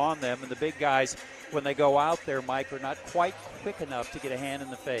guy on them. And the big guys, when they go out there, Mike, are not quite quick enough to get a hand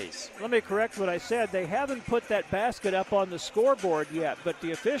in the face. Let me correct what I said. They haven't put that basket up on the scoreboard yet, but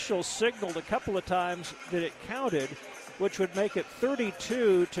the officials signaled a couple of times that it counted, which would make it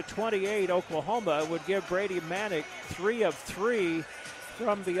 32-28. Oklahoma would give Brady Manick 3 of 3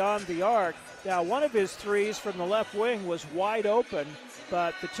 from beyond the arc. Now, one of his threes from the left wing was wide open,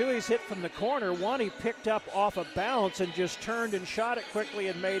 but the two he's hit from the corner, one he picked up off a bounce and just turned and shot it quickly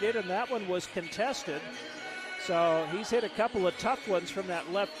and made it, and that one was contested. So he's hit a couple of tough ones from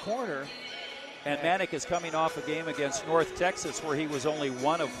that left corner. And Manick is coming off a game against North Texas where he was only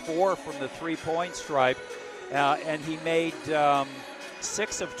 1 of 4 from the three-point stripe, and he made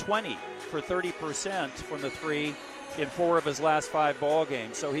 6 of 20 for 30% from the three in 4 of his last 5 ball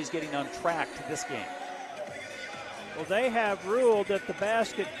games. So he's getting on track to this game. Well, they have ruled that the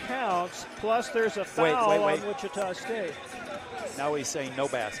basket counts, plus there's a foul on Wichita State. Now he's saying no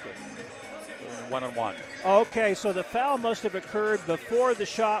basket. 1-on-1. Okay, so the foul must have occurred before the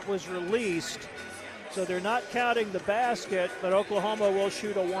shot was released. So they're not counting the basket, but Oklahoma will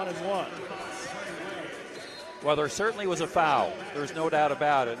shoot a 1-and-1. Well, there certainly was a foul. There's no doubt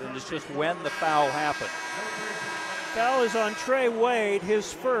about it, and it's just when the foul happened. Foul is on Trey Wade,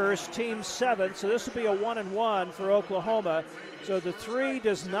 his first, team 7th, so this will be a 1-and-1 for Oklahoma. So the 3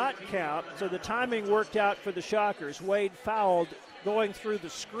 does not count, so the timing worked out for the Shockers. Wade fouled going through the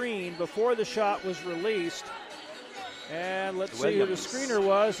screen before the shot was released. And let's see who the screener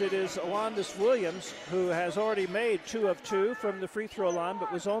was. It is Alondis Williams, who has already made 2 of 2 from the free throw line, but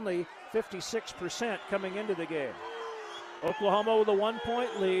was only 56% coming into the game. Oklahoma with a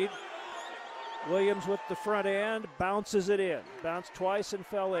 1-point lead. Williams with the front end, bounces it in. Bounced twice and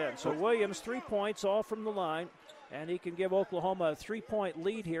fell in. So Williams, 3 points, all from the line, and he can give Oklahoma a 3-point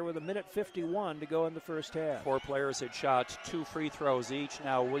lead here with a minute 51 to go in the first half. 4 players had shot 2 free throws each.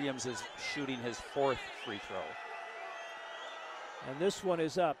 Now Williams is shooting his 4th free throw. And this one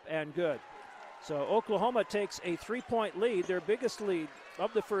is up and good. So Oklahoma takes a 3-point lead, their biggest lead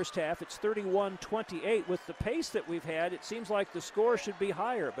of the first half. It's 31-28. With the pace that we've had, it seems like the score should be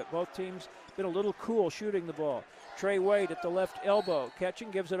higher, but both teams been a little cool shooting the ball. Trey Wade at the left elbow,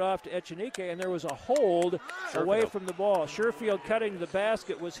 catching, gives it off to Echenique, and there was a hold away from the ball. Sherfield cutting the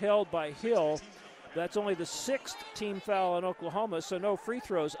basket was held by Hill. That's only the 6th team foul in Oklahoma, so no free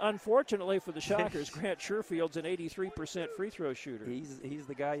throws. Unfortunately for the Shockers, Grant Sherfield's an 83% free throw shooter. He's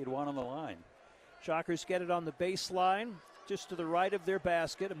the guy you'd want on the line. Shockers get it on the baseline, just to the right of their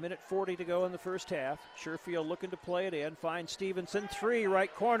basket. A minute 40 to go in the first half. Sherfield looking to play it in. Finds Stevenson. 3,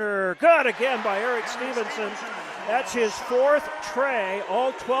 right corner. Good again by Eric Stevenson. That's his 4th tray.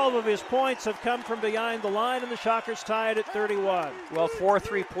 All 12 of his points have come from behind the line, and the Shockers tie it at 31. Well, 4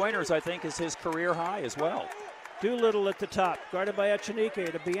 3-pointers, I think, is his career high as well. Doolittle at the top, guarded by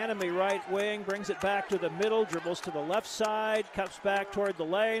Echenique. To Bieniemy, right wing, brings it back to the middle, dribbles to the left side, cuts back toward the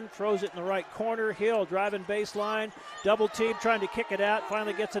lane, throws it in the right corner. Hill driving baseline, double team, trying to kick it out,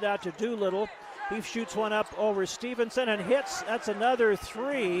 finally gets it out to Doolittle. He shoots one up over Stevenson and hits. That's another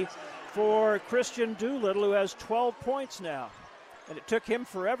 3 for Christian Doolittle, who has 12 points now. And it took him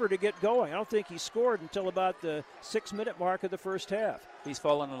forever to get going. I don't think he scored until about the 6-minute mark of the first half. He's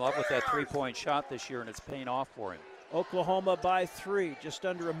fallen in love with that 3-point shot this year, and it's paying off for him. Oklahoma by 3, just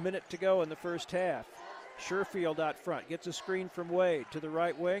under a minute to go in the first half. Sherfield out front, gets a screen from Wade to the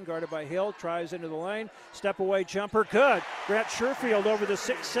right wing, guarded by Hill, tries into the lane, step away jumper, good. Grant Sherfield over the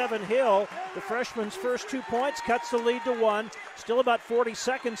 6'7" Hill, the freshman's first 2 points, cuts the lead to 1. Still about 40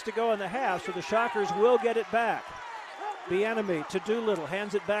 seconds to go in the half, so the Shockers will get it back. Bieniemy to Doolittle,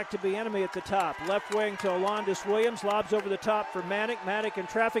 hands it back to Bieniemy at the top. Left wing to Alondis Williams, lobs over the top for Manick. Manick in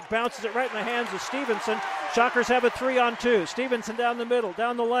traffic, bounces it right in the hands of Stevenson. Shockers have a 3-on-2. Stevenson down the middle,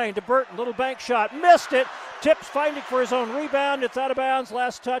 down the lane to Burton. Little bank shot, missed it. Tips fighting for his own rebound. It's out of bounds.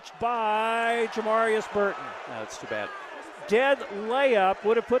 Last touched by Jamarius Burton. That's too bad. Dead layup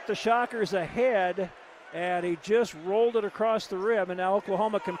would have put the Shockers ahead, and he just rolled it across the rim, and now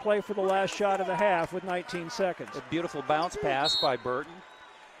Oklahoma can play for the last shot of the half with 19 seconds. A beautiful bounce pass by Burton.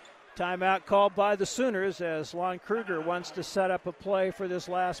 Timeout called by the Sooners as Lon Kruger wants to set up a play for this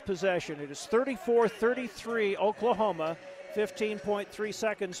last possession. It is 34-33 Oklahoma, 15.3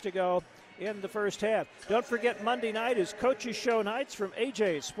 seconds to go in the first half. Don't forget Monday night is Coaches Show nights from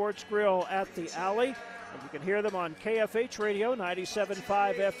AJ's Sports Grill at the Alley. And you can hear them on KFH Radio,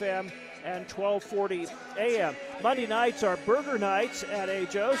 97.5 FM and 1240 AM. Monday nights are burger nights at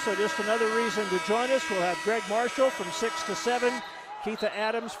AJO, so just another reason to join us. We'll have Greg Marshall from 6 to 7, Keitha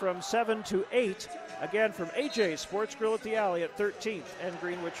Adams from 7 to 8. Again, from AJ's Sports Grill at the Alley at 13th and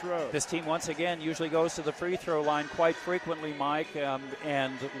Greenwich Road. This team, once again, usually goes to the free throw line quite frequently, Mike,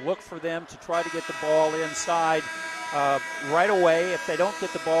 and look for them to try to get the ball inside right away. If they don't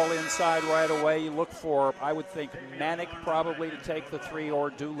get the ball inside right away, you look for, I would think, Manick probably to take the three or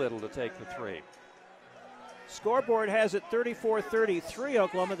Doolittle to take the three. Scoreboard has it 34-33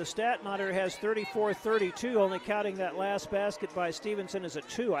 Oklahoma. The stat monitor has 34-32, only counting that last basket by Stevenson as a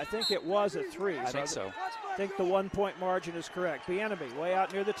 2. I think it was a 3. I think so. I think the 1-point margin is correct. Bieniemy way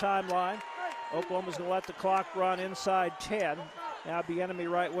out near the timeline. Oklahoma's going to let the clock run inside 10. Now Bieniemy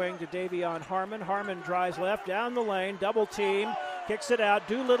right wing to Davion Harmon. Harmon drives left down the lane, double team, kicks it out.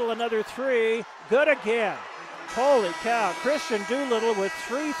 Doolittle another 3, good again. Holy cow, Christian Doolittle with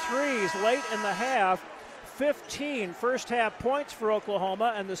 3 threes late in the half. 15 first half points for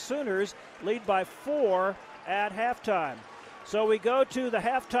Oklahoma, and the Sooners lead by 4 at halftime. So we go to the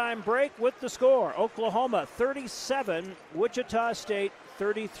halftime break with the score. Oklahoma 37, Wichita State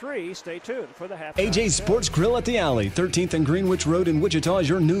 33. Stay tuned for the halftime. AJ's Sports Grill at the Alley, 13th and Greenwich Road in Wichita is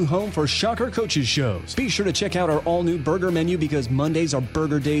your new home for Shocker Coaches Shows. Be sure to check out our all-new burger menu because Mondays are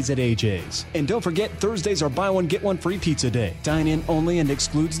burger days at AJ's. And don't forget, Thursdays are buy one, get one free pizza day. Dine in only and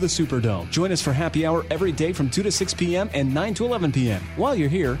excludes the Superdome. Join us for happy hour every day from 2 to 6 p.m. and 9 to 11 p.m. While you're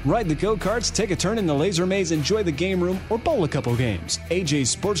here, ride the go-karts, take a turn in the laser maze, enjoy the game room, or bowl a couple games.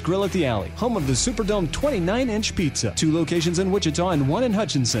 AJ's Sports Grill at the Alley, home of the Superdome 29-inch pizza. 2 locations in Wichita and 1 in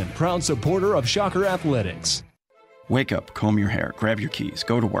Hutchinson. Proud supporter of Shocker Athletics. Wake up, comb your hair, grab your keys,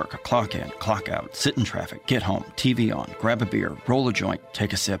 go to work, clock in, clock out, sit in traffic, get home, TV on, grab a beer, roll a joint,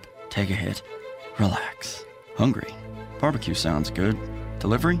 take a sip, take a hit, relax. Hungry? Barbecue sounds good.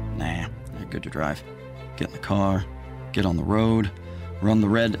 Delivery? Nah, not good to drive. Get in the car, get on the road, run the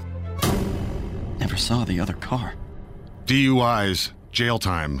red. Never saw the other car. DUIs, jail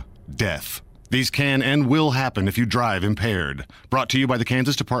time, death. These can and will happen if you drive impaired. Brought to you by the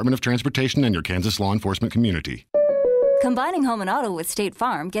Kansas Department of Transportation and your Kansas law enforcement community. Combining home and auto with State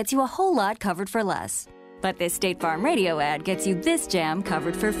Farm gets you a whole lot covered for less. But this State Farm radio ad gets you this jam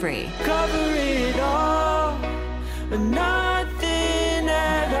covered for free. Cover it all, but nothing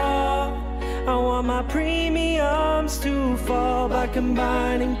at all. I want my premiums to fall by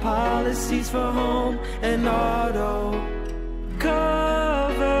combining policies for home and auto.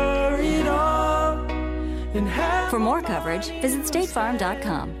 Cover it all. For more coverage, visit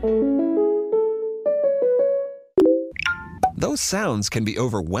statefarm.com. Those sounds can be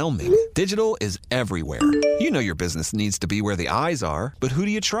overwhelming. Digital is everywhere. You know your business needs to be where the eyes are, but who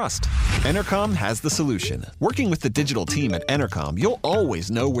do you trust? Entercom has the solution. Working with the digital team at Entercom, you'll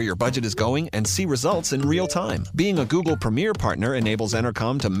always know where your budget is going and see results in real time. Being a Google Premier partner enables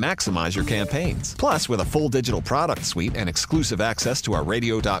Entercom to maximize your campaigns. Plus, with a full digital product suite and exclusive access to our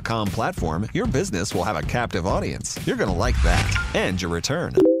radio.com platform, your business will have a captive audience. You're going to like that. And your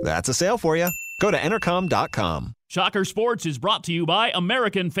return. That's a sale for you. Go to entercom.com. Shocker Sports is brought to you by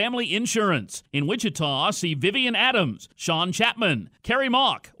American Family Insurance. In Wichita, see Vivian Adams, Sean Chapman, Kerry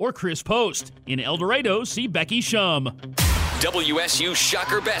Mock, or Chris Post. In El Dorado, see Becky Shum. WSU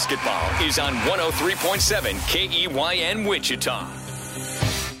Shocker Basketball is on 103.7 KEYN Wichita.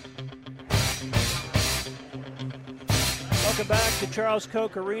 Welcome back to Charles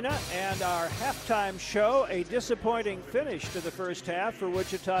Koch Arena and our halftime show. A disappointing finish to the first half for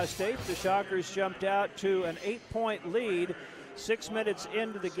Wichita State. The Shockers jumped out to an 8-point lead 6 minutes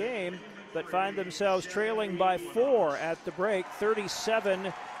into the game, but find themselves trailing by 4 at the break,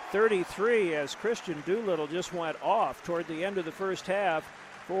 37-33, as Christian Doolittle just went off toward the end of the first half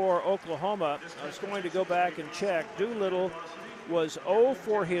for Oklahoma. I was going to go back and check. Doolittle was 0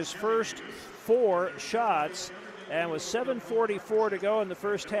 for his first 4 shots. And with 7:44 to go in the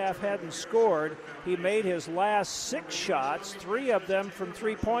first half, hadn't scored. He made his last 6 shots, 3 of them from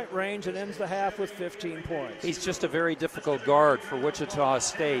three-point range, and ends the half with 15 points. He's just a very difficult guard for Wichita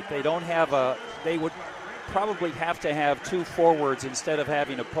State. They would probably have to have 2 forwards instead of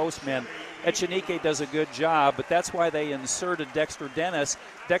having a postman. Echenique does a good job, but that's why they inserted Dexter Dennis.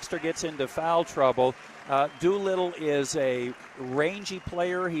 Dexter gets into foul trouble. Doolittle is a rangy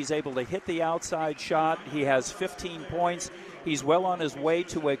player. He's able to hit the outside shot. He has 15 points. He's well on his way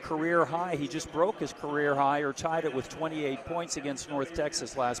to a career high. He just broke his career high or tied it with 28 points against North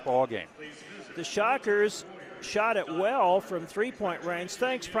Texas last ball game. The Shockers shot it well from three-point range,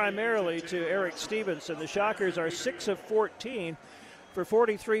 thanks primarily to Eric Stevenson. The Shockers are 6 of 14 for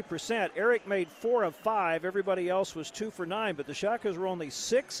 43%. Eric made 4 of 5. Everybody else was 2 for 9, but the Shockers were only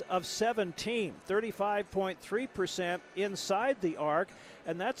 6 of 17, 35.3% inside the arc.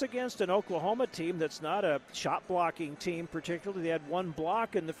 And that's against an Oklahoma team that's not a shot-blocking team particularly. They had 1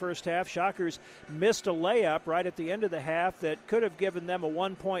 block in the first half. Shockers missed a layup right at the end of the half that could have given them a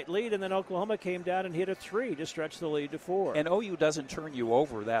 1-point lead, and then Oklahoma came down and hit a 3 to stretch the lead to 4. And OU doesn't turn you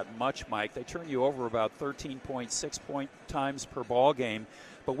over that much, Mike. They turn you over about 13.6 times per ball game.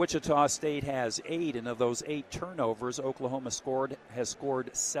 But Wichita State has 8, and of those 8 turnovers, Oklahoma has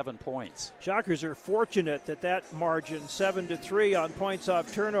scored 7 points. Shockers are fortunate that margin, 7-3 on points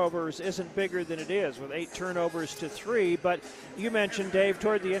off turnovers, isn't bigger than it is, with 8 turnovers to 3. But you mentioned, Dave,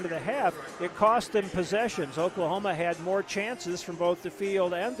 toward the end of the half, it cost them possessions. Oklahoma had more chances from both the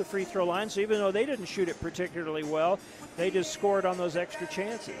field and the free throw line, so even though they didn't shoot it particularly well, they just scored on those extra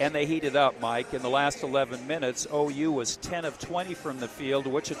chances. And they heated up, Mike. In the last 11 minutes, OU was 10 of 20 from the field.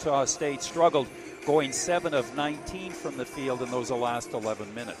 Wichita State struggled, going 7 of 19 from the field in those last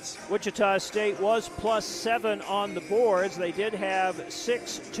 11 minutes. Wichita State was +7 on the boards. They did have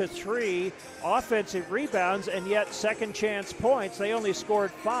 6 to 3 offensive rebounds, and yet second chance points. They only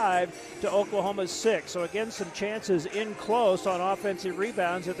scored 5 to Oklahoma's 6. So again, some chances in close on offensive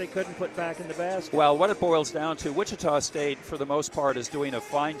rebounds that they couldn't put back in the basket. Well, what it boils down to, Wichita State, for the most part, is doing a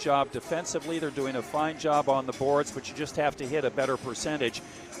fine job defensively. They're doing a fine job on the boards, but you just have to hit a better percentage.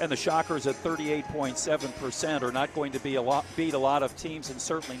 And the Shockers at 38.7% are not going to beat a lot of teams, and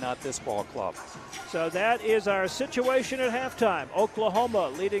certainly not this ball club. So that is our situation at halftime. Oklahoma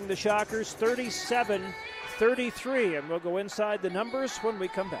leading the Shockers 37-33, and we'll go inside the numbers when we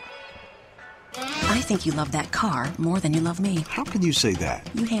come back. I think you love that car more than you love me. How can you say that?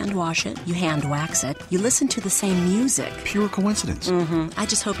 You hand wash it, you hand wax it, you listen to the same music. Pure coincidence. Mm-hmm. I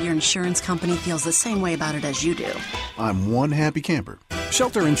just hope your insurance company feels the same way about it as you do. I'm one happy camper.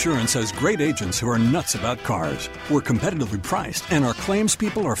 Shelter Insurance has great agents who are nuts about cars. We're competitively priced, and our claims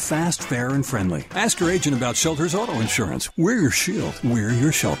people are fast, fair, and friendly. Ask your agent about Shelter's auto insurance. We're your shield. We're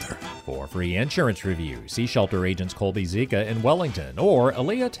your shelter. For free insurance review, see Shelter agents Colby Zika in Wellington or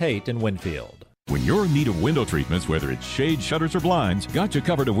Aaliyah Tate in Winfield. When you're in need of window treatments, whether it's shades, shutters, or blinds, Gotcha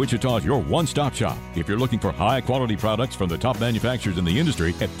Covered of Wichita is your one-stop shop. If you're looking for high-quality products from the top manufacturers in the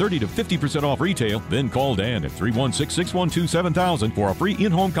industry at 30 to 50% off retail, then call Dan at 316-612-7000 for a free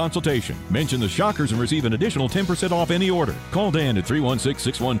in-home consultation. Mention the Shockers and receive an additional 10% off any order. Call Dan at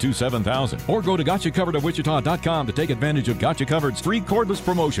 316-612-7000 or go to GotchaCoveredofWichita.com to take advantage of Gotcha Covered's free cordless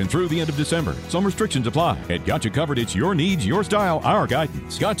promotion through the end of December. Some restrictions apply. At Gotcha Covered, it's your needs, your style, our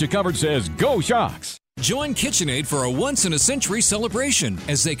guidance. Gotcha Covered says, go Shocks! Join KitchenAid for a once-in-a-century celebration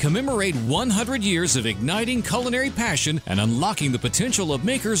as they commemorate 100 years of igniting culinary passion and unlocking the potential of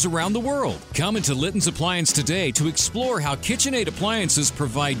makers around the world. Come into Litton's Appliance today to explore how KitchenAid appliances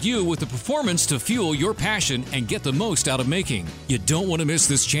provide you with the performance to fuel your passion and get the most out of making. You don't want to miss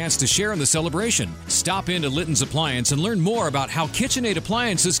this chance to share in the celebration. Stop into Litton's Appliance and learn more about how KitchenAid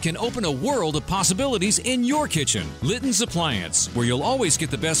appliances can open a world of possibilities in your kitchen. Litton's Appliance, where you'll always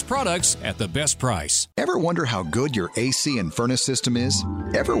get the best products at the best price. Ever wonder how good your AC and furnace system is?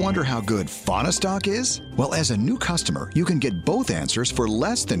 Ever wonder how good Faunastock is? Well, as a new customer, you can get both answers for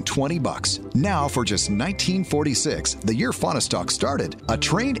less than $20. Now, for just $19.46, the year Faunastock started, a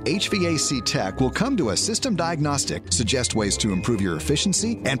trained HVAC tech will come to a system diagnostic, suggest ways to improve your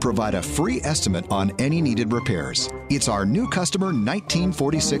efficiency, and provide a free estimate on any needed repairs. It's our new customer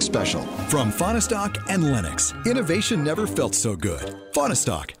 $19.46 special. From Faunastock and Lennox, innovation never felt so good.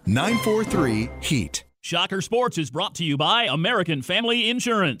 Faunastock, 943 Heat. Shocker Sports is brought to you by American Family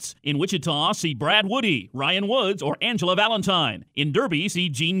Insurance. In Wichita, see Brad Woody, Ryan Woods, or Angela Valentine. In Derby, see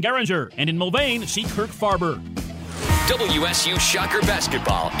Gene Geringer. And in Mulvane, see Kirk Farber. WSU Shocker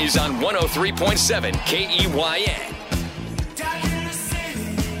Basketball is on 103.7 KEYN.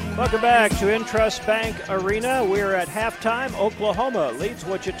 Welcome back to Intrust Bank Arena. We're at halftime. Oklahoma leads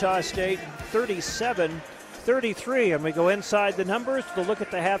Wichita State 37-33. 33, and we go inside the numbers to look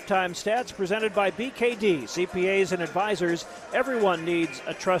at the halftime stats presented by BKD, CPAs and advisors. Everyone needs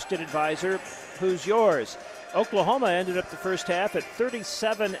a trusted advisor. Who's yours? Oklahoma ended up the first half at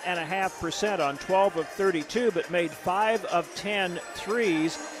 37.5% on 12 of 32, but made 5 of 10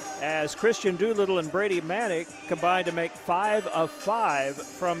 threes, as Christian Doolittle and Brady Manick combined to make 5 of 5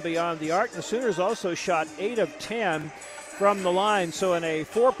 from beyond the arc. The Sooners also shot 8 of 10 from the line. So in a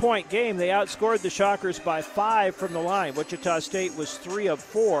 4-point game, they outscored the Shockers by 5 from the line. Wichita State was 3 of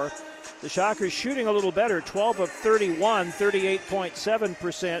 4. The Shockers shooting a little better, 12 of 31,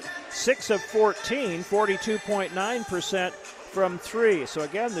 38.7%, 6 of 14, 42.9% from 3. So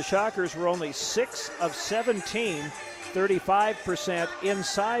again, the Shockers were only 6 of 17, 35%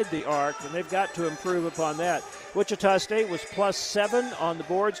 inside the arc, and they've got to improve upon that. Wichita State was plus 7 on the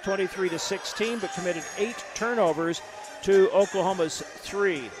boards, 23-16, but committed 8 turnovers to Oklahoma's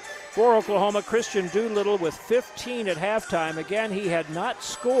 3. For Oklahoma, Christian Doolittle with 15 at halftime. Again, he had not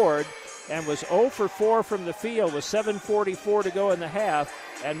scored and was 0 for 4 from the field with 7:44 to go in the half,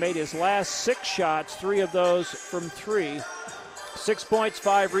 and made his last 6 shots, 3 of those from 3. 6 points,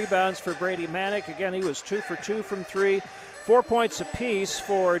 5 rebounds for Brady Manick. Again, he was 2 for 2 from 3. 4 points apiece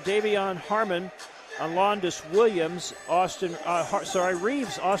for Davion Harmon, Alondis Williams, Austin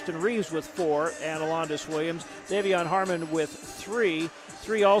Reeves with 4, and Alondis Williams. Davion Harmon with 3.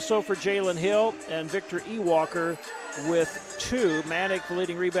 3 also for Jalen Hill and Victor E. Walker with 2. Manick, the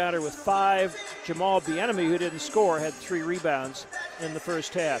leading rebounder, with 5. Jamal Bieniemy, who didn't score, had 3 rebounds in the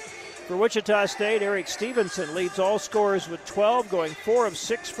first half. For Wichita State, Eric Stevenson leads all scorers with 12, going 4 of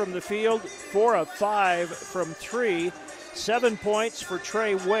 6 from the field, 4 of 5 from 3. 7 points for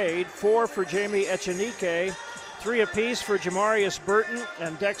Trey Wade, 4 for Jamie Echenike, 3 apiece for Jamarius Burton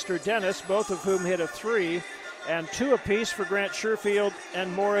and Dexter Dennis, both of whom hit a 3, and 2 apiece for Grant Sherfield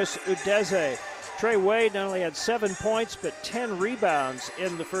and Morris Udeze. Trey Wade not only had 7 points but 10 rebounds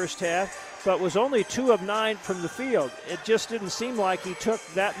in the first half, but was only 2 of 9 from the field. It just didn't seem like he took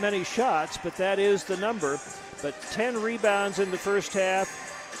that many shots, but that is the number. But 10 rebounds in the first half,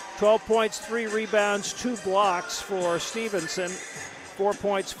 12 points, 3 rebounds, 2 blocks for Stevenson, 4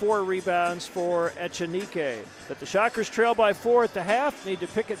 points, 4 rebounds for Echenike. But the Shockers trail by 4 at the half, need to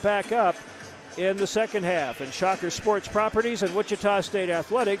pick it back up in the second half. And Shocker Sports Properties and Wichita State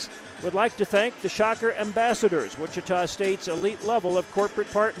Athletics would like to thank the Shocker Ambassadors, Wichita State's elite level of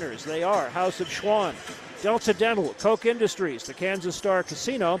corporate partners. They are House of Schwann, Delta Dental, Koch Industries, the Kansas Star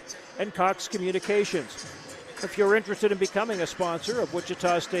Casino, and Cox Communications. If you're interested in becoming a sponsor of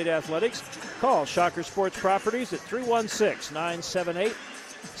Wichita State Athletics, call Shocker Sports Properties at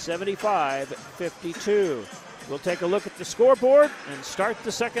 316-978-7552. We'll take a look at the scoreboard and start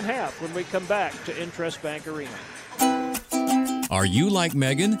the second half when we come back to Intrust Bank Arena. Are you like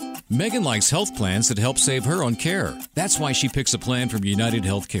Megan? Megan likes health plans that help save her on care. That's why she picks a plan from United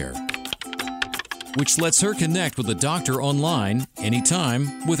Healthcare, which lets her connect with a doctor online,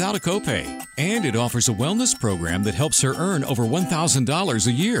 anytime, without a copay. And it offers a wellness program that helps her earn over $1,000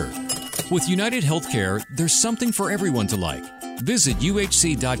 a year. With United Healthcare, there's something for everyone to like. Visit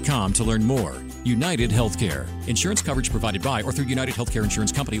uhc.com to learn more. United Healthcare. Insurance coverage provided by or through United Healthcare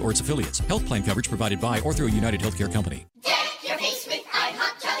Insurance Company or its affiliates. Health plan coverage provided by or through a United Healthcare company. Deck your face with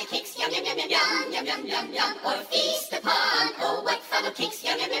IHOP Jolly Cakes, yum, yum, yum, yum, yum, yum, yum, yum, yum. Or feast upon, oh, what funnel cakes,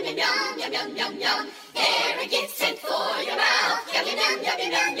 yum, yum, yum, yum, yum, yum, yum, yum, yum. They're a gift sent for your mouth, yum, yum, yum, yum,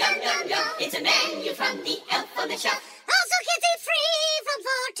 yum, yum, yum, yum, yum. It's a menu from the elf on the shelf. Also kids eat free from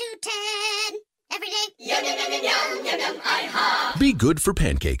 4 to 10. Every day. Yum, yum, yum, yum, yum, yum, yum, IHOP. Be good for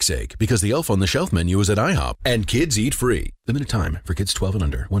pancake's sake, because the Elf on the Shelf menu is at IHOP, and kids eat free. Limited time for kids 12 and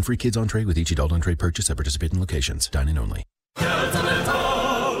under. 1 free kids entree with each adult entree purchase at participating locations. Dine-in only.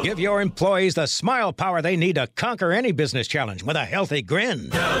 Give your employees the smile power they need to conquer any business challenge with a healthy grin.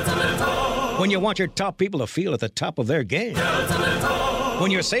 When you want your top people to feel at the top of their game.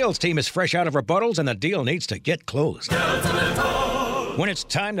 When your sales team is fresh out of rebuttals and the deal needs to get closed. When it's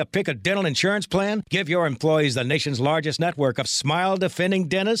time to pick a dental insurance plan, give your employees the nation's largest network of smile-defending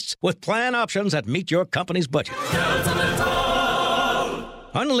dentists with plan options that meet your company's budget.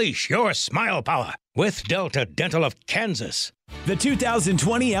 Unleash your smile power with Delta Dental of Kansas. The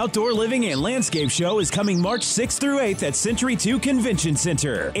 2020 Outdoor Living and Landscape Show is coming March 6th through 8th at Century 2 Convention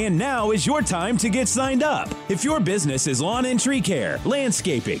Center. And now is your time to get signed up. If your business is lawn and tree care,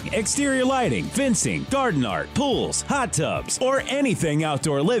 landscaping, exterior lighting, fencing, garden art, pools, hot tubs, or anything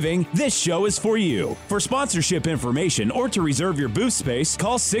outdoor living, this show is for you. For sponsorship information or to reserve your booth space,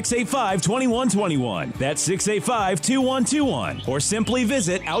 call 685-2121. That's 685-2121. Or simply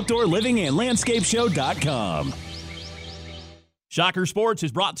visit OutdoorLivingAndLandscapeShow.com. Shocker Sports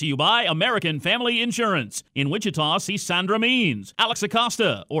is brought to you by American Family Insurance. In Wichita, see Sandra Means, Alex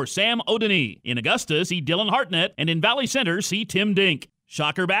Acosta, or Sam Odeny. In Augusta, see Dylan Hartnett. And in Valley Center, see Tim Dink.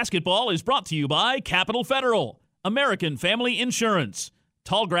 Shocker Basketball is brought to you by Capital Federal, American Family Insurance,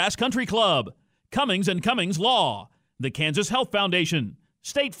 Tallgrass Country Club, Cummings & Cummings Law, the Kansas Health Foundation,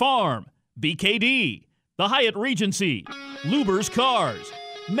 State Farm, BKD, the Hyatt Regency, Luber's Cars,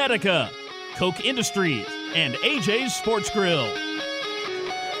 Medica, Koch Industries, and AJ's Sports Grill.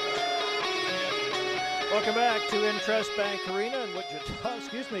 Welcome back to Intrust Bank Arena in Wichita.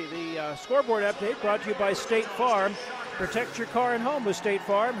 The scoreboard update brought to you by State Farm. Protect your car and home with State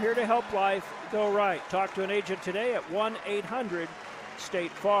Farm, here to help life go right. Talk to an agent today at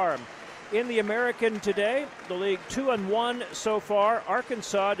 1-800-STATE FARM. In the American today, the league 2-1 so far.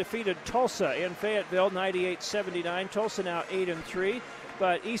 Arkansas defeated Tulsa in Fayetteville 98-79. Tulsa now 8-3.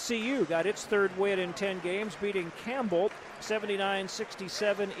 But ECU got its third win in 10 games, beating Campbell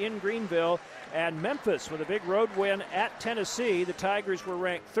 79-67 in Greenville. And Memphis with a big road win at Tennessee. The Tigers were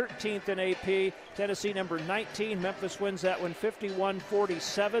ranked 13th in AP. Tennessee number 19. Memphis wins that one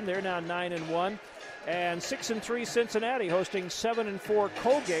 51-47. They're now 9-1. And 6-3 Cincinnati hosting 7-4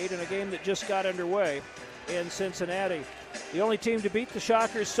 Colgate in a game that just got underway in Cincinnati. The only team to beat the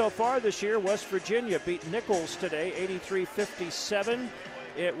Shockers so far this year, West Virginia, beat Nichols today 83-57.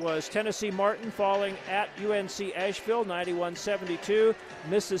 It was Tennessee Martin falling at UNC Asheville 91-72.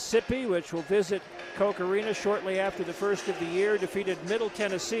 Mississippi, which will visit Koch Arena shortly after the first of the year, defeated Middle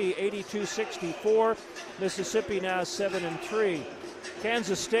Tennessee 82-64. Mississippi now 7-3.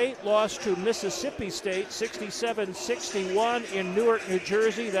 Kansas State lost to Mississippi State 67-61 in Newark, New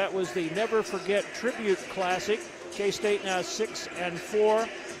Jersey. That was the Never Forget Tribute Classic. K-State now 6-4.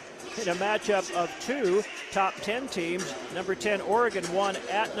 In a matchup of two top 10 teams, number 10 Oregon won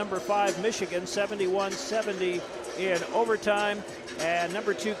at number 5 Michigan 71-70 in overtime, and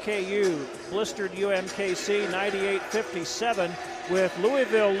number 2 KU blistered UMKC 98-57. With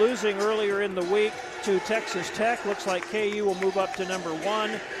Louisville losing earlier in the week to Texas Tech, looks like KU will move up to number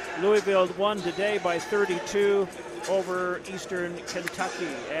 1. Louisville won today by 32 over Eastern Kentucky.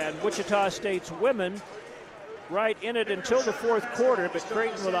 And Wichita State's women right in it until the fourth quarter, but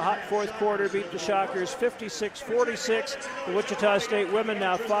Creighton with a hot fourth quarter beat the Shockers 56-46. The Wichita State women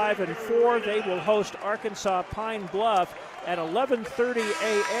now 5-4. They will host Arkansas Pine Bluff at 11:30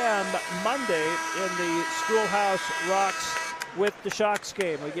 a.m. Monday in the Schoolhouse Rocks with the Shocks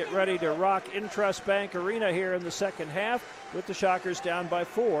game. We get ready to rock Intrust Bank Arena here in the second half with the Shockers down by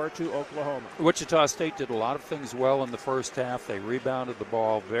 4 to Oklahoma. Wichita State did a lot of things well in the first half. They rebounded the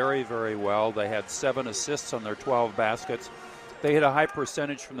ball very, very well. They had 7 assists on their 12 baskets. They hit a high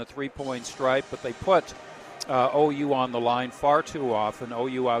percentage from the three-point stripe, but they put OU on the line far too often.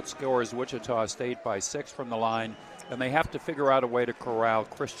 OU outscores Wichita State by 6 from the line, and they have to figure out a way to corral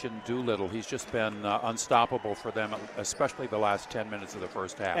Christian Doolittle. He's just been unstoppable for them, especially the last 10 minutes of the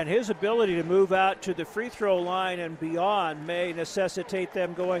first half. And his ability to move out to the free throw line and beyond may necessitate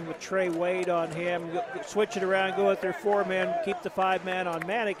them going with Trey Wade on him, switch it around, go with their 4-man, keep the 5-man on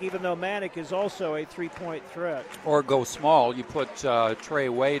Manick, even though Manick is also a three-point threat. Or go small. You put Trey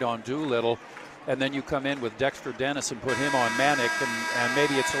Wade on Doolittle, and then you come in with Dexter Dennis and put him on Manick, and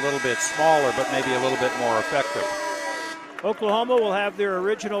maybe it's a little bit smaller, but maybe a little bit more effective. Oklahoma will have their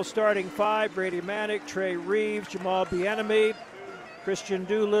original starting 5, Brady Manick, Trey Reeves, Jamal Bieniemy, Christian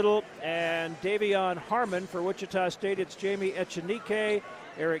Doolittle, and Davion Harmon. For Wichita State, it's Jamie Echenike,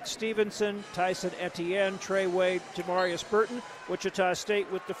 Eric Stevenson, Tyson Etienne, Trey Wade, Jamarius Burton. Wichita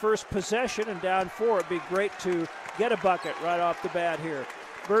State with the first possession and down 4. It'd be great to get a bucket right off the bat here.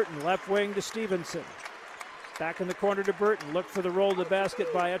 Burton, left wing to Stevenson. Back in the corner to Burton. Looked for the roll to the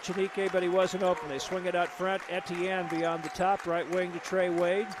basket by Echenike, but he wasn't open. They swing it out front. Etienne beyond the top. Right wing to Trey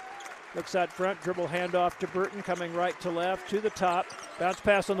Wade. Looks out front. Dribble handoff to Burton. Coming right to left to the top. Bounce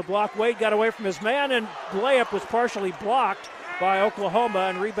pass on the block. Wade got away from his man, and layup was partially blocked by Oklahoma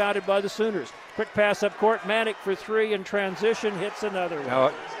and rebounded by the Sooners. Quick pass up court. Manick for 3 in transition. Hits another one.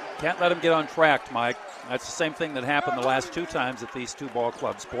 No, can't let him get on track, Mike. That's the same thing that happened the last 2 times that these 2 ball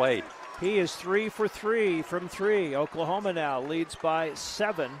clubs played. He is 3 for 3 from 3. Oklahoma now leads by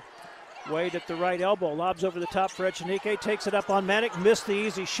 7. Wade at the right elbow, lobs over the top for Echenike, takes it up on Manick, missed the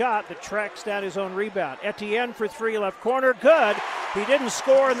easy shot, but tracks down his own rebound. Etienne for 3, left corner, good. He didn't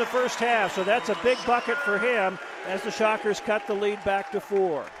score in the first half, so that's a big bucket for him as the Shockers cut the lead back to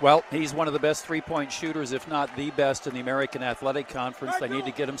 4. Well, he's one of the best three-point shooters, if not the best in the American Athletic Conference. They need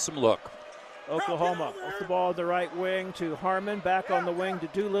to get him some look. Oklahoma off the ball on the right wing to Harmon, back on the wing to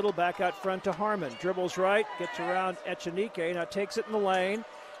Doolittle, back out front to Harmon. Dribbles right, gets around Echenike, now takes it in the lane,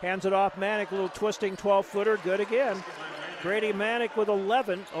 hands it off Manick, a little twisting 12-footer, good again. Grady Manick with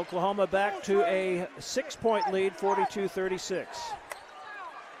 11. Oklahoma back to a 6-point lead, 42-36.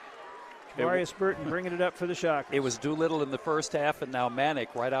 Marius Burton bringing it up for the Shockers. It was Doolittle in the first half, and now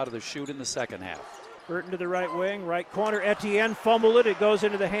Manick right out of the chute in the second half. Burton to the right wing, right corner. Etienne fumbled it. It goes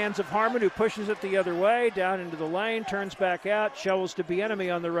into the hands of Harmon, who pushes it the other way, down into the lane, turns back out, shovels to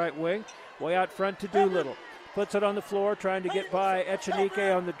Bieniemy on the right wing, way out front to Doolittle. Puts it on the floor, trying to get by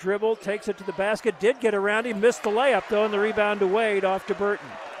Echenique on the dribble, takes it to the basket, did get around him, missed the layup, though, and the rebound to Wade, off to Burton.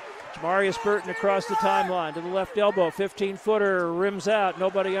 Jamarius Burton across the timeline to the left elbow, 15-footer, rims out,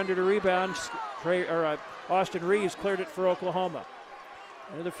 nobody under the rebound. Austin Reeves cleared it for Oklahoma.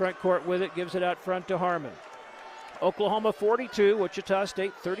 Into the front court with it, gives it out front to Harmon. Oklahoma 42, Wichita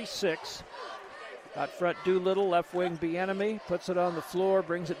State 36. Out front, Doolittle, left wing, Bieniemy, puts it on the floor,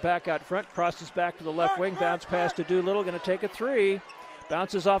 brings it back out front, crosses back to the left wing, bounce pass to Doolittle, going to take a three.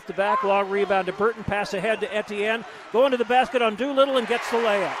 Bounces off the back, long rebound to Burton, pass ahead to Etienne, going to the basket on Doolittle and gets the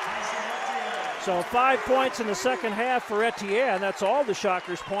layup. So 5 points in the second half for Etienne. That's all the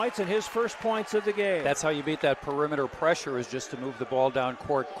Shockers' points and his first points of the game. That's how you beat that perimeter pressure, is just to move the ball down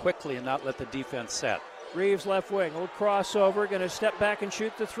court quickly and not let the defense set. Reeves left wing, a little crossover, going to step back and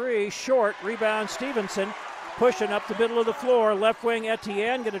shoot the three. Short, rebound Stevenson, pushing up the middle of the floor. Left wing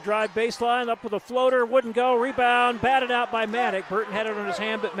Etienne, going to drive baseline, up with a floater, wouldn't go. Rebound, batted out by Manick. Burton had it on his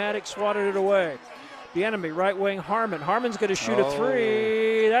hand, but Manick swatted it away. Bieniemy, right wing Harmon. Harmon's going to shoot a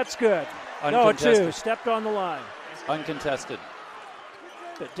three. That's good. No, two. Stepped on the line. Uncontested.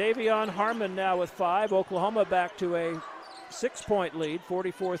 But Davion Harmon now with 5. Oklahoma back to a 6-point lead,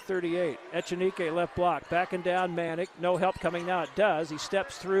 44-38. Echenique left block, backing down Manick. No help coming now. It does. He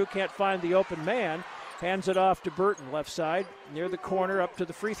steps through, can't find the open man. Hands it off to Burton, left side, near the corner, up to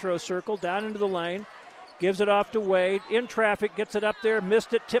the free throw circle, down into the lane. Gives it off to Wade. In traffic, gets it up there,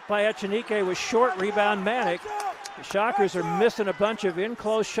 missed it. Tipped by Echenique with short rebound Manick. The Shockers are missing a bunch of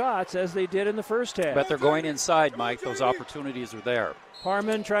in-close shots as they did in the first half. But they're going inside, Mike. Those opportunities are there.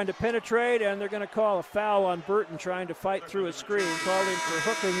 Harmon trying to penetrate, and they're going to call a foul on Burton trying to fight through a screen. Called him for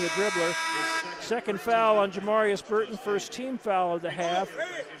hooking the dribbler. Second foul on Jamarius Burton, first team foul of the half.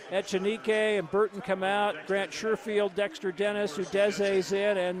 Echenique and Burton come out. Grant Sherfield, Dexter Dennis, Udeze's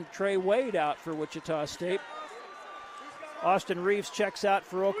in, and Trey Wade out for Wichita State. Austin Reeves checks out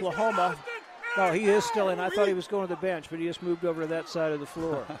for Oklahoma. No, he is still in. I thought he was going to the bench, but he just moved over to that side of the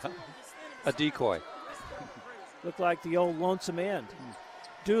floor. A decoy. Looked like the old lonesome end.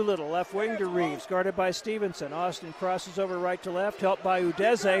 Doolittle, left wing to Reeves, guarded by Stevenson. Austin crosses over right to left, helped by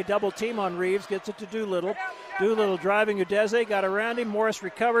Udeze. Double team on Reeves, gets it to Doolittle. Doolittle driving Udeze, got around him. Morris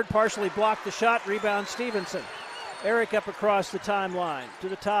recovered, partially blocked the shot. Rebound Stevenson. Eric up across the timeline to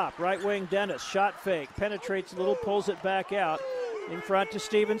the top. Right wing Dennis, shot fake, penetrates a little, pulls it back out. In front to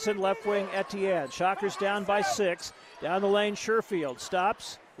Stevenson, left wing Etienne. Shockers down by 6. Down the lane, Sherfield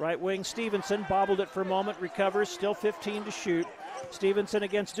stops. Right wing Stevenson, bobbled it for a moment, recovers, still 15 to shoot. Stevenson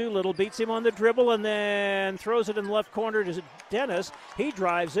against Doolittle, beats him on the dribble and then throws it in the left corner to Dennis. He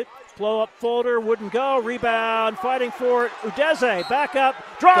drives it, blow up folder, wouldn't go, rebound, fighting for it. Udeze back up,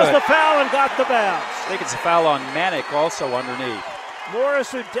 draws the foul and got the bounce. I think it's a foul on Manick also underneath.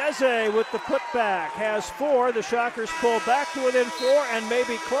 Morris Udeze with the putback has 4. The Shockers pull back to within 4 and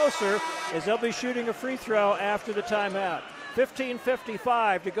maybe closer as they'll be shooting a free throw after the timeout.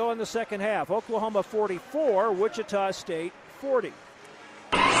 15:55 to go in the second half. Oklahoma 44, Wichita State 40.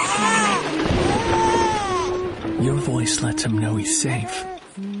 Your voice lets him know he's safe.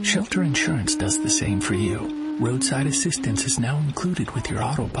 Shelter Insurance does the same for you. Roadside assistance is now included with your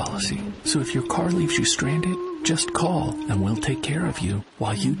auto policy. So if your car leaves you stranded, just call and we'll take care of you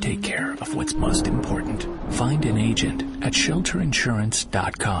while you take care of what's most important. Find an agent at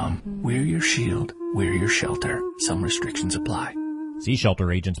shelterinsurance.com. We're your shield. We're your shelter. Some restrictions apply. See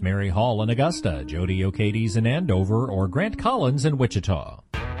shelter agents Mary Hall in Augusta, Jody O'Cades in Andover, or Grant Collins in Wichita.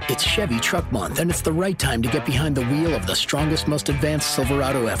 It's Chevy Truck Month, and it's the right time to get behind the wheel of the strongest, most advanced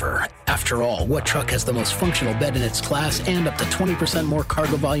Silverado ever. After all, what truck has the most functional bed in its class and up to 20% more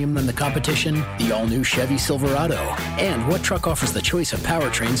cargo volume than the competition? The all-new Chevy Silverado. And what truck offers the choice of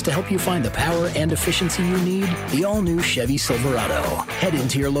powertrains to help you find the power and efficiency you need? The all-new Chevy Silverado. Head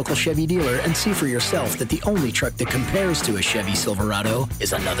into your local Chevy dealer and see for yourself that the only truck that compares to a Chevy Silverado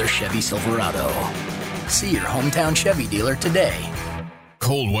is another Chevy Silverado. See your hometown Chevy dealer today.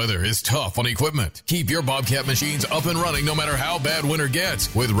 Cold weather is tough on equipment. Keep your Bobcat machines up and running no matter how bad winter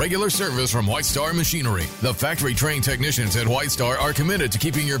gets with regular service from White Star Machinery. The factory-trained technicians at White Star are committed to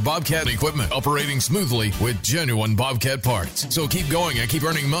keeping your Bobcat equipment operating smoothly with genuine Bobcat parts. So keep going and keep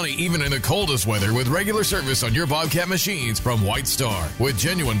earning money even in the coldest weather with regular service on your Bobcat machines from White Star. With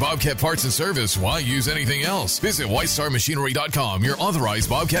genuine Bobcat parts and service, why use anything else? Visit WhiteStarMachinery.com, your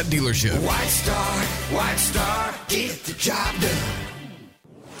authorized Bobcat dealership. White Star, get the job done.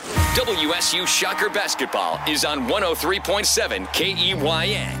 WSU Shocker Basketball is on 103.7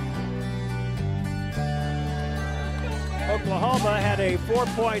 KEYN. Oklahoma had a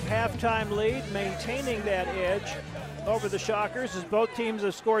 4-point halftime lead, maintaining that edge over the Shockers as both teams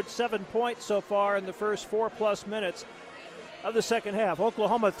have scored 7 points so far in the first 4+ minutes of the second half.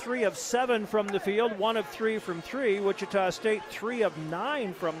 Oklahoma 3 of 7 from the field, 1 of 3 from 3. Wichita State 3 of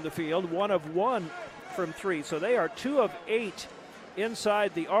 9 from the field, 1 of 1 from 3. So they are 2 of 8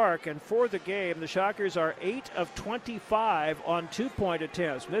 inside the arc, and for the game, the Shockers are 8 of 25 on 2-point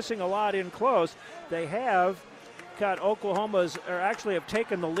attempts, missing a lot in close. They have got have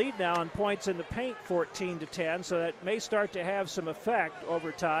taken the lead now on points in the paint, 14-10, so that may start to have some effect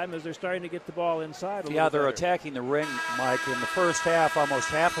over time as they're starting to get the ball inside a little they're better. attacking the ring, Mike. In the first half, almost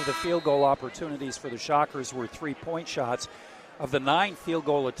half of the field goal opportunities for the Shockers were 3-point shots. Of the 9 field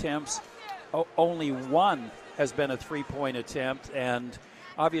goal attempts, only 1 has been a 3-point attempt, and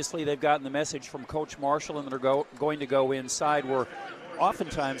obviously they've gotten the message from Coach Marshall and they're going to go inside, where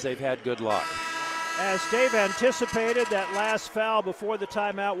oftentimes they've had good luck. As Dave anticipated, that last foul before the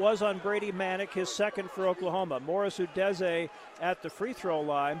timeout was on Brady Manick, his second for Oklahoma. Morris Udeze at the free throw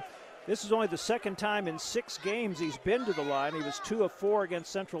line. This is only the second time in 6 games he's been to the line. He was 2 of 4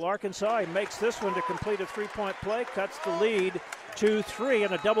 against Central Arkansas. He makes this one to complete a 3-point play, cuts the lead to 3,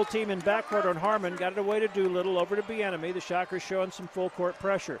 and a double team in backcourt on Harmon. Got it away to Doolittle, over to Bieniemy. The Shockers showing some full court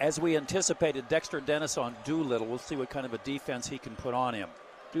pressure. As we anticipated, Dexter Dennis on Doolittle. We'll see what kind of a defense he can put on him.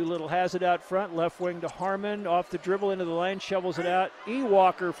 Doolittle has it out front, left wing to Harmon, off the dribble into the lane, shovels it out.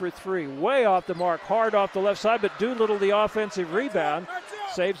 Walker for 3, way off the mark, hard off the left side, but Doolittle the offensive rebound,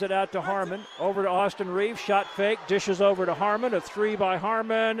 saves it out to Harmon, over to Austin Reeves, shot fake, dishes over to Harmon, a 3 by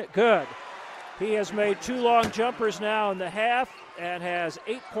Harmon, good. He has made 2 long jumpers now in the half and has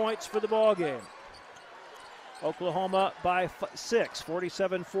 8 points for the ball game. Oklahoma by 6,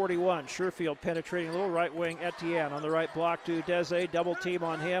 47-41. Sherfield penetrating a little, right wing Etienne on the right block to Udeze, double team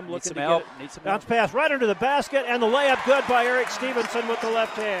on him, looking to get it. Bounce pass right under the basket, and the layup good by Eric Stevenson with the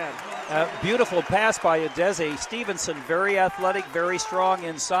left hand. Beautiful pass by Udeze. Stevenson, very athletic, very strong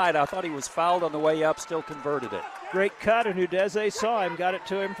inside. I thought he was fouled on the way up, still converted it. Great cut, and Udeze saw him, got it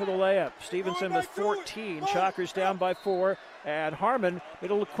to him for the layup. Stevenson with 14, Shockers down by 4. And Harmon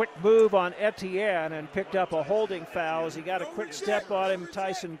made a little quick move on Etienne and picked up a holding foul as he got a quick step on him.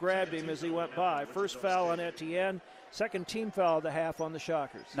 Tyson grabbed him as he went by. First foul on Etienne, second team foul of the half on the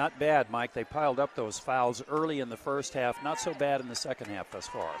Shockers. Not bad, Mike. They piled up those fouls early in the first half. Not so bad in the second half thus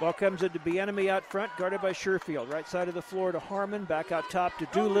far. Ball comes into Bieniemy out front, guarded by Sherfield. Right side of the floor to Harmon, back out top to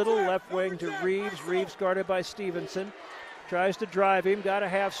Doolittle, left wing to Reeves. Reeves guarded by Stevenson. Tries to drive him, got a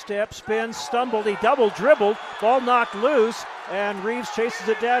half step, spins, stumbled, he double dribbled, ball knocked loose, and Reeves chases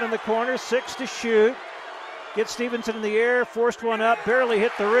it down in the corner, 6 to shoot. Gets Stevenson in the air, forced one up, barely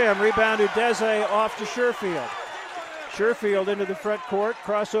hit the rim. Rebound Udeze off to Sherfield. Sherfield into the front court,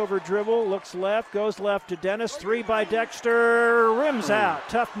 crossover dribble, looks left, goes left to Dennis. 3 by Dexter, rims out.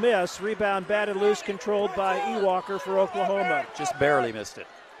 Tough miss, rebound batted loose, controlled by Walker for Oklahoma. Just barely missed it.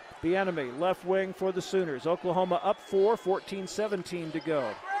 Bieniemy, left wing for the Sooners. Oklahoma up 4, 14-17 to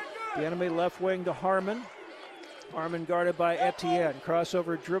go. Bieniemy left wing to Harmon. Harmon guarded by Etienne.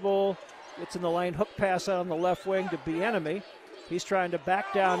 Crossover dribble, gets in the lane, hook pass out on the left wing to Bieniemy. He's trying to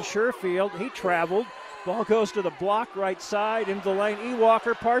back down Sherfield. He traveled. Ball goes to the block right side into the lane.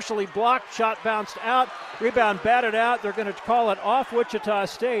 Walker partially blocked, shot bounced out. Rebound batted out. They're going to call it off Wichita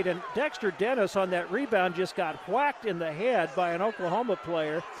State. And Dexter Dennis on that rebound just got whacked in the head by an Oklahoma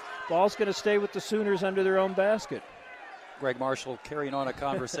player. Ball's going to stay with the Sooners under their own basket. Greg Marshall carrying on a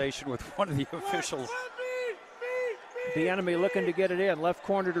conversation with one of the officials. Bieniemy looking to get it in. Left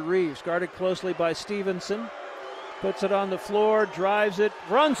corner to Reeves, guarded closely by Stevenson. Puts it on the floor, drives it,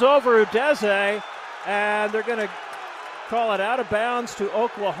 runs over Udeze, and they're going to call it out of bounds to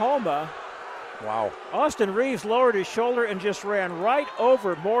Oklahoma. Wow. Austin Reeves lowered his shoulder and just ran right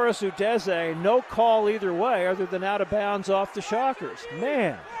over Morris Udeze. No call either way other than out of bounds off the Shockers.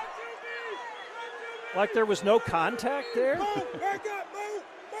 Man. Like there was no contact there.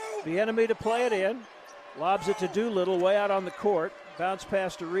 Bieniemy to play it in. Lobs it to Doolittle way out on the court. Bounce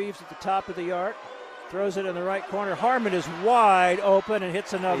pass to Reeves at the top of the arc. throws it in the right corner. Harmon is wide open and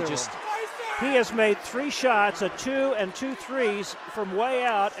hits another one. He has made 3 shots, a 2 and 2 threes from way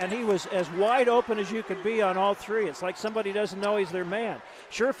out, and he was as wide open as you could be on all 3. It's like somebody doesn't know he's their man.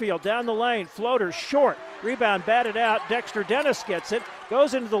 Sherfield down the lane, floater short, rebound batted out. Dexter Dennis gets it,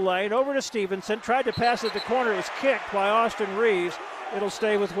 goes into the lane, over to Stevenson, tried to pass it to the corner, is kicked by Austin Reeves. It'll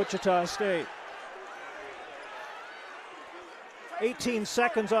stay with Wichita State. 18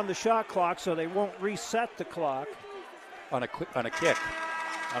 seconds on the shot clock, so they won't reset the clock. On a kick. On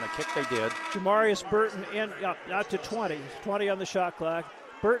a kick they did. Jamarius Burton in, out to 20. 20 on the shot clock.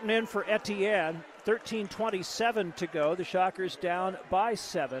 Burton in for Etienne. 13:27 to go. The Shockers down by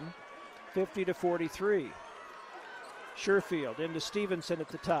 7, 50-43. Sherfield into Stevenson at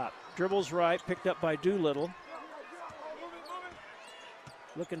the top. Dribbles right, picked up by Doolittle.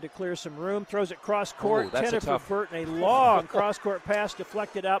 Looking to clear some room, throws it cross court. Tended for Burton. A long cross court pass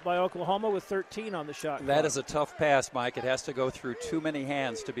deflected out by Oklahoma with 13 on the shot clock. That is a tough pass, Mike. It has to go through too many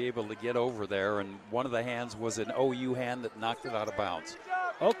hands to be able to get over there, and one of the hands was an OU hand that knocked it out of bounds.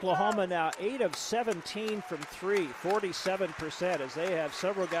 Oklahoma now 8 of 17 from 3, 47%, as they have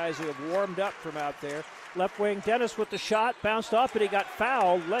several guys who have warmed up from out there. Left wing, Dennis with the shot, bounced off, but he got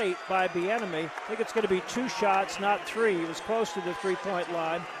fouled late by Bieniemy. I think it's going to be 2 shots, not 3. He was close to the three-point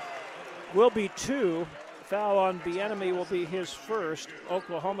line. Will be 2. Foul on Bieniemy will be his first.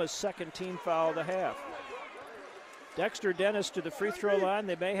 Oklahoma's second team foul of the half. Dexter Dennis to the free throw line.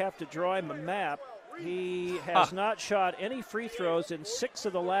 They may have to draw him a map. He has not shot any free throws in 6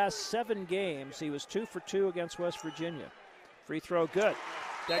 of the last 7 games. He was 2 for 2 against West Virginia. Free throw good.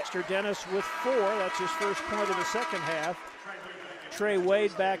 Dexter Dennis with 4. That's his first point of the second half. Trey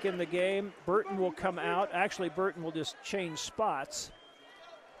Wade back in the game. Burton will come out. Actually, Burton will just change spots.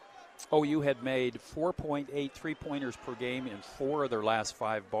 OU had made 4.8 three-pointers per game in 4 of their last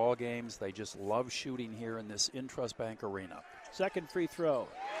 5 ball games. They just love shooting here in this Intrust Bank Arena. Second free throw.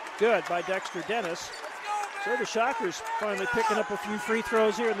 Good by Dexter Dennis. So the Shockers finally picking up a few free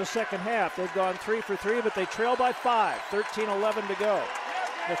throws here in the second half. They've gone 3 for 3, but they trail by 5. 13-11 to go.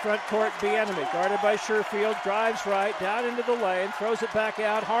 The front court, Bieniemy, guarded by Sherfield, drives right, down into the lane, throws it back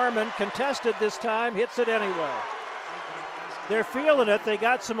out. Harmon, contested this time, hits it anyway. They're feeling it. They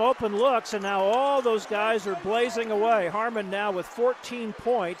got some open looks, and now all those guys are blazing away. Harmon now with 14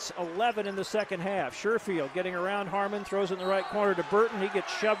 points, 11 in the second half. Sherfield getting around Harmon, throws it in the right corner to Burton. He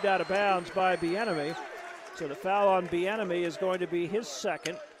gets shoved out of bounds by Bieniemy. So the foul on Bieniemy is going to be his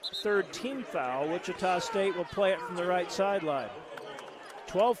second, 3rd team foul. Wichita State will play it from the right sideline.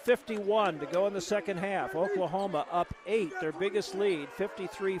 12:51 to go in the second half. Oklahoma up 8, their biggest lead,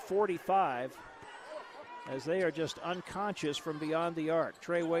 53-45, as they are just unconscious from beyond the arc.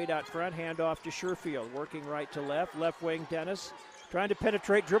 Trey Wade out front, handoff to Sherfield, working right to left. Left wing, Dennis trying to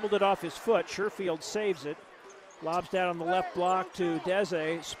penetrate, dribbled it off his foot. Sherfield saves it. Lobs down on the left block to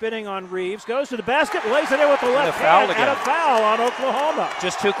Deze, spinning on Reeves, goes to the basket, lays it in with the left hand, and a foul on Oklahoma.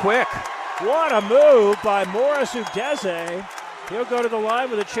 Just too quick. What a move by Morris Udeze. He'll go to the line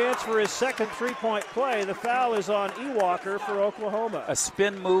with a chance for his second three-point play. The foul is on Ewalker for Oklahoma. A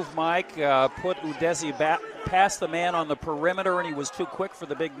spin move, Mike, put Udeze back past the man on the perimeter, and he was too quick for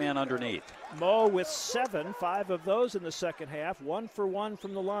the big man underneath. Mo with 7, 5 of those in the second half, 1 for 1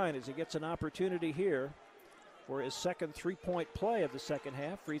 from the line as he gets an opportunity here for his second three-point play of the second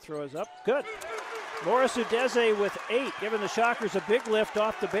half. Free throw is up. Good. Morris Udeze with 8, giving the Shockers a big lift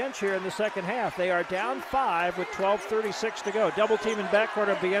off the bench here in the second half. They are down 5 with 12:36 to go. Double team in backcourt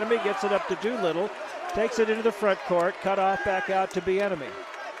of Bieniemy, gets it up to Doolittle, takes it into the front court, cut off back out to Bieniemy.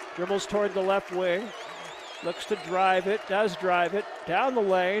 Dribbles toward the left wing, looks to drive it, does drive it, down the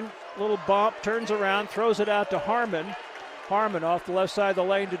lane, little bump, turns around, throws it out to Harmon. Harmon off the left side of the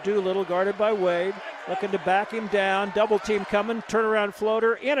lane to Doolittle, guarded by Wade. Looking to back him down. Double team coming. Turnaround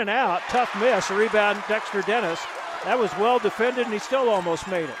floater. In and out. Tough miss. A rebound, Dexter Dennis. That was well defended, and he still almost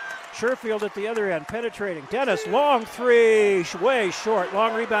made it. Sherfield at the other end, penetrating. Dennis, long three. Way short.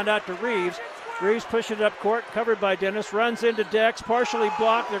 Long rebound out to Reeves. Reeves pushing it up court. Covered by Dennis. Runs into Dex. Partially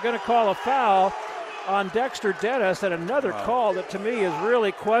blocked. They're going to call a foul on Dexter Dennis, and another call that to me is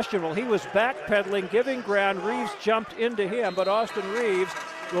really questionable. He was backpedaling, giving ground. Reeves jumped into him, but Austin Reeves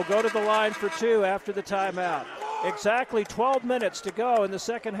will go to the line for 2 after the timeout. Exactly 12 minutes to go in the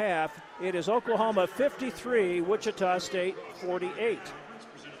second half. It is Oklahoma 53, Wichita State 48.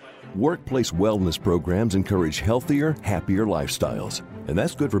 Workplace wellness programs encourage healthier, happier lifestyles, and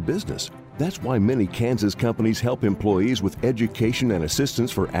that's good for business. That's why many Kansas companies help employees with education and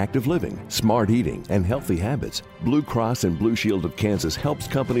assistance for active living, smart eating, and healthy habits. Blue Cross and Blue Shield of Kansas helps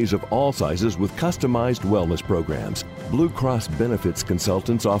companies of all sizes with customized wellness programs. Blue Cross Benefits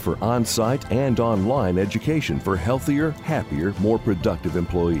Consultants offer on-site and online education for healthier, happier, more productive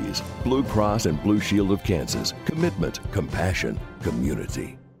employees. Blue Cross and Blue Shield of Kansas. Commitment, compassion,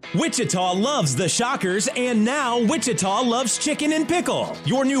 community. Wichita loves the Shockers, and now Wichita loves Chicken and Pickle.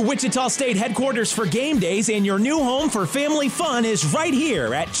 Your new Wichita State headquarters for game days and your new home for family fun is right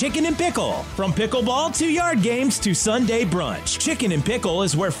here at Chicken and Pickle. From pickleball to yard games to Sunday brunch, Chicken and Pickle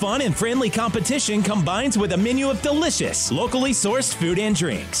is where fun and friendly competition combines with a menu of delicious, locally sourced food and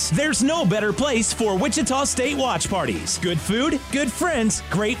drinks. There's no better place for Wichita State watch parties. Good food, good friends,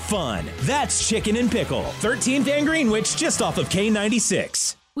 great fun. That's Chicken and Pickle, 13th and Greenwich, just off of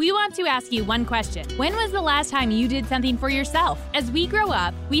K96. We want to ask you one question. When was the last time you did something for yourself? As we grow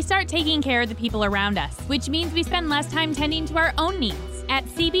up, we start taking care of the people around us, which means we spend less time tending to our own needs. At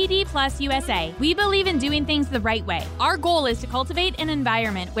CBD Plus USA, we believe in doing things the right way. Our goal is to cultivate an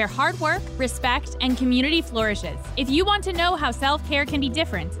environment where hard work, respect, and community flourishes. If you want to know how self-care can be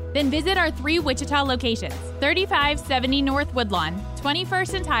different, then visit our 3 Wichita locations, 3570 North Woodlawn,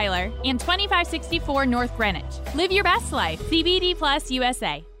 21st and Tyler, and 2564 North Greenwich. Live your best life. CBD Plus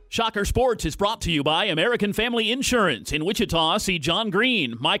USA. Shocker Sports is brought to you by American Family Insurance. In Wichita, see John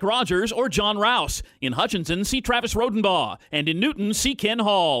Green, Mike Rogers, or John Rouse. In Hutchinson, see Travis Rodenbaugh. And in Newton, see Ken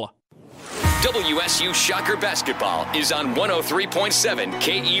Hall. WSU Shocker Basketball is on 103.7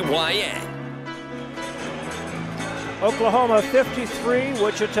 KEYN. Oklahoma 53,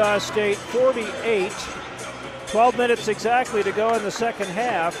 Wichita State 48. 12 minutes exactly to go in the second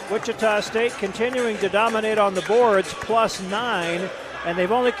half. Wichita State continuing to dominate on the boards, +9. And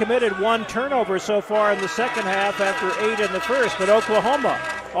they've only committed 1 turnover so far in the second half after 8 in the first. But Oklahoma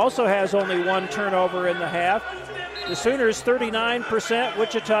also has only 1 turnover in the half. The Sooners 39%,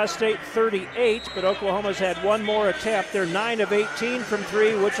 Wichita State 38%, but Oklahoma's had 1 more attempt. They're 9 of 18 from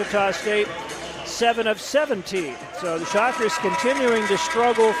 3, Wichita State 7 of 17. So the Shockers continuing to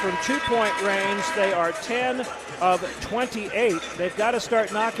struggle from 2-point range. They are 10 of 28. They've got to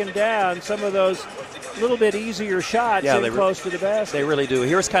start knocking down some of those little bit easier shots close to the basket. They really do.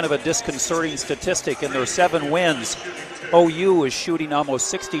 Here's kind of a disconcerting statistic. In their 7 wins, OU is shooting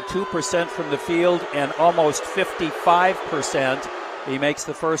almost 62% from the field and almost 55%. He makes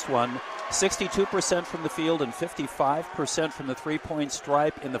the first one. 62% from the field and 55% from the three-point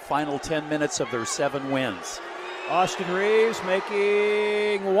stripe in the final 10 minutes of their 7 wins. Austin Reeves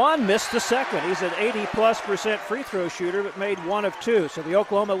making 1, missed the second. He's an 80+% free throw shooter, but made 1 of 2. So the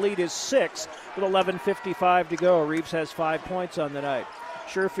Oklahoma lead is 6 with 11:55 to go. Reeves has 5 points on the night.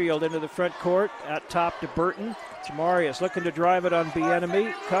 Sherfield into the front court, at top to Burton. Jamarius looking to drive it on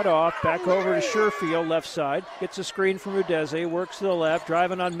Bieniemy. Cut off, back over to Sherfield, left side. Gets a screen from Udeze, works to the left,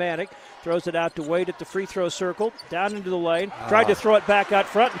 driving on Manick. Throws it out to Wade at the free throw circle, down into the lane. Tried to throw it back out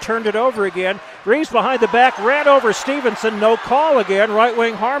front and turned it over again. Reeves behind the back, ran over Stevenson. No call again. Right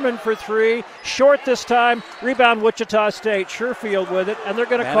wing Harmon for 3. Short this time. Rebound Wichita State. Sherfield with it, and they're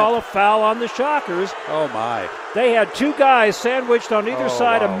going to call a foul on the Shockers. Oh, my. They had 2 guys sandwiched on either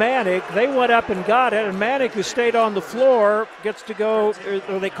side of Manick. They went up and got it, and Manick, who stayed on the floor, gets to go,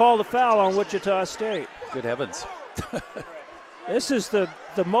 or they call the foul on Wichita State. Good heavens. This is the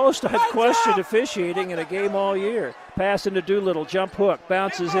most I've questioned officiating in a game all year. Pass into Doolittle, jump hook,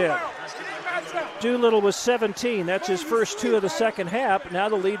 bounces in. Doolittle was 17. That's his first 2 of the second half. Now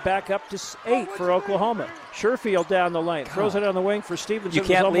the lead back up to 8 for Oklahoma. Sherfield down the lane. Throws it on the wing for Stevenson.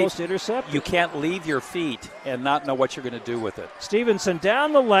 Was almost intercepted. You can't leave your feet and not know what you're going to do with it. Stevenson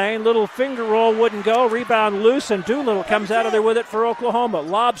down the lane. Little finger roll wouldn't go. Rebound loose, and Doolittle comes out of there with it for Oklahoma.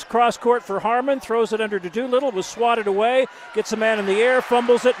 Lobs cross court for Harmon. Throws it under to Doolittle. Was swatted away. Gets a man in the air.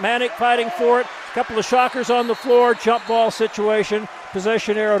 Fumbles it. Manick fighting for it. Couple of Shockers on the floor. Jump ball situation.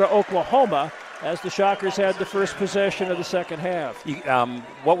 Possession arrow to Oklahoma, as the Shockers had the first possession of the second half.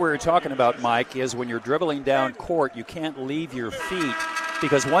 What we were talking about, Mike, is when you're dribbling down court, you can't leave your feet,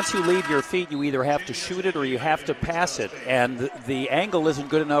 because once you leave your feet, you either have to shoot it or you have to pass it, and the angle isn't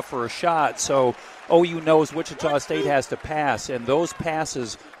good enough for a shot, so OU knows Wichita State has to pass, and those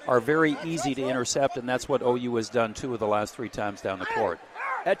passes are very easy to intercept, and that's what OU has done 2 of the last 3 times down the court.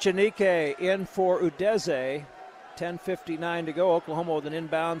 Echenike in for Udeze. 10:59 to go. Oklahoma with an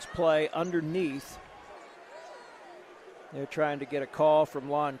inbounds play underneath. They're trying to get a call from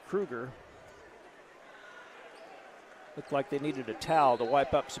Lon Kruger. Looked like they needed a towel to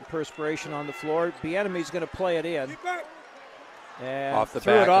wipe up some perspiration on the floor. Bieniemy's going to play it in. And off the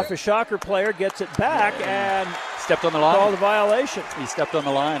threw back. it off a Shocker player, gets it back, and stepped on the line. Called a violation. He stepped on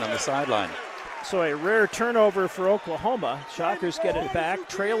the line on the sideline. So a rare turnover for Oklahoma. Shockers get it back,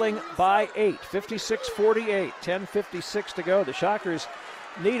 trailing by 8, 56-48, 10:56 to go. The Shockers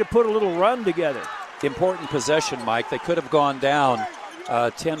need to put a little run together. Important possession, Mike. They could have gone down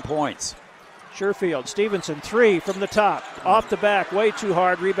 10 points. Sherfield, Stevenson, 3 from the top. Off the back, way too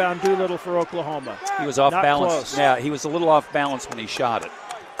hard. Rebound Doolittle for Oklahoma. He was off Not balance. Close. Yeah, he was a little off balance when he shot it.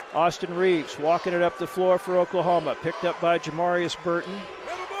 Austin Reeves walking it up the floor for Oklahoma. Picked up by Jamarius Burton.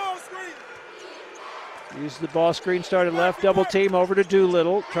 Uses the ball screen, started left, double team over to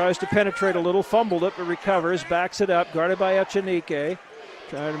Doolittle. Tries to penetrate a little, fumbled it, but recovers, backs it up, guarded by Echenike.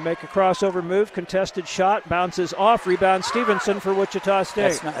 Trying to make a crossover move, contested shot, bounces off, rebound Stevenson for Wichita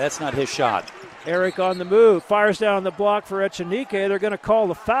State. That's not his shot. Eric on the move, fires down the block for Echenike. They're going to call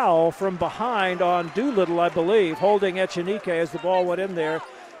the foul from behind on Doolittle, I believe, holding Echenike as the ball went in there.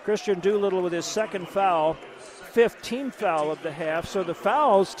 Christian Doolittle with his second foul, 5th team foul of the half. So the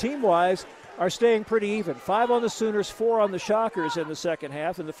fouls, team-wise, are staying pretty even. 5 on the Sooners, 4 on the Shockers in the second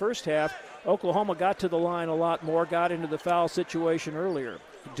half. In the first half, Oklahoma got to the line a lot more, got into the foul situation earlier.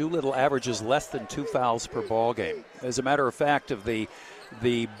 Doolittle averages less than 2 fouls per ball game. As a matter of fact, of the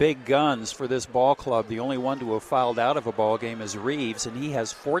big guns for this ball club, the only one to have fouled out of a ball game is Reeves, and he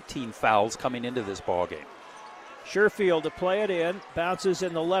has 14 fouls coming into this ball game. Sherfield to play it in, bounces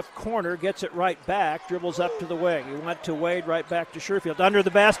in the left corner, gets it right back, dribbles up to the wing. He went to Wade, right back to Sherfield. Under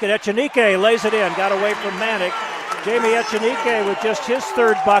the basket, Echenike lays it in, got away from Manick. Jamie Echenike with just his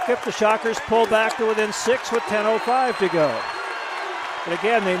 3rd bucket. The Shockers pull back to within 6 with 10:05 to go. But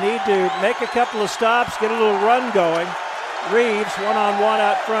again, they need to make a couple of stops, get a little run going. Reeves, one-on-one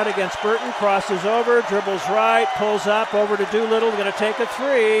out front against Burton, crosses over, dribbles right, pulls up over to Doolittle, going to take a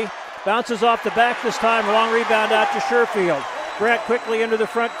 3. Bounces off the back this time, long rebound out to Sherfield. Grant quickly into the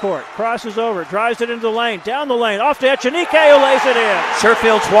front court, crosses over, drives it into the lane, down the lane, off to Echenike, who lays it in.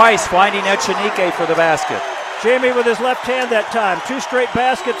 Sherfield twice finding Echenike for the basket. Jamie with his left hand that time. 2 straight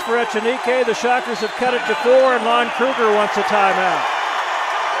baskets for Echenike. The Shockers have cut it to 4, and Lon Kruger wants a timeout.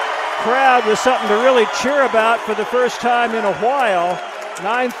 Crowd was something to really cheer about for the first time in a while.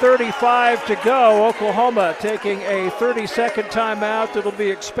 9:35 to go. Oklahoma taking a 30-second timeout that'll be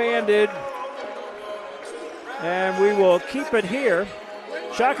expanded. And we will keep it here.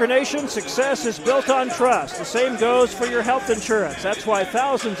 Shocker Nation, success is built on trust. The same goes for your health insurance. That's why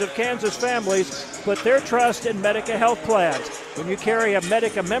thousands of Kansas families put their trust in Medica Health Plans. When you carry a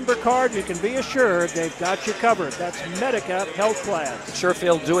Medica member card, you can be assured they've got you covered. That's Medica Health Plans.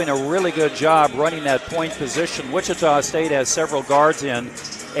 Sherfield doing a really good job running that point position. Wichita State has several guards in,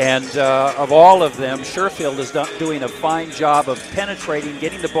 and of all of them, Sherfield is doing a fine job of penetrating,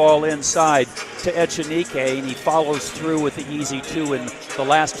 getting the ball inside to Echenike, and he follows through with the easy 2 in the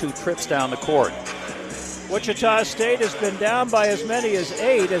last 2 trips down the court. Wichita State has been down by as many as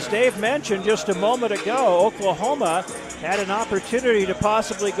 8. As Dave mentioned just a moment ago, Oklahoma had an opportunity to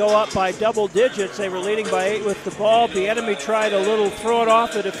possibly go up by double digits. They were leading by 8 with the ball. The enemy tried a little throw it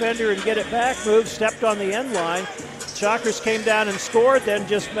off the defender and get it back move, stepped on the end line. Shockers came down and scored, then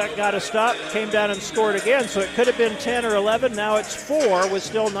just got a stop, came down and scored again. So it could have been 10 or 11. Now it's 4 with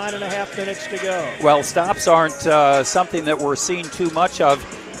still 9.5 minutes to go. Well, stops aren't something that we're seeing too much of.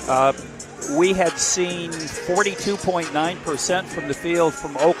 We had seen 42.9% from the field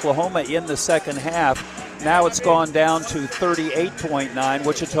from Oklahoma in the second half. Now it's gone down to 38.9.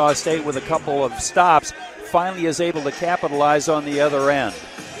 Wichita State, with a couple of stops, finally is able to capitalize on the other end.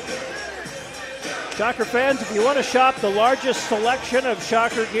 Shocker fans, if you want to shop the largest selection of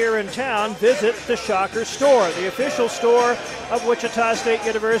Shocker gear in town, visit the Shocker Store, the official store of Wichita State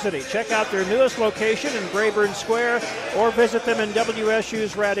University. Check out their newest location in Brayburn Square, or visit them in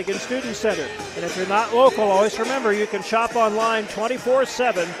WSU's Radigan Student Center. And if you're not local, always remember you can shop online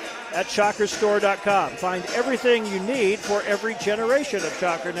 24/7 at shockerstore.com. Find everything you need for every generation of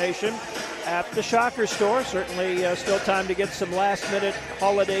Shocker Nation at the Shocker Store. Certainly still time to get some last-minute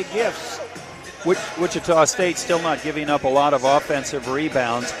holiday gifts. Wichita State still not giving up a lot of offensive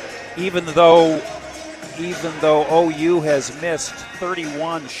rebounds, even though OU has missed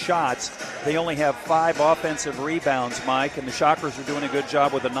 31 shots. They only have 5 offensive rebounds, Mike, and the Shockers are doing a good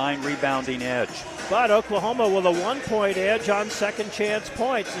job with a 9 rebounding edge. But Oklahoma with a 1-point edge on second chance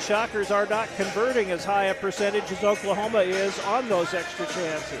points. The Shockers are not converting as high a percentage as Oklahoma is on those extra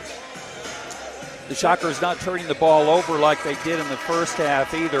chances. The Shockers not turning the ball over like they did in the first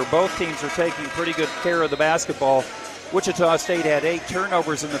half either. Both teams are taking pretty good care of the basketball. Wichita State had 8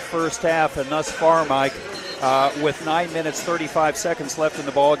 turnovers in the first half, and thus far, Mike, With 9 minutes, 35 seconds left in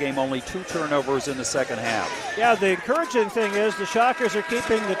the ball game, only 2 turnovers in the second half. Yeah, the encouraging thing is the Shockers are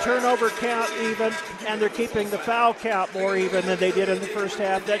keeping the turnover count even, and they're keeping the foul count more even than they did in the first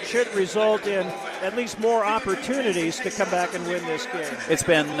half. That should result in at least more opportunities to come back and win this game. It's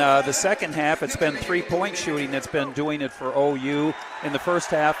been the second half, it's been three-point shooting that's been doing it for OU. In the first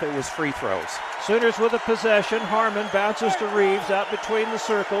half, it was free throws. Sooners with a possession. Harmon bounces to Reeves out between the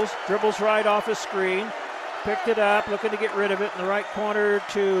circles, dribbles right off a screen, picked it up, looking to get rid of it in the right corner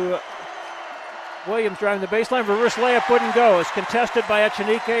to Williams driving the baseline. Reverse layup wouldn't go. It's contested by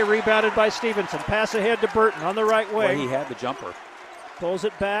Echenique, rebounded by Stevenson. Pass ahead to Burton on the right wing. Well, he had the jumper. Pulls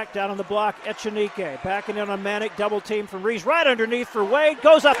it back, down on the block, Echenique. Backing in on Manick, double team from Reeves. Right underneath for Wade,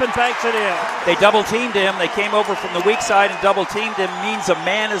 goes up and banks it in. They double teamed him. They came over from the weak side and double teamed him. Means a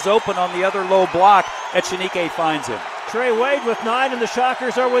man is open on the other low block. Echenique finds him. Trey Wade with 9, and the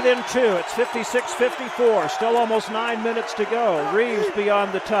Shockers are within 2. It's 56-54. Still almost 9 minutes to go. Reeves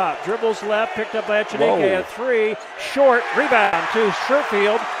beyond the top. Dribbles left, picked up by Echenique at 3. Short, rebound to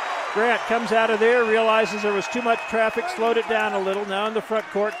Sherfield. Grant comes out of there, realizes there was too much traffic, slowed it down a little. Now in the front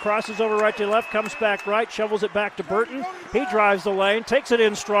court, crosses over right to left, comes back right, shovels it back to Burton. He drives the lane, takes it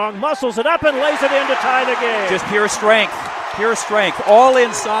in strong, muscles it up, and lays it in to tie the game. Just pure strength. Pure strength. All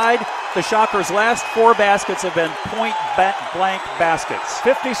inside. The Shockers' last 4 baskets have been point-blank baskets.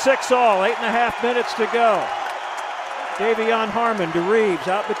 56 all, 8.5 minutes to go. Davion Harmon to Reeves,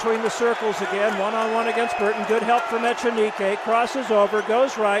 out between the circles again, one-on-one against Burton. Good help from Echenique, crosses over,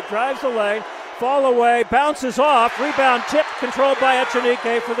 goes right, drives the lane, fall away, bounces off, rebound tip controlled by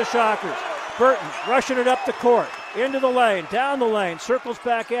Echenique for the Shockers. Burton rushing it up the court, into the lane, down the lane, circles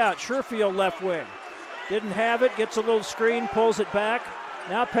back out, Sherfield left wing. Didn't have it, gets a little screen, pulls it back.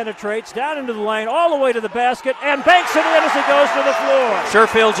 Now penetrates down into the lane, all the way to the basket, and banks it in as he goes to the floor.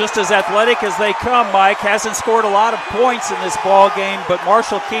 Sherfield just as athletic as they come, Mike. Hasn't scored a lot of points in this ball game, but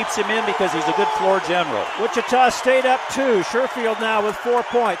Marshall keeps him in because he's a good floor general. Wichita State up 2. Sherfield now with 4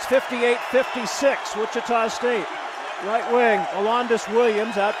 points, 58-56, Wichita State. Right wing, Alondis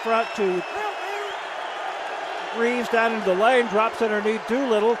Williams out front to Reeves down into the lane, drops underneath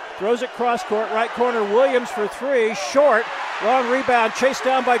Doolittle, throws it cross court, right corner, Williams for 3, short, long rebound, chased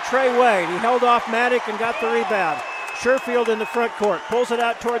down by Trey Wade. He held off Manick and got the rebound. Sherfield in the front court, pulls it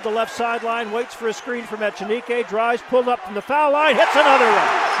out toward the left sideline, waits for a screen from Echenique, drives, pulled up from the foul line, hits another one.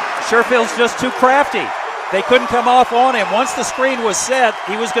 Sherfield's just too crafty. They couldn't come off on him. Once the screen was set,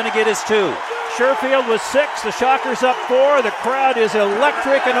 he was going to get his 2. Sherfield was 6, the Shockers up 4. The crowd is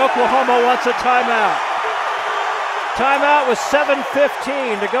electric, and Oklahoma wants a timeout. Timeout with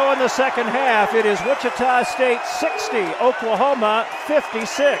 7:15 to go in the second half. It is Wichita State 60, Oklahoma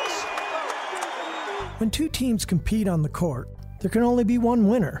 56. When 2 teams compete on the court, there can only be one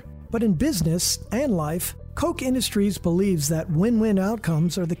winner. But in business and life, Koch Industries believes that win-win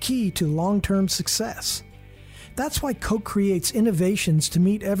outcomes are the key to long-term success. That's why Koch creates innovations to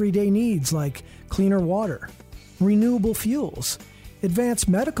meet everyday needs like cleaner water, renewable fuels, advanced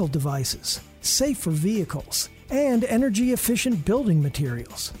medical devices, safer vehicles, and energy-efficient building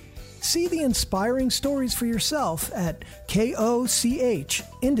materials. See the inspiring stories for yourself at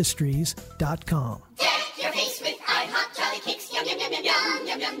KOCHindustries.com. Deck your face with IHOP Jolly Cakes, yum, yum, yum, yum, yum,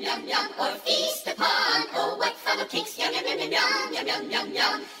 yum, yum, yum, yum. Or feast upon, oh, what funnel cakes, yum, yum, yum, yum, yum, yum, yum, yum,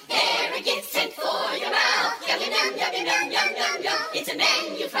 yum. They're a gift sent for your mouth, yum, yum, yum, yum, yum, yum, yum, yum, yum. It's a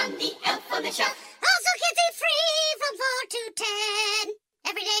menu from the elf on the shelf. Also kids eat free from 4 to 10.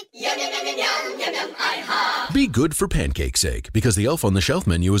 Every day, yum, yum, yum, yum, yum, yum, yum, IHOP. Be good for pancake's sake, because the Elf on the Shelf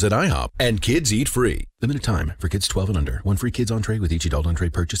menu is at IHOP, and kids eat free. Limited time for kids 12 and under. 1 free kids entree with each adult entree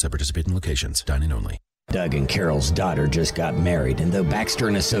purchase at participating locations. Dine-in only. Doug and Carol's daughter just got married, and though Baxter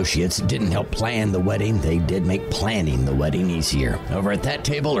and Associates didn't help plan the wedding, they did make planning the wedding easier. Over at that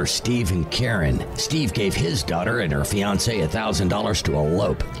table are Steve and Karen. Steve gave his daughter and her fiancé $1,000 to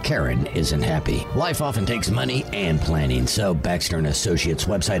elope. Karen isn't happy. Life often takes money and planning, so Baxter and Associates'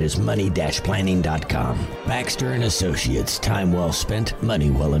 website is money-planning.com. Baxter and Associates, time well spent,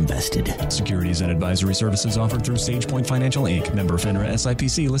 money well invested. Securities and advisory services offered through SagePoint Financial Inc. Member FINRA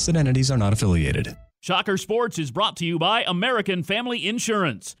SIPC. Listed entities are not affiliated. Shocker Sports is brought to you by American Family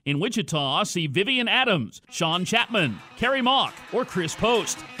Insurance. In Wichita, see Vivian Adams, Sean Chapman, Carrie Mock, or Chris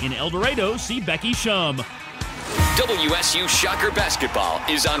Post. In El Dorado, see Becky Shum. WSU Shocker Basketball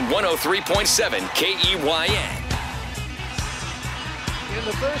is on 103.7 KEYN. In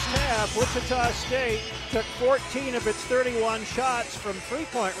the first half, Wichita State took 14 of its 31 shots from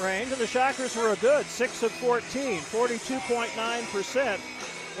three-point range, and the Shockers were a good 6 of 14, 42.9%.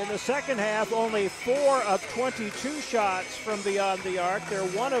 In the second half, only 4 of 22 shots from beyond the arc. They're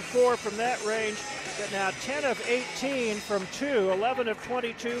 1 of 4 from that range but now 10 of 18 from 2, 11 of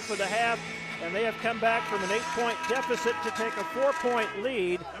 22 for the half, and they have come back from an 8-point deficit to take a 4-point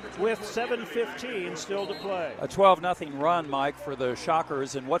lead with 7:15 still to play. A 12-0 run, Mike, for the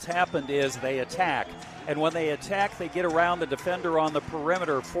Shockers, and what's happened is they attack. And when they attack, they get around the defender on the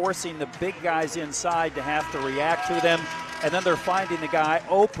perimeter, forcing the big guys inside to have to react to them. And then they're finding the guy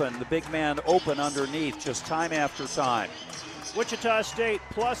open, the big man open underneath, just time after time. Wichita State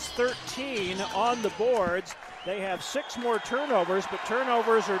plus 13 on the boards. They have 6 more turnovers, but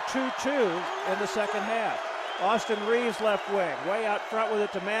turnovers are 2-2 in the second half. Austin Reeves left wing, way out front with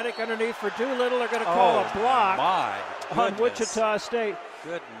it to Manick underneath for Doolittle. They're going to call a block on Wichita State.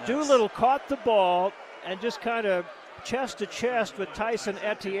 Doolittle caught the ball and just kind of chest to chest with Tyson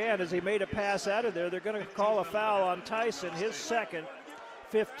Etienne as he made a pass out of there. They're going to call a foul on Tyson, his second,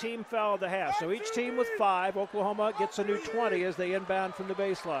 5th team foul of the half. So each team with 5. Oklahoma gets a new 20 as they inbound from the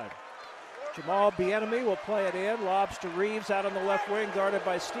baseline. Jamal Bieniemy will play it in, lobs to Reeves out on the left wing, guarded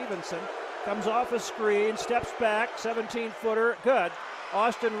by Stevenson. Comes off a screen, steps back, 17-footer, good.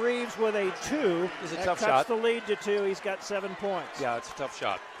 Austin Reeves with a 2. It's a tough cuts shot. The lead to 2. He's got 7 points. Yeah, it's a tough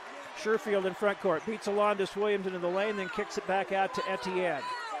shot. Sherfield in front court, beats Alondis Williams into the lane, then kicks it back out to Etienne.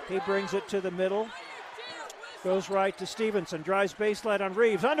 He brings it to the middle. Goes right to Stevenson, drives baseline on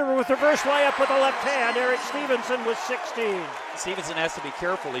Reeves. Under with reverse layup with the left hand. Eric Stevenson with 16. Stevenson has to be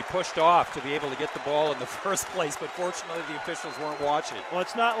careful. He pushed off to be able to get the ball in the first place, but fortunately the officials weren't watching. Well,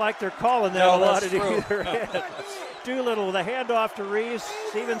 it's not like they're calling that a lot at either end. Doolittle with a handoff to Reeves.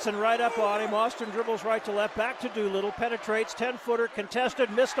 Stevenson right up on him. Austin dribbles right to left, back to Doolittle. Penetrates, 10-footer,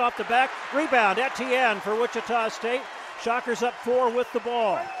 contested, missed off the back. Rebound, Etienne for Wichita State. Shockers up 4 with the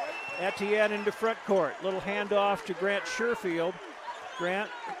ball. Etienne into front court. Little handoff to Grant Sherfield.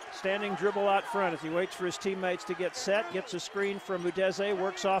 Grant standing dribble out front as he waits for his teammates to get set. Gets a screen from Udeze.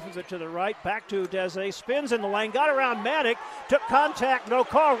 Works off of it to the right. Back to Udeze. Spins in the lane. Got around Manick. Took contact. No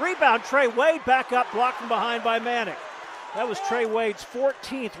call. Rebound. Trey Wade back up. Blocked from behind by Manick. That was Trey Wade's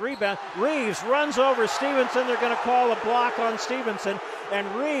 14th rebound. Reeves runs over Stevenson. They're going to call a block on Stevenson. And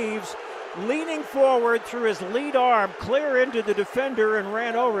Reeves leaning forward through his lead arm, clear into the defender and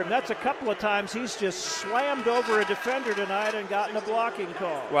ran over him. That's a couple of times he's just slammed over a defender tonight and gotten a blocking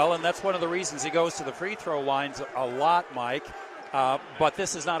call. Well, and that's one of the reasons he goes to the free throw lines a lot, Mike. But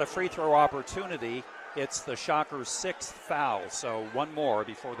this is not a free throw opportunity. It's the Shockers' 6th foul, so one more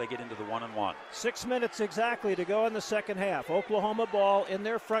before they get into the 1-on-1. 6 minutes exactly to go in the second half. Oklahoma ball in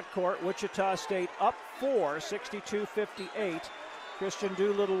their front court. Wichita State up 4, 62-58. Christian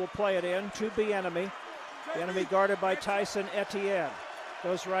Doolittle will play it in to Bieniemy. Bieniemy guarded by Tyson Etienne.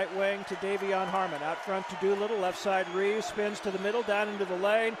 Goes right wing to Davion Harmon. Out front to Doolittle. Left side Reeves. Spins to the middle. Down into the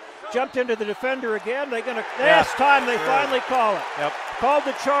lane. Jumped into the defender again. They're going to. This time they finally call it. Yep. Called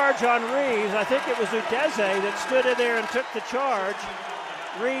the charge on Reeves. I think it was Udeze that stood in there and took the charge.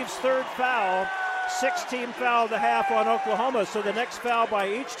 Reeves' 3rd foul. 6-team foul of the half on Oklahoma. So the next foul by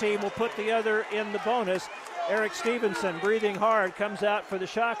each team will put the other in the bonus. Eric Stevenson, breathing hard, comes out for the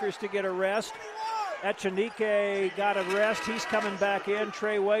Shockers to get a rest. Echenike got a rest. He's coming back in.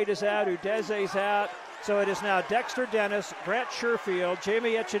 Trey Wade is out. Udeze's out. So it is now Dexter Dennis, Grant Sherfield,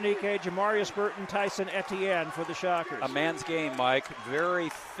 Jamie Echenike, Jamarius Burton, Tyson Etienne for the Shockers. A man's game, Mike. Very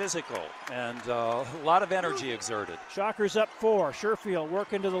physical and a lot of energy exerted. Shockers up 4. Sherfield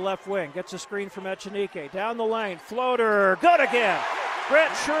working to the left wing. Gets a screen from Echenike. Down the lane. Floater. Good again.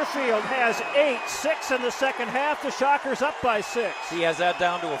 Grant Sherfield has 8, 6 in the second half. The Shockers up by 6. He has that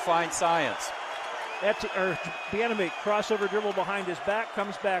down to a fine science. Bieniemy crossover dribble behind his back,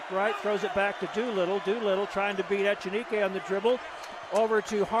 comes back right, throws it back to Doolittle. Doolittle trying to beat Echenike on the dribble. Over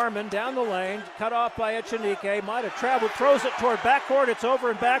to Harmon, down the lane, cut off by Echenike. Might have traveled, throws it toward backcourt. It's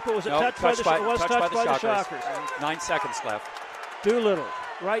over and back, but was it touched by the Shockers? 9 seconds left. Doolittle,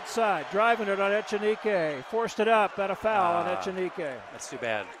 right side, driving it on Echenike. Forced it up, at a foul on Echenike. That's too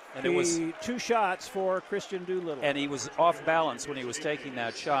bad. And it was 2 shots for Christian Doolittle. And he was off balance when he was taking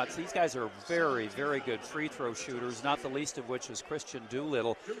that shot. So these guys are very, very good free throw shooters, not the least of which is Christian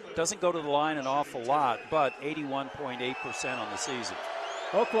Doolittle. Doesn't go to the line an awful lot, but 81.8% on the season.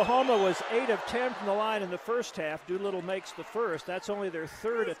 Oklahoma was 8 of 10 from the line in the first half. Doolittle makes the first. That's only their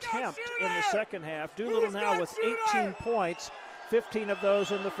 3rd attempt in the second half. Doolittle now with 18 points, 15 of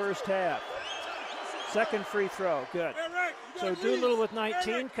those in the first half. Second free throw, good. So Doolittle with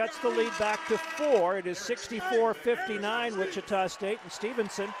 19 cuts the lead back to 4. It is 64-59 Wichita State, and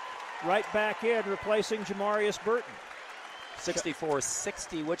Stevenson right back in, replacing Jamarius Burton.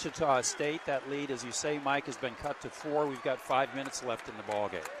 64-60 Wichita State. That lead, as you say, Mike, has been cut to 4. We've got 5 minutes left in the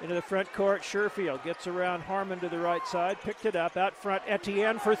ballgame. Into the front court, Sherfield gets around Harmon to the right side, picked it up. Out front,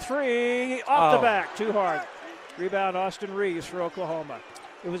 Etienne for 3. Off the back, too hard. Rebound, Austin Reeves for Oklahoma.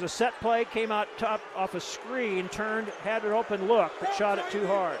 It was a set play, came out top off a screen, turned, had an open look, but shot it too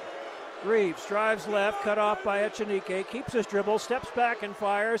hard. Reeves drives left, cut off by Echenique, keeps his dribble, steps back and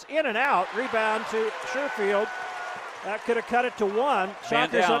fires. In and out, rebound to Sherfield. That could have cut it to 1.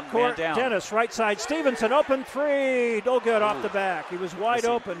 Shockers up court. Dennis, right side. Stevenson, open 3. No good off the back. He was wide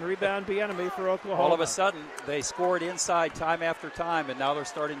open. Rebound Bieniemy for Oklahoma. All of a sudden, they scored inside time after time, and now they're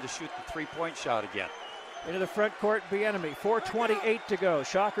starting to shoot the three-point shot again. Into the front court, Bieniemy. 4:28 to go.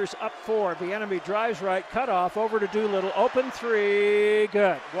 Shockers up 4. Bieniemy drives right, cut off, over to Doolittle. Open 3.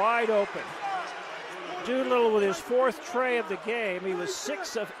 Good. Wide open. Doolittle with his 4th tray of the game. He was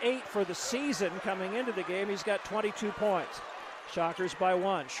 6 of 8 for the season coming into the game. He's got 22 points. Shockers by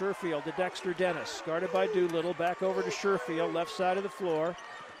 1. Sherfield to Dexter Dennis. Guarded by Doolittle. Back over to Sherfield, left side of the floor.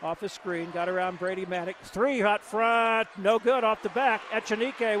 Off a screen, got around Brady Manek. 3 out front, no good off the back.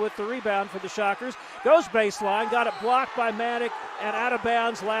 Echenique with the rebound for the Shockers. Goes baseline, got it blocked by Manek and out of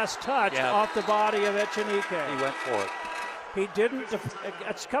bounds last touch off the body of Echenique. He went for it. He didn't,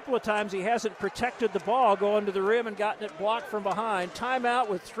 a couple of times he hasn't protected the ball going to the rim and gotten it blocked from behind. Timeout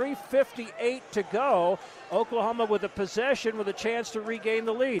with 3:58 to go. Oklahoma with a possession with a chance to regain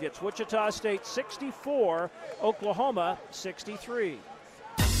the lead. It's Wichita State 64, Oklahoma 63.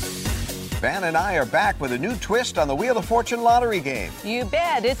 Van and I are back with a new twist on the Wheel of Fortune lottery game. You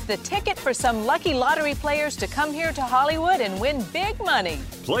bet. It's the ticket for some lucky lottery players to come here to Hollywood and win big money.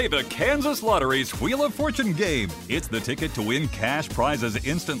 Play the Kansas Lottery's Wheel of Fortune game. It's the ticket to win cash prizes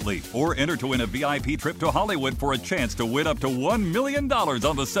instantly or enter to win a VIP trip to Hollywood for a chance to win up to $1 million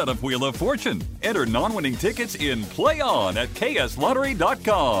on the set of Wheel of Fortune. Enter non-winning tickets in Play On at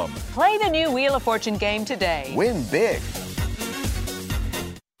kslottery.com. Play the new Wheel of Fortune game today. Win big.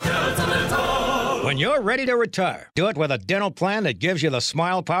 When you're ready to retire, do it with a dental plan that gives you the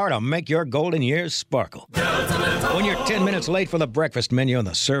smile power to make your golden years sparkle. When you're 10 minutes late for the breakfast menu and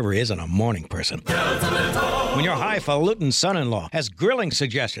the server isn't a morning person. When your highfalutin son-in-law has grilling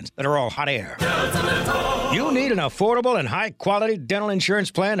suggestions that are all hot air. You need an affordable and high-quality dental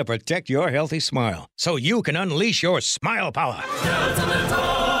insurance plan to protect your healthy smile so you can unleash your smile power.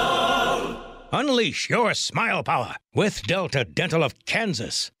 Unleash your smile power with Delta Dental of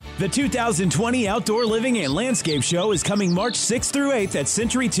Kansas. The 2020 Outdoor Living and Landscape Show is coming March 6th through 8th at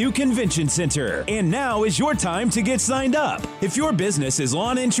Century 2 Convention Center. And now is your time to get signed up. If your business is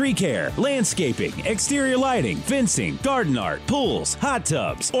lawn and tree care, landscaping, exterior lighting, fencing, garden art, pools, hot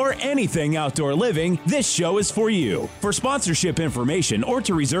tubs, or anything outdoor living, this show is for you. For sponsorship information or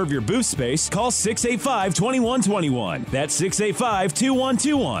to reserve your booth space, call 685-2121. That's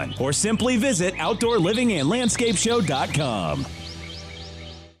 685-2121. Or simply visit OutdoorLivingAndLandscapeShow.com.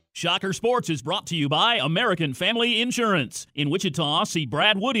 Shocker Sports is brought to you by American Family Insurance. In Wichita, see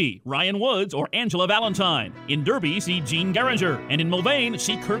Brad Woody, Ryan Woods, or Angela Valentine. In Derby, see Gene Geringer. And in Mulvane,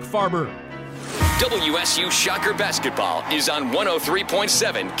 see Kirk Farber. WSU Shocker Basketball is on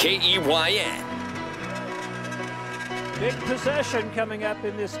 103.7 KEYN. Big possession coming up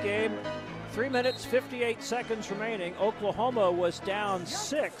in this game. 3 minutes, 58 seconds remaining. Oklahoma was down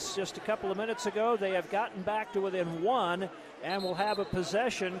 6 just a couple of minutes ago. They have gotten back to within 1 and will have a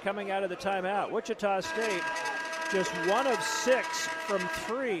possession coming out of the timeout. Wichita State just 1 of 6 from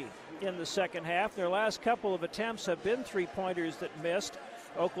 3 in the second half. Their last couple of attempts have been three-pointers that missed.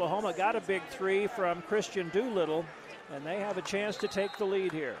 Oklahoma got a big 3 from Christian Doolittle, and they have a chance to take the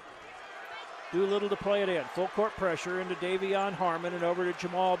lead here. Doolittle to play it in. Full court pressure into Davion Harmon and over to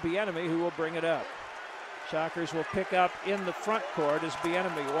Jamal Bieniemy, who will bring it up. Shockers will pick up in the front court as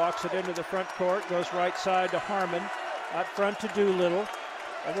Bieniemy walks it into the front court, goes right side to Harmon, out front to Doolittle.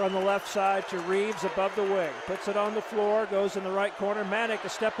 Over on the left side to Reeves above the wing. Puts it on the floor, goes in the right corner. Manek, a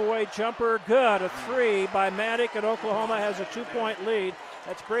step away jumper, good. A 3 by Manek, and Oklahoma has a 2-point lead.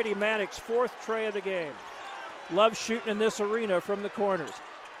 That's Brady Manek's 4th tray of the game. Loves shooting in this arena from the corners.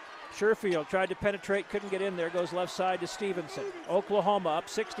 Sherfield tried to penetrate, couldn't get in there, goes left side to Stevenson. Oklahoma up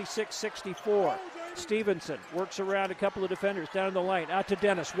 66-64. Stevenson works around a couple of defenders down in the lane, out to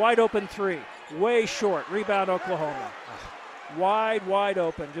Dennis, wide open 3, way short, rebound Oklahoma. Wide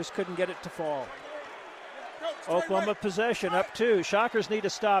open, just couldn't get it to fall. Oklahoma possession up 2. Shockers need to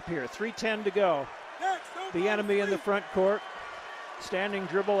stop here, 3:10 to go. Bieniemy in the front court, standing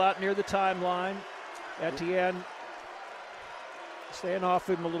dribble out near the timeline. Etienne staying off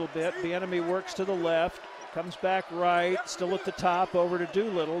him a little bit. Bieniemy works to the left, comes back right, still at the top, over to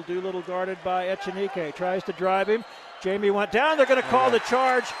Doolittle. Doolittle guarded by Echenique, tries to drive him, Jamie went down. They're going to call the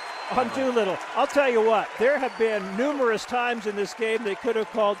charge on Doolittle. I'll tell you what, there have been numerous times in this game they could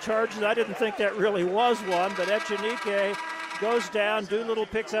have called charges. I didn't think that really was one, but Echenique goes down. Doolittle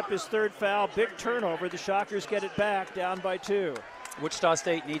picks up his third foul. Big turnover. The Shockers get it back, down by 2. Wichita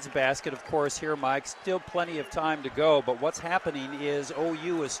State needs a basket, of course, here, Mike. Still plenty of time to go, but what's happening is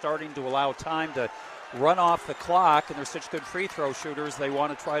OU is starting to allow time to run off the clock, and they're such good free throw shooters, they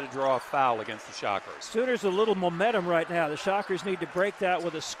want to try to draw a foul against the Shockers. Sooners a little momentum right now. The Shockers need to break that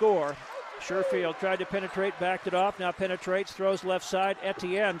with a score. Sherfield tried to penetrate, backed it off, now penetrates, throws left side.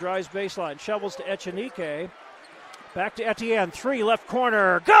 Etienne drives baseline, shovels to Echenique. Back to Etienne, 3, left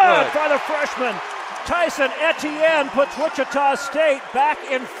corner. Good by the freshman. Tyson Etienne puts Wichita State back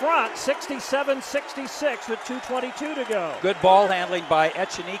in front, 67-66 with 2:22 to go. Good ball handling by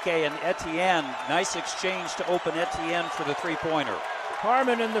Echenique and Etienne. Nice exchange to open Etienne for the three-pointer.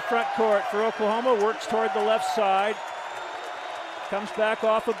 Harmon in the front court for Oklahoma, works toward the left side. Comes back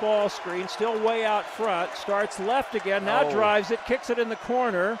off a ball screen, still way out front. Starts left again, now drives it, kicks it in the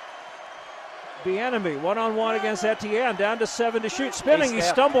corner. Bieniemy, one-on-one against Etienne, down to 7 to shoot. Spinning, he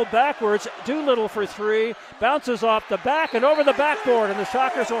stumbled backwards. Doolittle for 3, bounces off the back and over the backboard, and the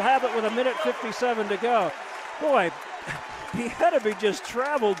Shockers will have it with 1:57 to go. Boy, Bieniemy just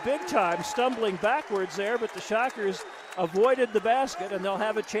traveled big time, stumbling backwards there, but the Shockers avoided the basket, and they'll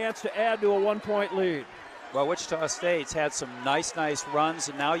have a chance to add to a 1-point lead. Well, Wichita State's had some nice runs,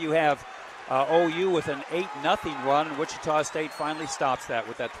 and now you have OU with an 8-0 run, and Wichita State finally stops that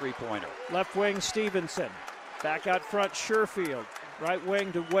with that three-pointer. Left wing Stevenson. Back out front Sherfield. Right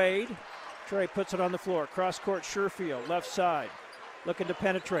wing to Wade. Trey puts it on the floor. Cross-court Sherfield. Left side. Looking to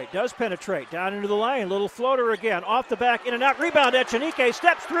penetrate. Does penetrate. Down into the lane. Little floater again. Off the back. In and out. Rebound. Echenique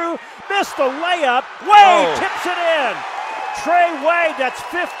steps through. Missed the layup. Wade tips it in. Trey Wade, that's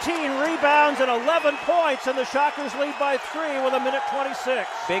 15 rebounds and 11 points, and the Shockers lead by 3 with 1:26.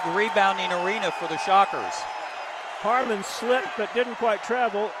 Big rebounding arena for the Shockers. Harmon slipped but didn't quite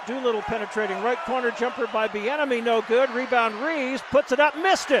travel. Doolittle penetrating. Right corner jumper by Bieniemy, no good. Rebound Reeves, puts it up,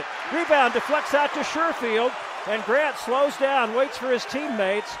 missed it. Rebound deflects out to Sherfield, and Grant slows down, waits for his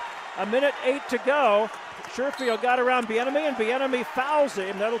teammates. 1:08 to go. Sherfield got around Bieniemy, and Bieniemy fouls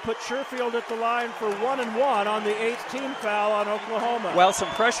him. That'll put Sherfield at the line for 1-1 on the 8th team foul on Oklahoma. Well, some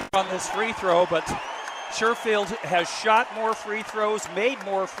pressure on this free throw, but Sherfield has shot more free throws, made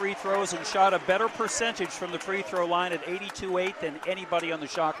more free throws, and shot a better percentage from the free throw line at 82.8 than anybody on the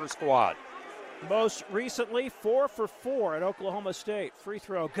Shocker squad. Most recently, 4 for 4 at Oklahoma State. Free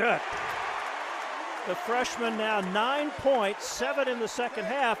throw, good. The freshman now 9 points, 7 in the second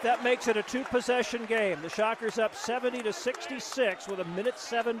half. That makes it a 2-possession game. The Shockers up 70-66 with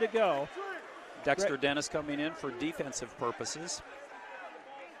 1:07 to go. Dexter Dennis coming in for defensive purposes.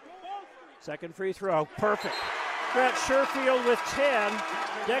 Second free throw, perfect. Grant Sherfield with 10.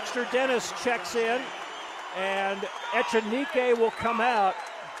 Dexter Dennis checks in, and Echenique will come out.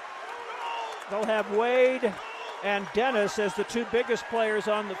 They'll have Wade and Dennis as the 2 biggest players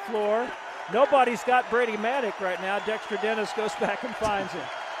on the floor. Nobody's got Brady Maddock right now. Dexter Dennis goes back and finds him.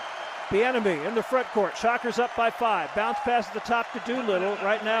 Bieniemy in the front court. Shockers up by 5. Bounce pass at the top to Doolittle.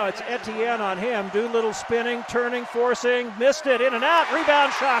 Right now it's Etienne on him. Doolittle spinning, turning, forcing. Missed it. In and out.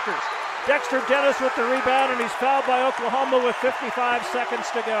 Rebound Shockers. Dexter Dennis with the rebound, and he's fouled by Oklahoma with 55 seconds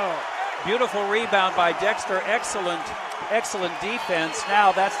to go. Beautiful rebound by Dexter. Excellent defense.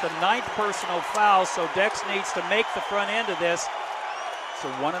 Now that's the 9th personal foul, so Dex needs to make the front end of this. It's a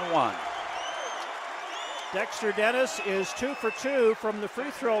 1-1. Dexter Dennis is 2 for 2 from the free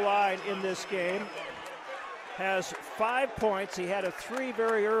throw line in this game. Has 5 points. He had a 3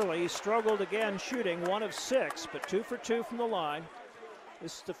 very early. He struggled again shooting, 1 of 6, but 2 for 2 from the line.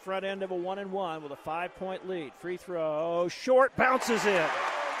 This is the front end of a 1-1 with a 5-point lead. Free throw, short, bounces in.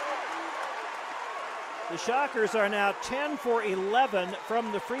 The Shockers are now 10 for 11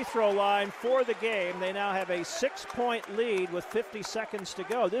 from the free throw line for the game. They now have a 6-point lead with 50 seconds to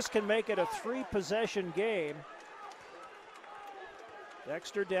go. This can make it a 3-possession game.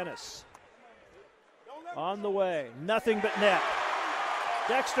 Dexter Dennis on the way. Nothing but net.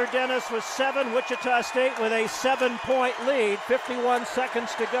 Dexter Dennis with 7. Wichita State with a 7-point lead. 51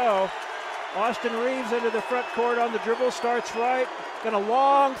 seconds to go. Austin Reeves into the front court on the dribble. Starts right. Got a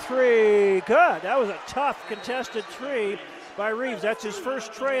long 3. Good. That was a tough contested 3 by Reeves. That's his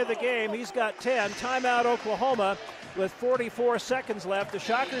first tray of the game. He's got 10. Timeout Oklahoma with 44 seconds left. The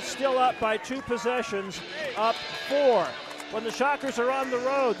Shockers still up by 2 possessions, up 4. When the Shockers are on the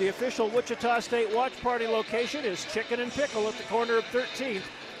road, the official Wichita State watch party location is Chicken and Pickle at the corner of 13th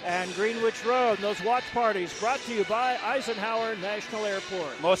and Greenwich Road. And those watch parties brought to you by Eisenhower National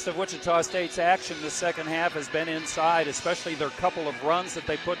Airport. Most of Wichita State's action the second half has been inside, especially their couple of runs that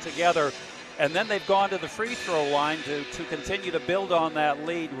they put together. And then they've gone to the free throw line to continue to build on that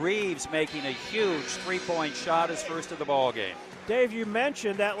lead. Reeves making a huge three-point shot, his first of the ball game. Dave, you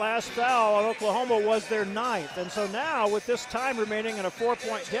mentioned that last foul on Oklahoma was their 9th. And so now, with this time remaining in a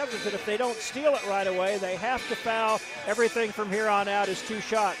 4-point deficit, if they don't steal it right away, they have to foul. Everything from here on out is 2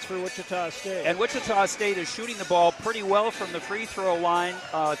 shots for Wichita State. And Wichita State is shooting the ball pretty well from the free throw line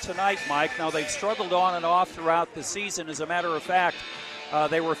tonight, Mike. Now, they've struggled on and off throughout the season. As a matter of fact,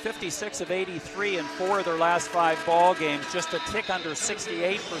 they were 56 of 83 in 4 of their last 5 ball games, just a tick under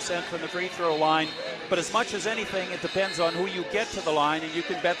 68% from the free throw line. But as much as anything, it depends on who you get to the line, and you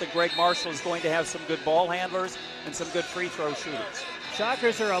can bet that Greg Marshall is going to have some good ball handlers and some good free throw shooters.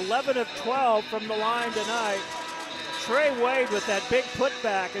 Shockers are 11 of 12 from the line tonight. Trey Wade with that big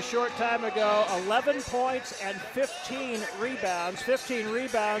putback a short time ago, 11 points and 15 rebounds. 15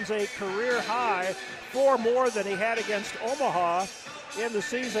 rebounds, a career high, 4 more than he had against Omaha in the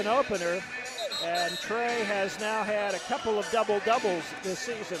season opener. And Trey has now had a couple of double-doubles this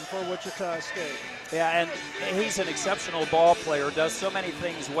season for Wichita State. Yeah, and he's an exceptional ball player, does so many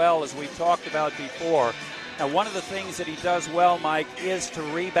things well, as we've talked about before. Now, one of the things that he does well, Mike, is to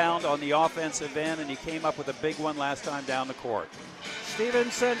rebound on the offensive end, and he came up with a big one last time down the court.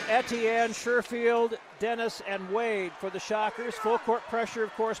 Stevenson, Etienne, Sherfield, Dennis, and Wade for the Shockers. Full court pressure,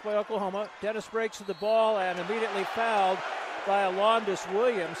 of course, by Oklahoma. Dennis breaks to the ball and immediately fouled by Alondis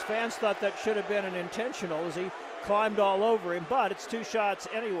Williams. Fans thought that should have been an intentional as he climbed all over him, but it's 2 shots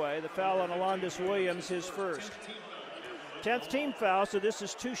anyway. The foul on Alondis Williams, his first. 10th team foul, so this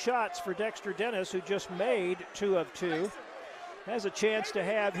is 2 shots for Dexter Dennis, who just made 2 of 2. Has a chance to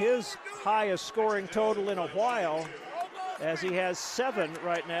have his highest scoring total in a while, as he has 7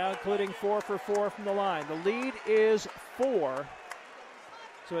 right now, including 4 for 4 from the line. The lead is 4.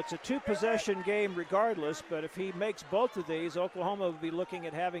 So it's a 2-possession game regardless, but if he makes both of these, Oklahoma will be looking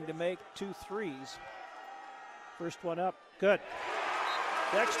at having to make 2 threes. First one up, good.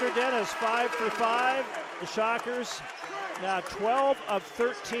 Dexter Dennis, 5 for 5. The Shockers now 12 of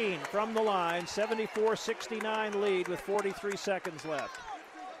 13 from the line, 74-69 lead with 43 seconds left.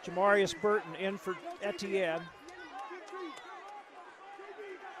 Jamarius Burton in for Etienne.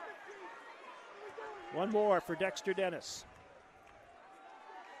 One more for Dexter Dennis.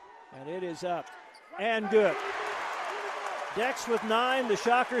 And it is up and good. Dex with 9, the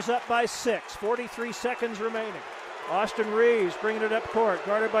Shockers up by 6, 43 seconds remaining. Austin Reeves bringing it up court,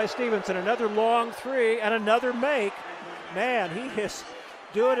 guarded by Stevenson. Another long 3 and another make. Man, he is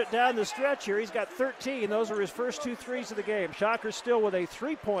doing it down the stretch here. He's got 13. Those are his first 2 threes of the game. Shockers still with a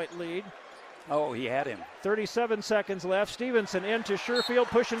 3-point lead. Oh, he had him. 37 seconds left. Stevenson into Sherfield,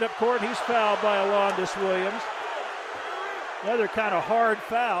 pushing up court. He's fouled by Alondis Williams. Another kind of hard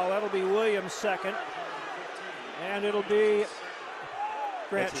foul. That'll be Williams' second. And it'll be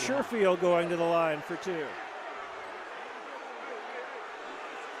Grant Sherfield going to the line for 2.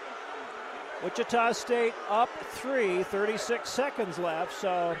 Wichita State up 3, 36 seconds left.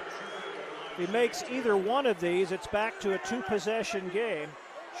 So if he makes either one of these, it's back to a 2-possession game.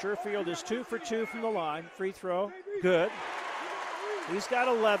 Sherfield is 2 for 2 from the line. Free throw, good. He's got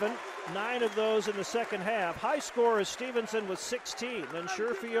 11. 9 of those in the second half. High score is Stevenson with 16. Then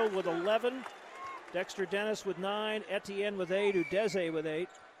Sherfield with 11. Dexter Dennis with 9. Etienne with 8. Udeze with 8.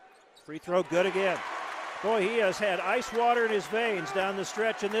 Free throw good again. Boy, he has had ice water in his veins down the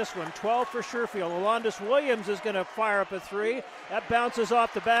stretch in this one. 12 for Sherfield. Alondis Williams is going to fire up a 3. That bounces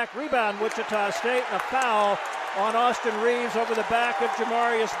off the back. Rebound Wichita State. And a foul on Austin Reeves over the back of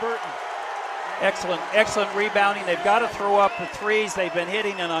Jamarius Burton. Excellent rebounding. They've got to throw up the threes. They've been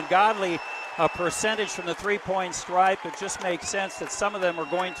hitting an ungodly percentage from the 3-point stripe. It just makes sense that some of them are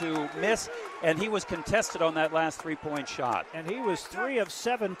going to miss, and he was contested on that last 3-point shot. And he was 3 of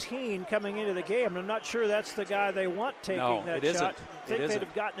 17 coming into the game. I'm not sure that's the guy they want taking that shot. I think they'd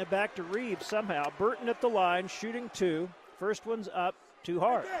have gotten it back to Reeves somehow. Burton at the line, shooting 2. First one's up, too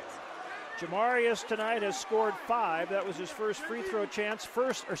hard. Jamarius tonight has scored 5. That was his first free throw chance.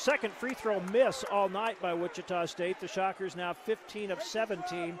 Second free throw miss all night by Wichita State. The Shockers now 15 of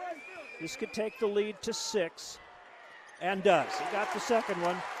 17. This could take the lead to 6, and does. He got the second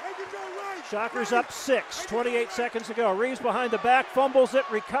one. Shockers up 6, 28 seconds to go. Reeves behind the back, fumbles it,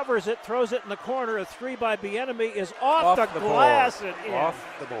 recovers it, throws it in the corner. A 3 by Bieniemy is off the glass and in. Off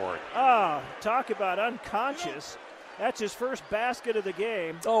the board. Talk about unconscious. That's his first basket of the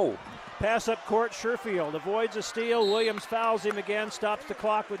game. Oh. Pass up court, Sherfield avoids a steal. Williams fouls him again, stops the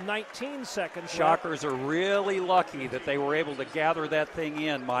clock with 19 seconds. Shockers are really lucky that they were able to gather that thing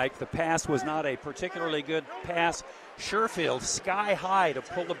in, Mike. The pass was not a particularly good pass. Sherfield sky high to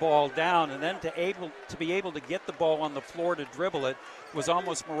pull the ball down, and then to be able to get the ball on the floor to dribble it was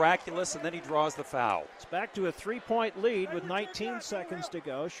almost miraculous, and then he draws the foul. It's back to a 3-point lead with 19 seconds to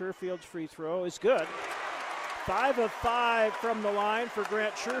go. Sherfield's free throw is good. 5 of 5 from the line for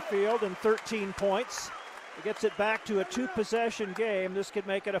Grant Sherfield and 13 points. He gets it back to a 2-possession game. This could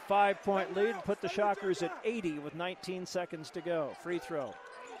make it a 5-point lead and put the Shockers at 80 with 19 seconds to go. Free throw.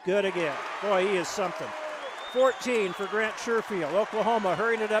 Good again. Boy, he is something. 14 for Grant Sherfield. Oklahoma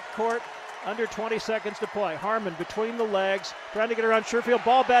hurrying it up court. Under 20 seconds to play. Harmon between the legs, trying to get around Sherfield.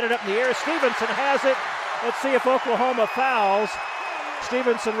 Ball batted up in the air. Stevenson has it. Let's see if Oklahoma fouls.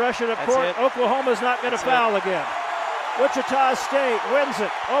 Stevenson rushing up court. Oklahoma's not going to foul again. Wichita State wins it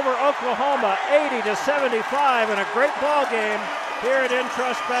over Oklahoma 80-75 in a great ball game here at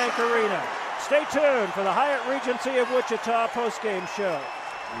Intrust Bank Arena. Stay tuned for the Hyatt Regency of Wichita postgame show.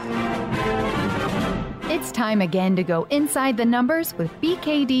 It's time again to go inside the numbers with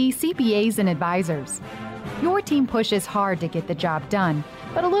BKD CPAs and Advisors. Your team pushes hard to get the job done,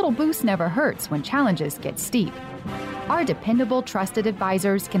 but a little boost never hurts when challenges get steep. Our dependable, trusted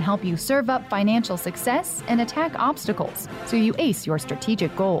advisors can help you serve up financial success and attack obstacles so you ace your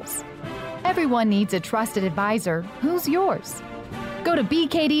strategic goals. Everyone needs a trusted advisor. Who's yours? Go to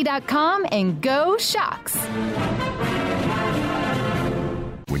bkd.com and go Shocks!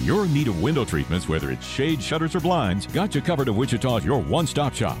 When you're in need of window treatments, whether it's shades, shutters, or blinds, Gotcha Covered of Wichita is your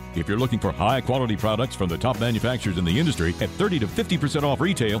one-stop shop. If you're looking for high-quality products from the top manufacturers in the industry at 30 to 50% off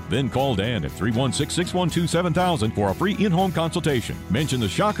retail, then call Dan at 316-612-7000 for a free in-home consultation. Mention the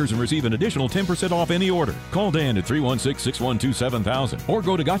Shockers and receive an additional 10% off any order. Call Dan at 316-612-7000 or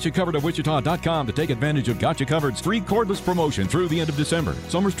go to GotchaCoveredofWichita.com to take advantage of Gotcha Covered's free cordless promotion through the end of December.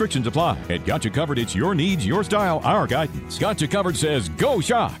 Some restrictions apply. At Gotcha Covered, it's your needs, your style, our guidance. Gotcha Covered says, go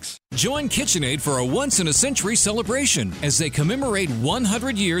Shocks! Join KitchenAid for a once-in-a-century celebration as they commemorate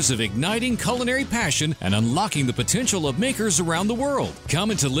 100 years of igniting culinary passion and unlocking the potential of makers around the world.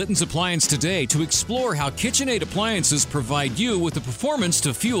 Come into Litton's Appliance today to explore how KitchenAid appliances provide you with the performance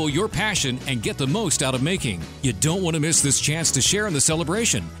to fuel your passion and get the most out of making. You don't want to miss this chance to share in the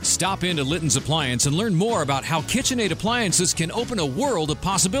celebration. Stop into Litton's Appliance and learn more about how KitchenAid appliances can open a world of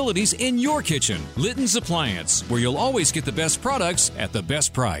possibilities in your kitchen. Litton's Appliance, where you'll always get the best products at the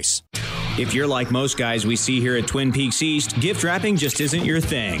best price. If you're like most guys we see here at Twin Peaks East, gift wrapping just isn't your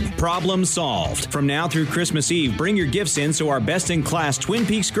thing. Problem solved. From now through Christmas Eve, bring your gifts in so our best-in-class Twin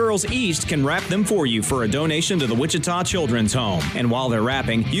Peaks Girls East can wrap them for you for a donation to the Wichita Children's Home. And while they're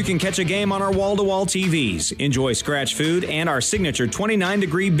wrapping, you can catch a game on our wall-to-wall TVs, enjoy scratch food, and our signature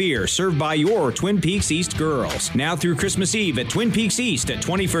 29-degree beer served by your Twin Peaks East girls. Now through Christmas Eve at Twin Peaks East at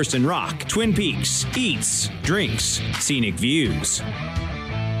 21st and Rock. Twin Peaks. Eats. Drinks. Scenic views.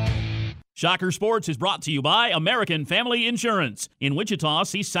 Shocker Sports is brought to you by American Family Insurance. In Wichita,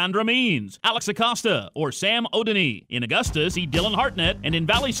 see Sandra Means, Alex Acosta, or Sam Odeny. In Augusta, see Dylan Hartnett. And in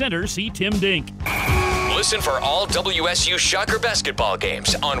Valley Center, see Tim Dink. Listen for all WSU Shocker basketball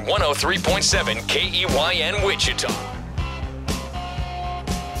games on 103.7 KEYN Wichita.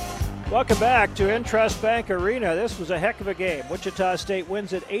 Welcome back to Intrust Bank Arena. This was a heck of a game. Wichita State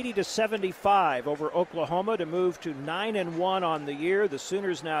wins it 80-75 over Oklahoma to move to 9-1 on the year. The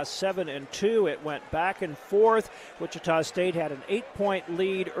Sooners now 7-2. It went back and forth. Wichita State had an 8-point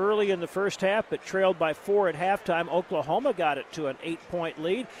lead early in the first half, but trailed by 4 at halftime. Oklahoma got it to an 8-point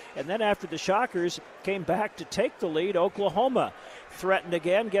lead, and then after the Shockers came back to take the lead, Oklahoma threatened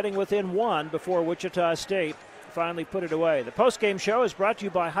again, getting within 1 before Wichita State finally put it away. The postgame show is brought to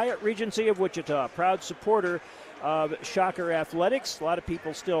you by Hyatt Regency of Wichita, proud supporter of Shocker Athletics. A lot of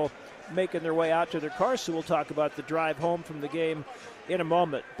people still making their way out to their cars, so we'll talk about the drive home from the game in a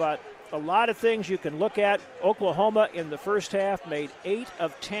moment. But a lot of things you can look at. Oklahoma in the first half made 8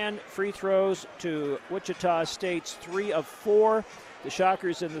 of 10 free throws to Wichita State's 3 of 4. The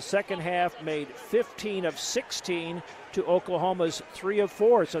Shockers in the second half made 15 of 16 to Oklahoma's 3 of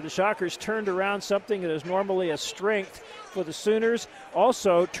 4. So the Shockers turned around something that is normally a strength for the Sooners.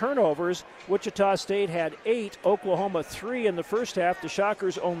 Also, turnovers. Wichita State had 8, Oklahoma 3 in the first half. The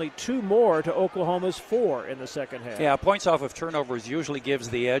Shockers only 2 more to Oklahoma's 4 in the second half. Yeah, points off of turnovers usually gives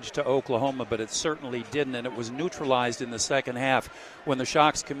the edge to Oklahoma, but it certainly didn't, and it was neutralized in the second half when the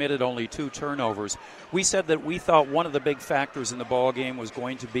Shocks committed only 2 turnovers. We said that we thought one of the big factors in the ball game was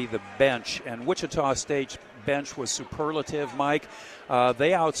going to be the bench, and Wichita State's bench was superlative, Mike.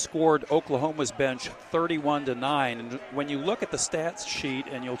 They outscored Oklahoma's bench 31-9. And when you look at the stats sheet,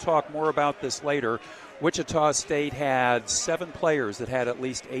 and you'll talk more about this later, Wichita State had 7 players that had at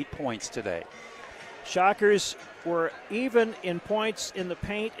least 8 points today. Shockers were even in points in the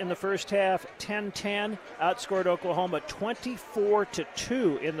paint in the first half, 10-10. Outscored Oklahoma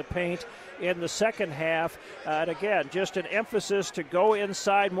 24-2 in the paint in the second half. And again, just an emphasis to go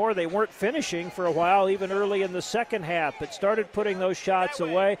inside more. They weren't finishing for a while, even early in the second half, but started putting those shots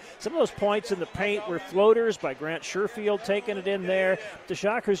away. Some of those points in the paint were floaters by Grant Sherfield taking it in there. The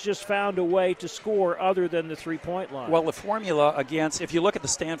Shockers just found a way to score other than the three-point line. Well, the formula against, if you look at the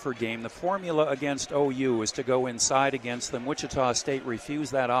Stanford game, the formula against OU is to go inside against them. Wichita State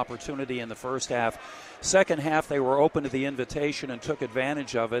refused that opportunity in the first half. Second half, they were open to the invitation and took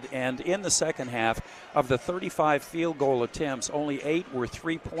advantage of it. And in the second half, of the 35 field goal attempts, only 8 were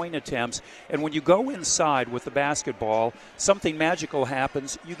three-point attempts. And when you go inside with the basketball, something magical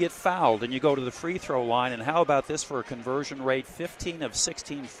happens. You get fouled and you go to the free throw line. And how about this for a conversion rate? 15 of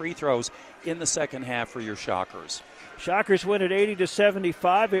 16 free throws in the second half for your Shockers. Shockers win at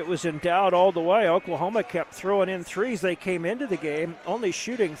 80-75. It was in doubt all the way. Oklahoma kept throwing in threes. They came into the game only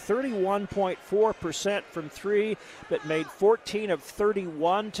shooting 31.4% from three, but made 14 of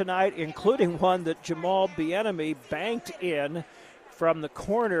 31 tonight, including one that Jamal Bieniemy banked in from the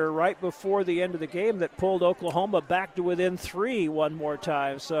corner right before the end of the game that pulled Oklahoma back to within 3 one more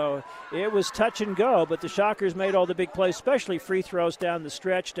time. So it was touch and go, but the Shockers made all the big plays, especially free throws down the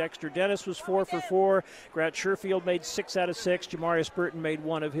stretch. Dexter Dennis was 4 for 4. Grant Sherfield made 6 out of 6. Jamarius Burton made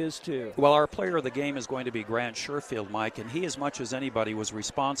 1 of his 2. Well, our player of the game is going to be Grant Sherfield, Mike, and he, as much as anybody, was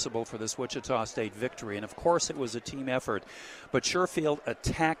responsible for this Wichita State victory. And, of course, it was a team effort. But Sherfield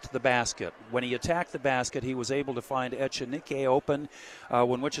attacked the basket. When he attacked the basket, he was able to find Echenike open.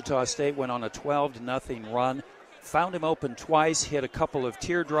 When Wichita State went on a 12-0 run, found him open twice, hit a couple of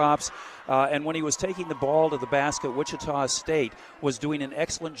teardrops, and when he was taking the ball to the basket, Wichita State was doing an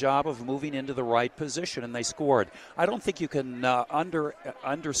excellent job of moving into the right position, and they scored. I don't think you can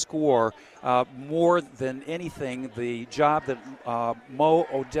underscore more than anything the job that Mo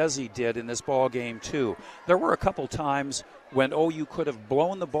Odesi did in this ball game too. There were a couple times when OU could have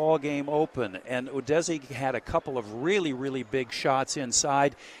blown the ball game open, and Odesi had a couple of really, really big shots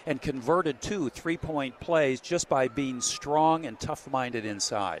inside and converted 2 3-point plays just by being strong and tough-minded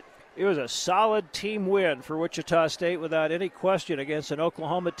inside. It was a solid team win for Wichita State without any question against an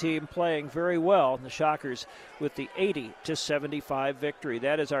Oklahoma team playing very well. The Shockers with the 80-75 victory.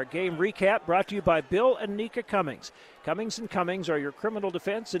 That is our game recap, brought to you by Bill and Nika Cummings. Cummings & Cummings are your criminal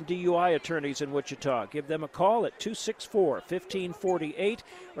defense and DUI attorneys in Wichita. Give them a call at 264-1548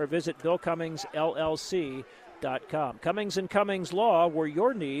 or visit BillCummingsLLC.com. Cummings & Cummings Law, where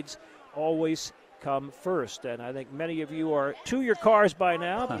your needs always come first. And I think many of you are to your cars by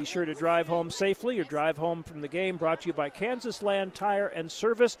now. Be sure to drive home safely or drive home from the game. Brought to you by Kansas Land Tire and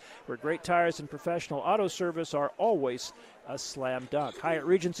Service, where great tires and professional auto service are always a slam dunk. Hyatt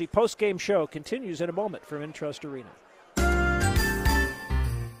Regency postgame show continues in a moment from Intrust Arena.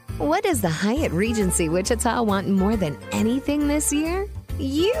 What does the Hyatt Regency Wichita want more than anything this year?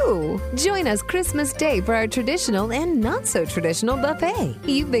 You! Join us Christmas Day for our traditional and not-so-traditional buffet.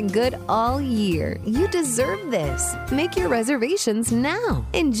 You've been good all year. You deserve this. Make your reservations now.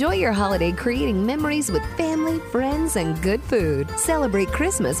 Enjoy your holiday creating memories with family, friends, and good food. Celebrate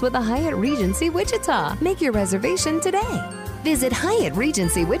Christmas with the Hyatt Regency Wichita. Make your reservation today. Visit Hyatt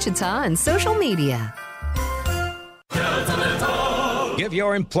Regency Wichita on social media. Give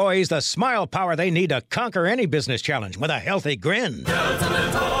your employees the smile power they need to conquer any business challenge with a healthy grin.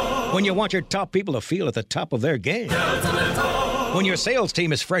 When you want your top people to feel at the top of their game. When your sales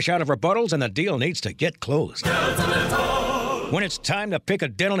team is fresh out of rebuttals and the deal needs to get closed. When it's time to pick a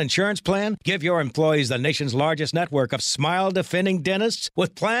dental insurance plan, give your employees the nation's largest network of smile-defending dentists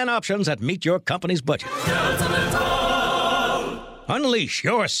with plan options that meet your company's budget. Unleash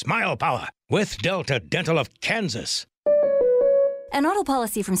your smile power with Delta Dental of Kansas. An auto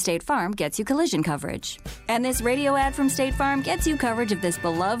policy from State Farm gets you collision coverage. And this radio ad from State Farm gets you coverage of this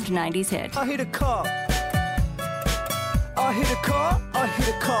beloved 90s hit. I hit a car. I hit a car. I hit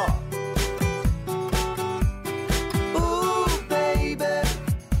a car. Ooh, baby.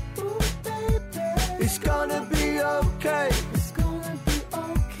 Ooh, baby. It's gonna be okay. It's gonna be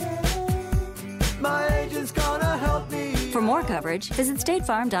okay. My agent's gonna help me. For more coverage, visit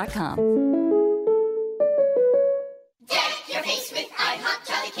statefarm.com.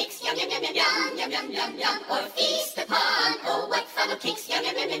 Yum, yum, yum, yum, or feast upon, oh, what funnel cakes, yum,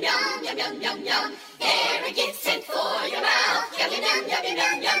 yum, yum, yum, yum, yum, yum, yum, yum. There it gets sent for your mouth, yum, yum, yum, yum,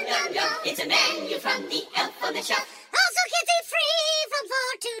 yum, yum, yum, yum. It's a menu from the elf on the shelf. Also kids eat free from 4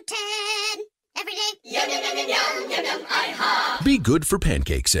 to 10. Every day. Yum, yum, yum, yum, yum, yum, yum, IHOP. Be good for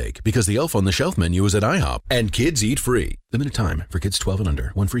pancake's sake, because the Elf on the Shelf menu is at IHOP, and kids eat free. Limited time for kids 12 and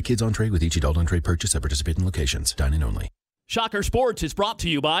under. One free kids entree with each adult entree purchase at participating locations. Dine-in only. Shocker Sports is brought to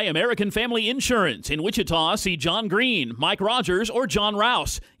you by American Family Insurance. In Wichita, see John Green, Mike Rogers, or John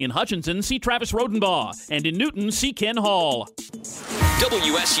Rouse. In Hutchinson, see Travis Rodenbaugh. And in Newton, see Ken Hall.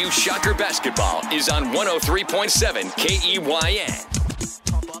 WSU Shocker Basketball is on 103.7 KEYN.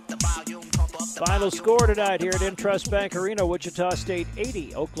 Final score tonight here at Intrust Bank Arena, Wichita State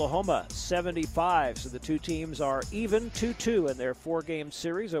 80, Oklahoma 75. So the two teams are even 2-2 in their 4-game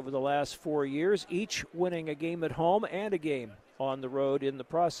series over the last 4 years, each winning a game at home and a game on the road in the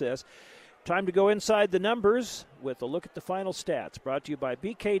process. Time to go inside the numbers with a look at the final stats. Brought to you by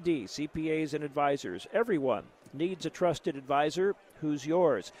BKD, CPAs and Advisors. Everyone needs a trusted advisor. Who's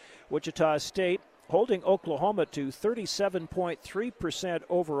yours? Wichita State holding Oklahoma to 37.3%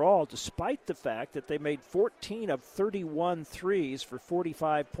 overall, despite the fact that they made 14 of 31 threes for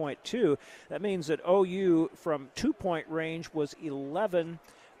 45.2. That means that OU from two-point range was 11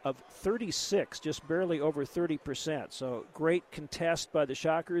 of 36, just barely over 30%. So great contest by the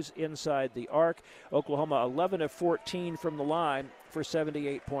Shockers inside the arc. Oklahoma 11 of 14 from the line for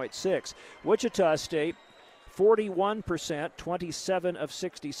 78.6. Wichita State 41%, 27 of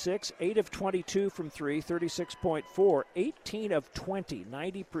 66, 8 of 22 from 3, 36.4, 18 of 20,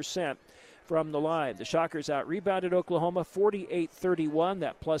 90% from the line. The Shockers out-rebounded Oklahoma 48-31,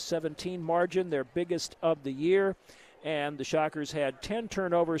 that plus 17 margin, their biggest of the year. And the Shockers had 10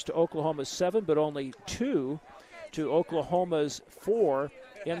 turnovers to Oklahoma's 7, but only 2 to Oklahoma's 4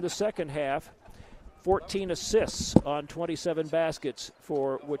 in the second half. 14 assists on 27 baskets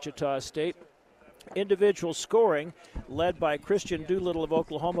for Wichita State. Individual scoring led by Christian Doolittle of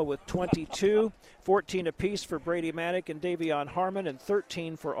Oklahoma with 22, 14 apiece for Brady Manick and Davion Harmon, and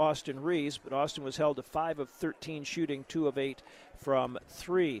 13 for Austin Reeves. But Austin was held to 5 of 13 shooting, 2 of 8 from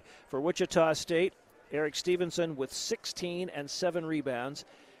 3. For Wichita State, Eric Stevenson with 16 and 7 rebounds.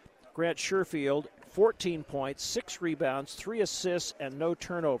 Grant Sherfield, 14 points, 6 rebounds, 3 assists, and no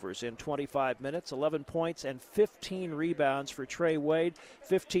turnovers in 25 minutes. 11 points and 15 rebounds for Trey Wade.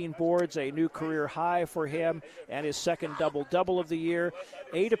 15 boards, a new career high for him, and his second double-double of the year.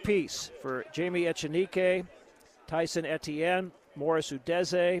 8 apiece for Jamie Echenike, Tyson Etienne, Morris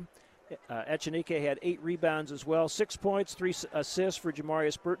Udeze. Echenike had 8 rebounds as well. 6 points, 3 assists for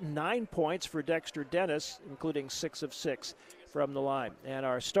Jamarius Burton. 9 points for Dexter Dennis, including 6 of 6 from the line. And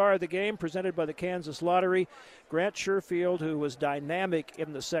our star of the game, presented by the Kansas Lottery, Grant Sherfield, who was dynamic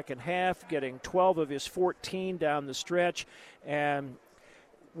in the second half, getting 12 of his 14 down the stretch, and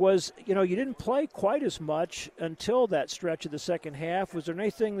was, you didn't play quite as much until that stretch of the second half. Was there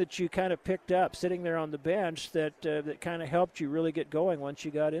anything that you kind of picked up sitting there on the bench that kind of helped you really get going once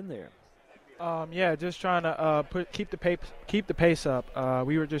you got in there? Yeah, just trying to keep the pace up.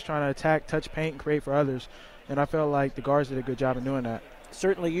 We were just trying to attack, touch paint, and create for others. And I felt like the guards did a good job of doing that.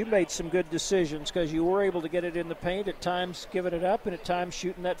 Certainly you made some good decisions because you were able to get it in the paint, at times giving it up, and at times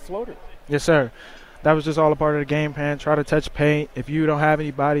shooting that floater. Yes, sir. That was just all a part of the game plan. Try to touch paint. If you don't have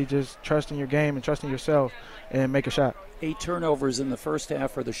anybody, just trust in your game and trust in yourself and make a shot. 8 turnovers in the first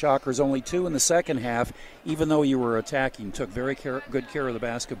half for the Shockers, only 2 in the second half. Even though you were attacking, took very good care of the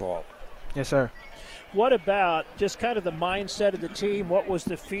basketball. Yes, sir. What about just kind of the mindset of the team? What was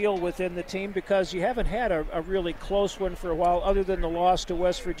the feel within the team? Because you haven't had a really close one for a while, other than the loss to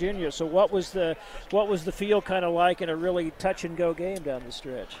West Virginia. So what was the feel kind of like in a really touch-and-go game down the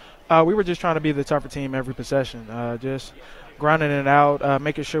stretch? We were just trying to be the tougher team every possession, just grinding it out,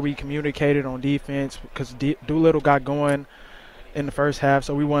 making sure we communicated on defense because Doolittle got going in the first half,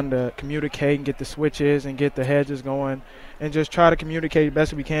 so we wanted to communicate and get the switches and get the hedges going and just try to communicate the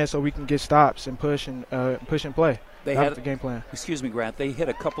best we can so we can get stops and push and play. That was the game plan. Excuse me, Grant. They hit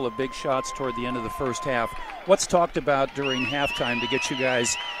a couple of big shots toward the end of the first half. What's talked about during halftime to get you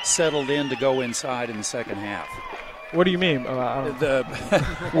guys settled in to go inside in the second half? What do you mean?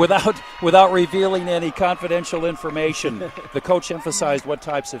 Without revealing any confidential information, the coach emphasized what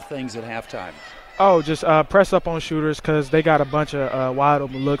types of things at halftime? Oh, just press up on shooters because they got a bunch of wide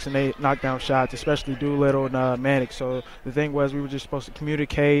open looks and they knock down shots, especially Doolittle and Manick. So the thing was we were just supposed to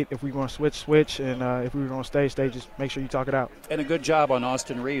communicate. If we were going to switch, and if we were going to stay, just make sure you talk it out. And a good job on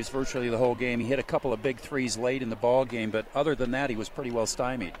Austin Reeves virtually the whole game. He hit a couple of big threes late in the ball game, but other than that, he was pretty well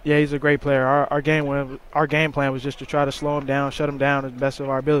stymied. Yeah, he's a great player. Our game plan was just to try to slow him down, shut him down to the best of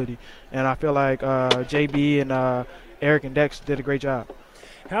our ability. And I feel like JB and Eric and Dex did a great job.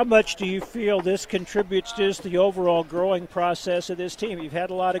 How much do you feel this contributes to just the overall growing process of this team? You've had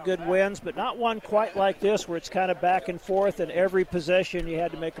a lot of good wins, but not one quite like this where it's kind of back and forth, and every possession you had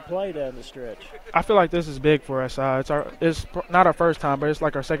to make a play down the stretch. I feel like this is big for us. It's not our first time, but it's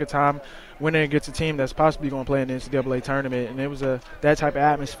like our second time winning against a team that's possibly going to play in the NCAA tournament, and it was that type of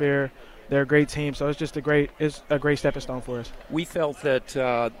atmosphere. They're a great team, so it's just a great stepping stone for us. We felt that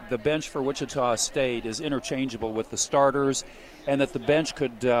the bench for Wichita State is interchangeable with the starters, and that the bench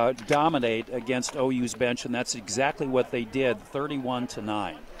could dominate against OU's bench, and that's exactly what they did,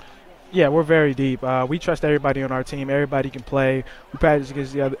 31-9. Yeah, we're very deep. We trust everybody on our team. Everybody can play. We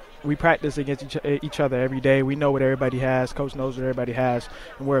practice against each other every day. We know what everybody has. Coach knows what everybody has,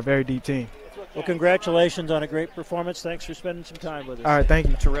 and we're a very deep team. Well, congratulations on a great performance. Thanks for spending some time with us. All right, thank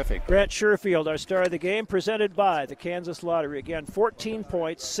you. Terrific. Grant Sherfield, our star of the game, presented by the Kansas Lottery. Again, 14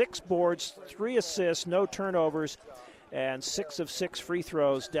 points, 6 boards, 3 assists, no turnovers, and 6 of 6 free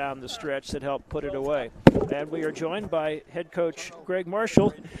throws down the stretch that helped put it away. And we are joined by head coach Greg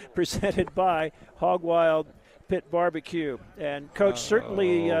Marshall, presented by Hog Wild Pit Barbecue. And Coach,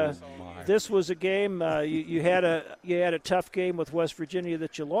 certainly this was a game. You had a tough game with West Virginia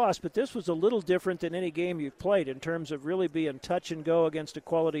that you lost, but this was a little different than any game you've played in terms of really being touch and go against a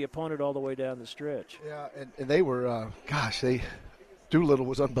quality opponent all the way down the stretch. Yeah, and they were, Doolittle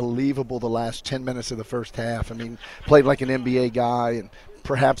was unbelievable the last 10 minutes of the first half. I mean, played like an NBA guy, and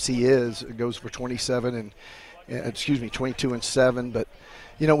perhaps he is. It goes for 22 and 7, but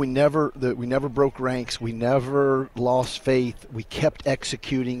we never broke ranks. We never lost faith. We kept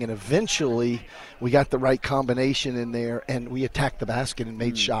executing, and eventually we got the right combination in there, and we attacked the basket and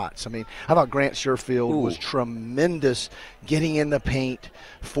made shots. I mean, I thought Grant Sherfield was tremendous getting in the paint,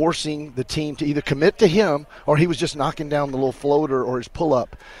 forcing the team to either commit to him or he was just knocking down the little floater or his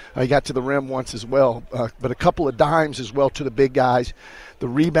pull-up. He got to the rim once as well, but a couple of dimes as well to the big guys. The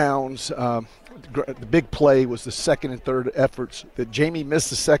rebounds, the big play was the second and third efforts. That Jamie missed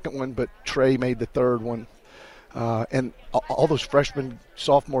the second one, but Trey made the third one. And all those freshman,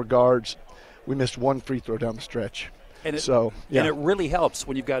 sophomore guards, we missed one free throw down the stretch. And it really helps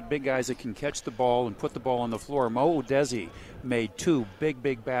when you've got big guys that can catch the ball and put the ball on the floor. Mo Odesi made 2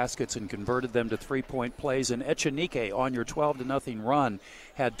 big baskets and converted them to 3-point plays. And Echenique, on your 12-0 run,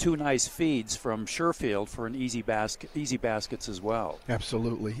 had 2 nice feeds from Sherfield for an easy baskets as well.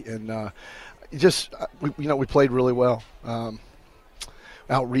 Absolutely. And we played really well.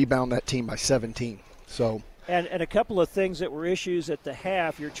 Out-rebound that team by 17. So. And a couple of things that were issues at the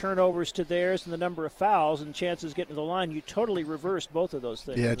half, your turnovers to theirs and the number of fouls and chances getting to the line, you totally reversed both of those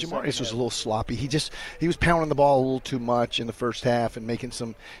things. Yeah, Jamarius was a little sloppy. He was pounding the ball a little too much in the first half and making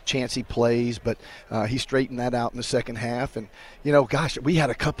some chancy plays, but he straightened that out in the second half. And, we had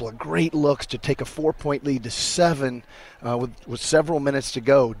a couple of great looks to take a 4-point lead to 7 with several minutes to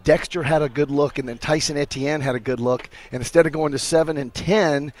go. Dexter had a good look, and then Tyson Etienne had a good look. And instead of going to 7 and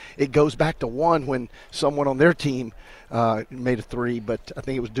 10, it goes back to 1 when someone on their team made a 3, but I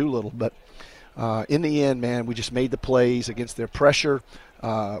think it was Doolittle. But in the end, man, we just made the plays against their pressure.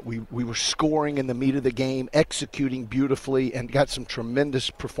 We were scoring in the meat of the game, executing beautifully, and got some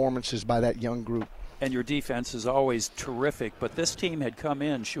tremendous performances by that young group. And your defense is always terrific, but this team had come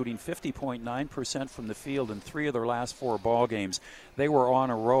in shooting 50.9% from the field in 3 of their last 4 ball games. They were on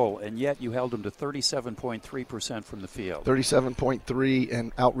a roll, and yet you held them to 37.3% from the field. 37.3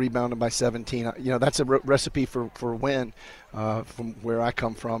 and out-rebounded by 17. That's a recipe for a win from where I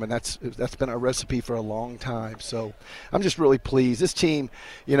come from, and that's been a recipe for a long time. So I'm just really pleased. This team,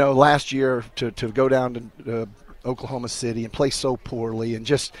 last year to go down to Oklahoma City and play so poorly and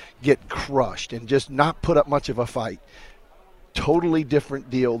just get crushed and just not put up much of a fight. Totally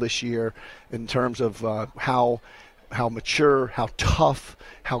different deal this year in terms of how mature, how tough,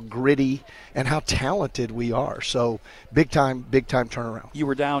 how gritty, and how talented we are. So big time turnaround. You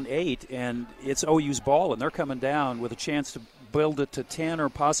were down 8, and it's OU's ball, and they're coming down with a chance to build it to 10 or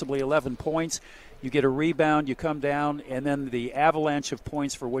possibly 11 points. You get a rebound, you come down, and then the avalanche of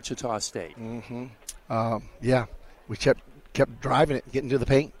points for Wichita State. Mm-hmm. We kept driving it, getting to the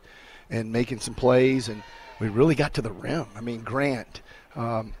paint and making some plays, and we really got to the rim. I mean, Grant,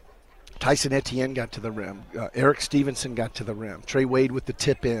 Tyson Etienne got to the rim. Eric Stevenson got to the rim. Trey Wade with the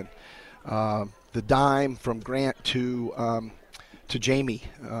tip in. The dime from Grant to Jamie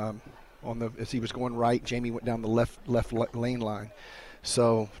as he was going right. Jamie went down the left lane line.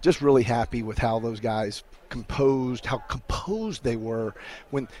 So just really happy with how those guys how composed they were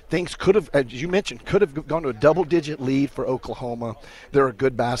when things could have, as you mentioned, could have gone to a double-digit lead for Oklahoma. They're a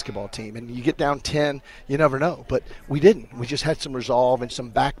good basketball team, and you get down 10, you never know. But we didn't. We just had some resolve and some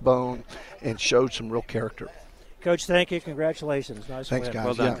backbone and showed some real character. Coach, thank you. Congratulations. Nice Thanks, win. guys.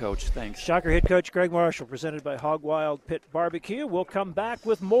 Well done, Coach. Thanks. Shocker head coach Greg Marshall, presented by Hog Wild Pit Barbecue. We'll come back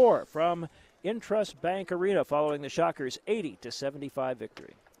with more from Intrust Bank Arena following the Shockers' 80-75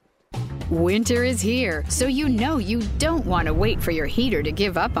 victory. Winter is here, so you know you don't want to wait for your heater to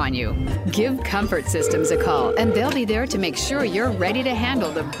give up on you. Give Comfort Systems a call, and they'll be there to make sure you're ready to handle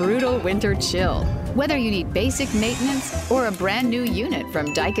the brutal winter chill. Whether you need basic maintenance or a brand new unit from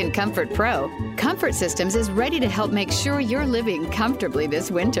Daikin Comfort Pro, Comfort Systems is ready to help make sure you're living comfortably this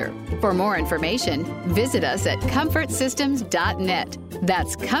winter. For more information, visit us at comfortsystems.net.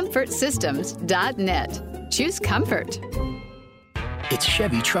 That's comfortsystems.net. Choose comfort. It's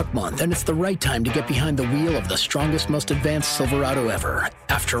Chevy Truck Month, and it's the right time to get behind the wheel of the strongest, most advanced Silverado ever.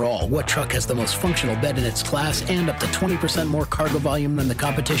 After all, what truck has the most functional bed in its class and up to 20% more cargo volume than the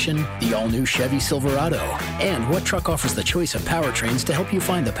competition? The all-new Chevy Silverado. And what truck offers the choice of powertrains to help you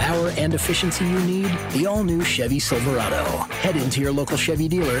find the power and efficiency you need? The all-new Chevy Silverado. Head into your local Chevy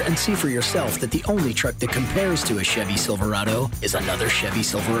dealer and see for yourself that the only truck that compares to a Chevy Silverado is another Chevy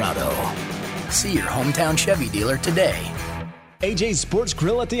Silverado. See your hometown Chevy dealer today. AJ's Sports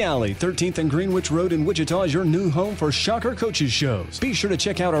Grill at the Alley, 13th and Greenwich Road in Wichita is your new home for Shocker Coaches shows. Be sure to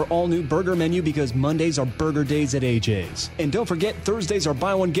check out our all-new burger menu because Mondays are burger days at AJ's. And don't forget, Thursdays are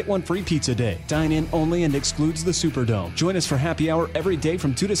buy one, get one free pizza day. Dine in only and excludes the Superdome. Join us for happy hour every day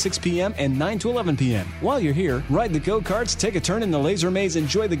from 2 to 6 p.m. and 9 to 11 p.m. While you're here, ride the go-karts, take a turn in the laser maze,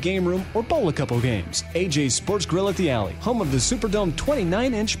 enjoy the game room, or bowl a couple games. AJ's Sports Grill at the Alley, home of the Superdome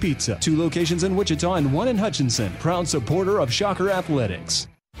 29-inch pizza. 2 locations in Wichita and 1 in Hutchinson. Proud supporter of Shocker Athletics.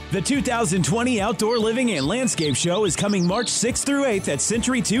 The 2020 Outdoor Living and Landscape Show is coming March 6th through 8th at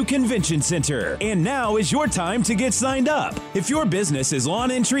Century 2 Convention Center. And now is your time to get signed up. If your business is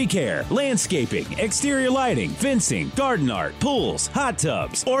lawn and tree care, landscaping, exterior lighting, fencing, garden art, pools, hot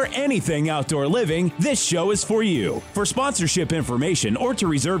tubs, or anything outdoor living, this show is for you. For sponsorship information or to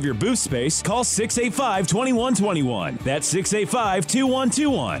reserve your booth space, call 685-2121. That's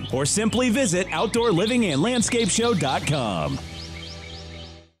 685-2121. Or simply visit OutdoorLivingAndLandscapeShow.com.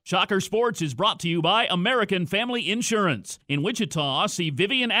 Shocker Sports is brought to you by American Family Insurance. In Wichita, see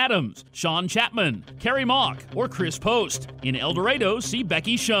Vivian Adams, Sean Chapman, Carrie Mock, or Chris Post. In El Dorado, see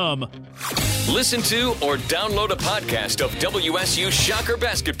Becky Shum. Listen to or download a podcast of WSU Shocker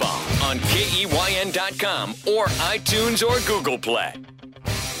Basketball on KEYN.com or iTunes or Google Play.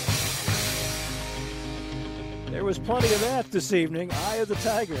 There was plenty of that this evening. Eye of the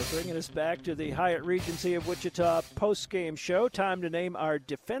Tiger, bringing us back to the Hyatt Regency of Wichita post-game show. Time to name our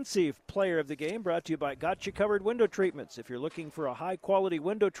defensive player of the game, brought to you by Gotcha Covered Window Treatments. If you're looking for a high-quality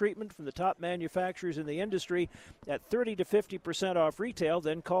window treatment from the top manufacturers in the industry at 30 to 50% off retail,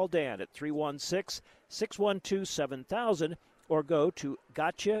 then call Dan at 316-612-7000 or go to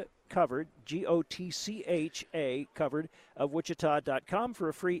Gotcha Covered, Gotcha Covered of Wichita.com for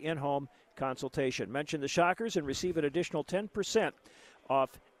a free in-home consultation. Mention the Shockers and receive an additional 10%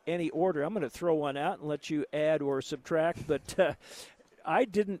 off any order. I'm going to throw one out and let you add or subtract, but I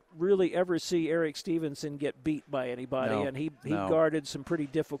didn't really ever see Eric Stevenson get beat by anybody, and he guarded some pretty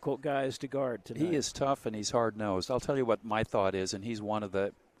difficult guys to guard tonight. He is tough and he's hard-nosed. I'll tell you what my thought is, and he's one of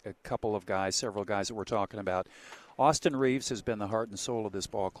a couple of guys, several guys that we're talking about. Austin Reeves has been the heart and soul of this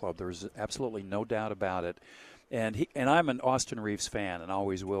ball club. There's absolutely no doubt about it. And I'm an Austin Reeves fan and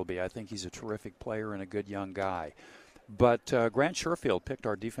always will be. I think he's a terrific player and a good young guy. But Grant Sherfield picked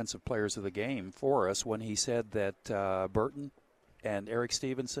our defensive players of the game for us when he said that Burton and Eric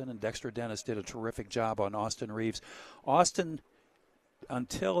Stevenson and Dexter Dennis did a terrific job on Austin Reeves. Austin,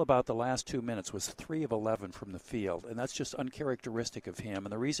 until about the last 2 minutes, was 3 of 11 from the field, and that's just uncharacteristic of him.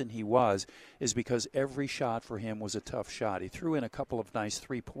 And the reason he is because every shot for him was a tough shot. He threw in a couple of nice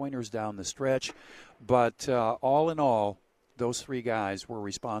three-pointers down the stretch, but all in all, those 3 guys were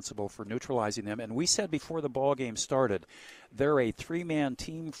responsible for neutralizing them. And we said before the ball game started, they're a 3-man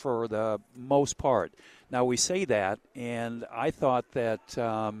team for the most part. Now, we say that, and I thought that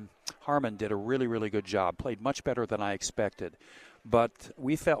Harmon did a really, really good job, played much better than I expected. But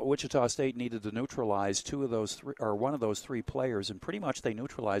we felt Wichita State needed to neutralize one of those 3 players, and pretty much they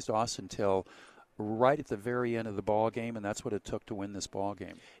neutralized Austin till right at the very end of the ball game, and that's what it took to win this ball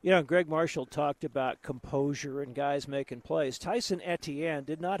game. You know, Greg Marshall talked about composure and guys making plays. Tyson Etienne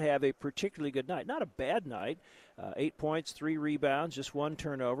did not have a particularly good night. Not a bad night, 8 points, 3 rebounds, just 1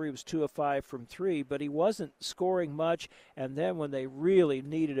 turnover. He was 2 of 5 from 3, but he wasn't scoring much. And then when they really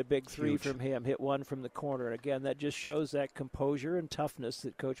needed a big 3 from him, hit 1 from the corner. And again, that just shows that composure and toughness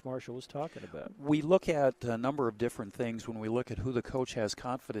that Coach Marshall was talking about. We look at a number of different things when we look at who the coach has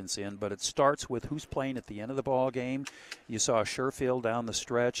confidence in, but it starts with who's playing at the end of the ball game. You saw Sherfield down the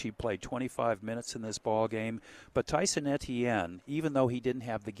stretch. He played 25 minutes in this ball game. But Tyson Etienne, even though he didn't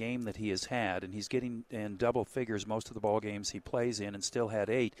have the game that he has had, and he's getting in double figures most of the ball games he plays in and still had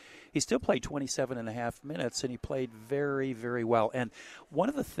 8, he still played 27 and a half minutes, and he played very, very well. And one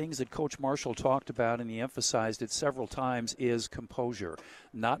of the things that Coach Marshall talked about, and he emphasized it several times, is composure.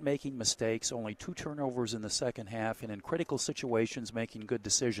 Not making mistakes, only 2 turnovers in the second half, and in critical situations making good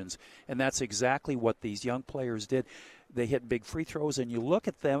decisions. And that's exactly what these young players did. They hit big free throws, and you look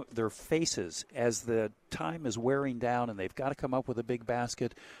at them, their faces as the time is wearing down and they've got to come up with a big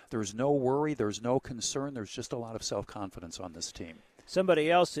basket. There's no worry, there's no concern, there's just a lot of self-confidence on this team.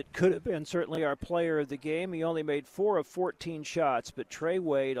 Somebody else that could have been certainly our player of the game. He only made 4 of 14 shots, but Trey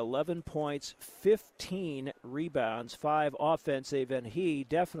Wade, 11 points, 15 rebounds, 5 offensive, and he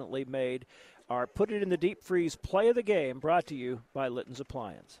definitely made our Put It in the Deep Freeze play of the game, brought to you by Litton's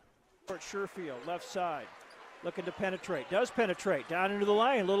Appliance. Sherfield, left side. Looking to penetrate. Does penetrate. Down into the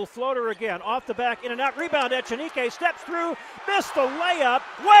lane. Little floater again. Off the back. In and out. Rebound. Echenike steps through. Missed the layup.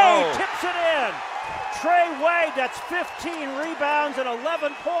 Wade tips it in. Trey Wade, that's 15 rebounds and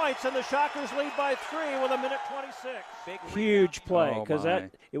 11 points, and the Shockers lead by 3 with 1:26. Huge play, because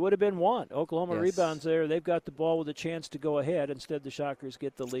it would have been 1. Oklahoma rebounds there. They've got the ball with a chance to go ahead. Instead, the Shockers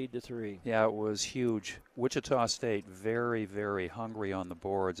get the lead to 3. Yeah, it was huge. Wichita State very, very hungry on the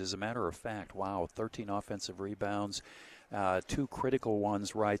boards. As a matter of fact, 13 offensive rebounds, 2 critical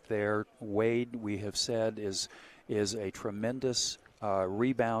ones right there. Wade, we have said, is a tremendous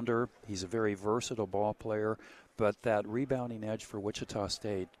rebounder. He's a very versatile ball player, but that rebounding edge for Wichita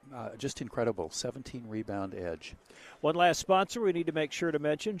State, just incredible. 17 rebound edge. One last sponsor we need to make sure to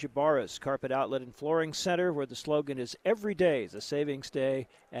mention, Jabara's Carpet Outlet and Flooring Center, where the slogan is every day is a savings day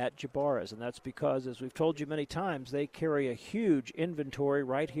at Jabara's. And that's because, as we've told you many times, they carry a huge inventory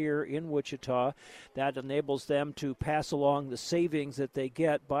right here in Wichita that enables them to pass along the savings that they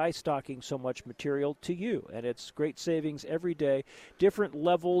get by stocking so much material to you. And it's great savings every day. Different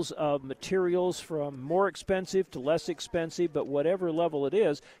levels of materials from more expensive to less expensive, but whatever level it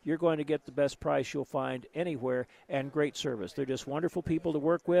is, you're going to get the best price you'll find anywhere, and great service. They're just wonderful people to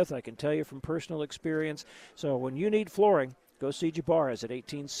work with. I can tell you from personal experience. So when you need flooring, go see Jabara's at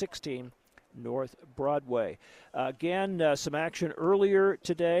 1816 North Broadway. Again, some action earlier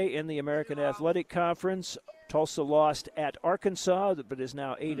today in the American Athletic Conference. Tulsa lost at Arkansas, but is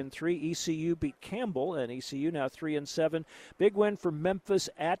now 8-3. ECU beat Campbell, and ECU now 3-7. Big win for Memphis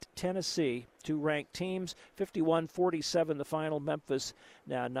at Tennessee. 2 ranked teams, 51-47 the final. Memphis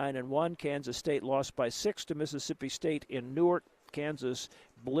now 9-1. Kansas State lost by 6 to Mississippi State in Newark. Kansas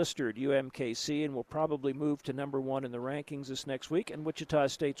blistered UMKC and will probably move to number 1 in the rankings this next week. And Wichita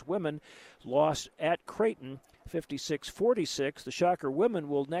State's women lost at Creighton 56-46. The Shocker women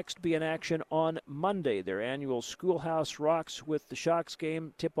will next be in action on Monday. Their annual Schoolhouse Rocks with the Shocks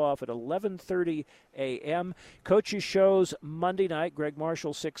game tip-off at 11:30 a.m. Coaches shows Monday night, Greg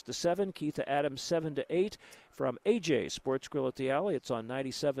Marshall 6-7, Keitha Adams 7-8. From AJ Sports Grill at the Alley, it's on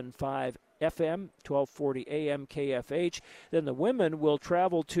 97.5 FM, 1240 AM KFH. Then the women will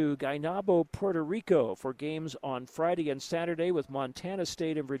travel to Guaynabo, Puerto Rico for games on Friday and Saturday with Montana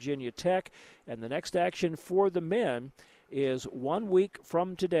State and Virginia Tech. And the next action for the men is 1 week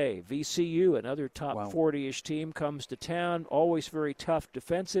from today. VCU, another top 40-ish team, comes to town, always very tough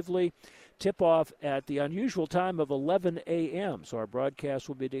defensively. Tip-off at the unusual time of 11 a.m. So our broadcast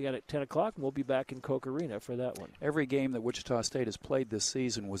will be again at 10 o'clock, and we'll be back in Koch Arena for that one. Every game that Wichita State has played this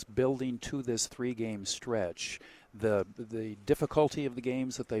season was building to this 3-game stretch. The difficulty of the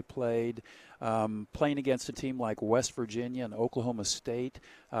games that they played, playing against a team like West Virginia and Oklahoma State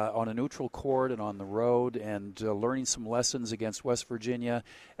on a neutral court and on the road, and learning some lessons against West Virginia.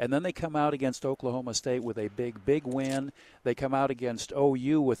 And then they come out against Oklahoma State with a big win. They come out against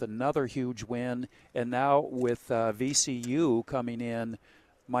OU with another huge win. And now with VCU coming in,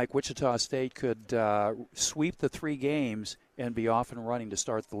 Mike, Wichita State could sweep the 3 games and be off and running to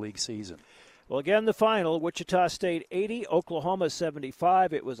start the league season. Well, again, the final, Wichita State 80, Oklahoma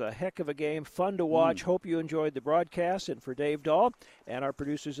 75. It was a heck of a game, fun to watch. Hope you enjoyed the broadcast. And for Dave Dahl and our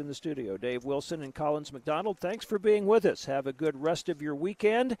producers in the studio, Dave Wilson and Collins McDonald, thanks for being with us. Have a good rest of your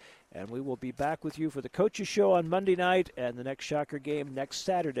weekend, and we will be back with you for the Coaches Show on Monday night and the next Shocker game next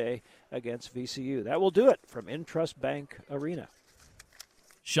Saturday against VCU. That will do it from Intrust Bank Arena.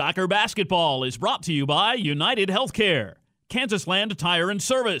 Shocker Basketball is brought to you by United Healthcare, Kansas Land Tire and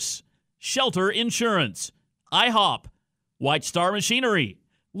Service, Shelter Insurance, IHOP, White Star Machinery,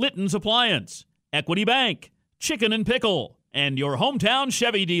 Litton's Appliance, Equity Bank, Chicken and Pickle, and your hometown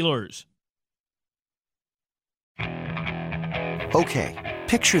Chevy dealers. Okay,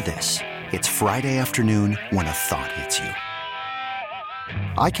 picture this. It's Friday afternoon when a thought hits you.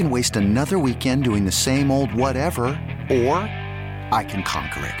 I can waste another weekend doing the same old whatever, or I can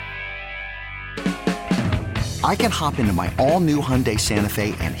conquer it. I can hop into my all-new Hyundai Santa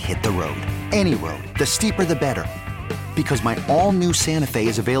Fe and hit the road. Any road. The steeper, the better. Because my all-new Santa Fe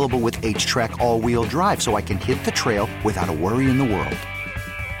is available with H-Track all-wheel drive, so I can hit the trail without a worry in the world.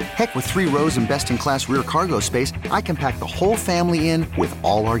 Heck, with 3 rows and best-in-class rear cargo space, I can pack the whole family in with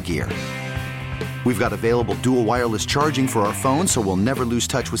all our gear. We've got available dual wireless charging for our phones, so we'll never lose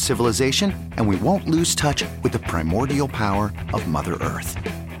touch with civilization, and we won't lose touch with the primordial power of Mother Earth.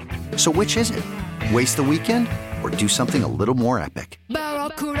 So which is it? Waste the weekend or do something a little more epic?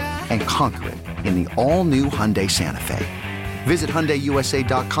 And conquer it in the all-new Hyundai Santa Fe. Visit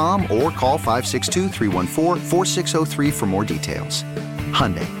HyundaiUSA.com or call 562-314-4603 for more details.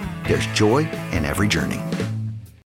 Hyundai, there's joy in every journey.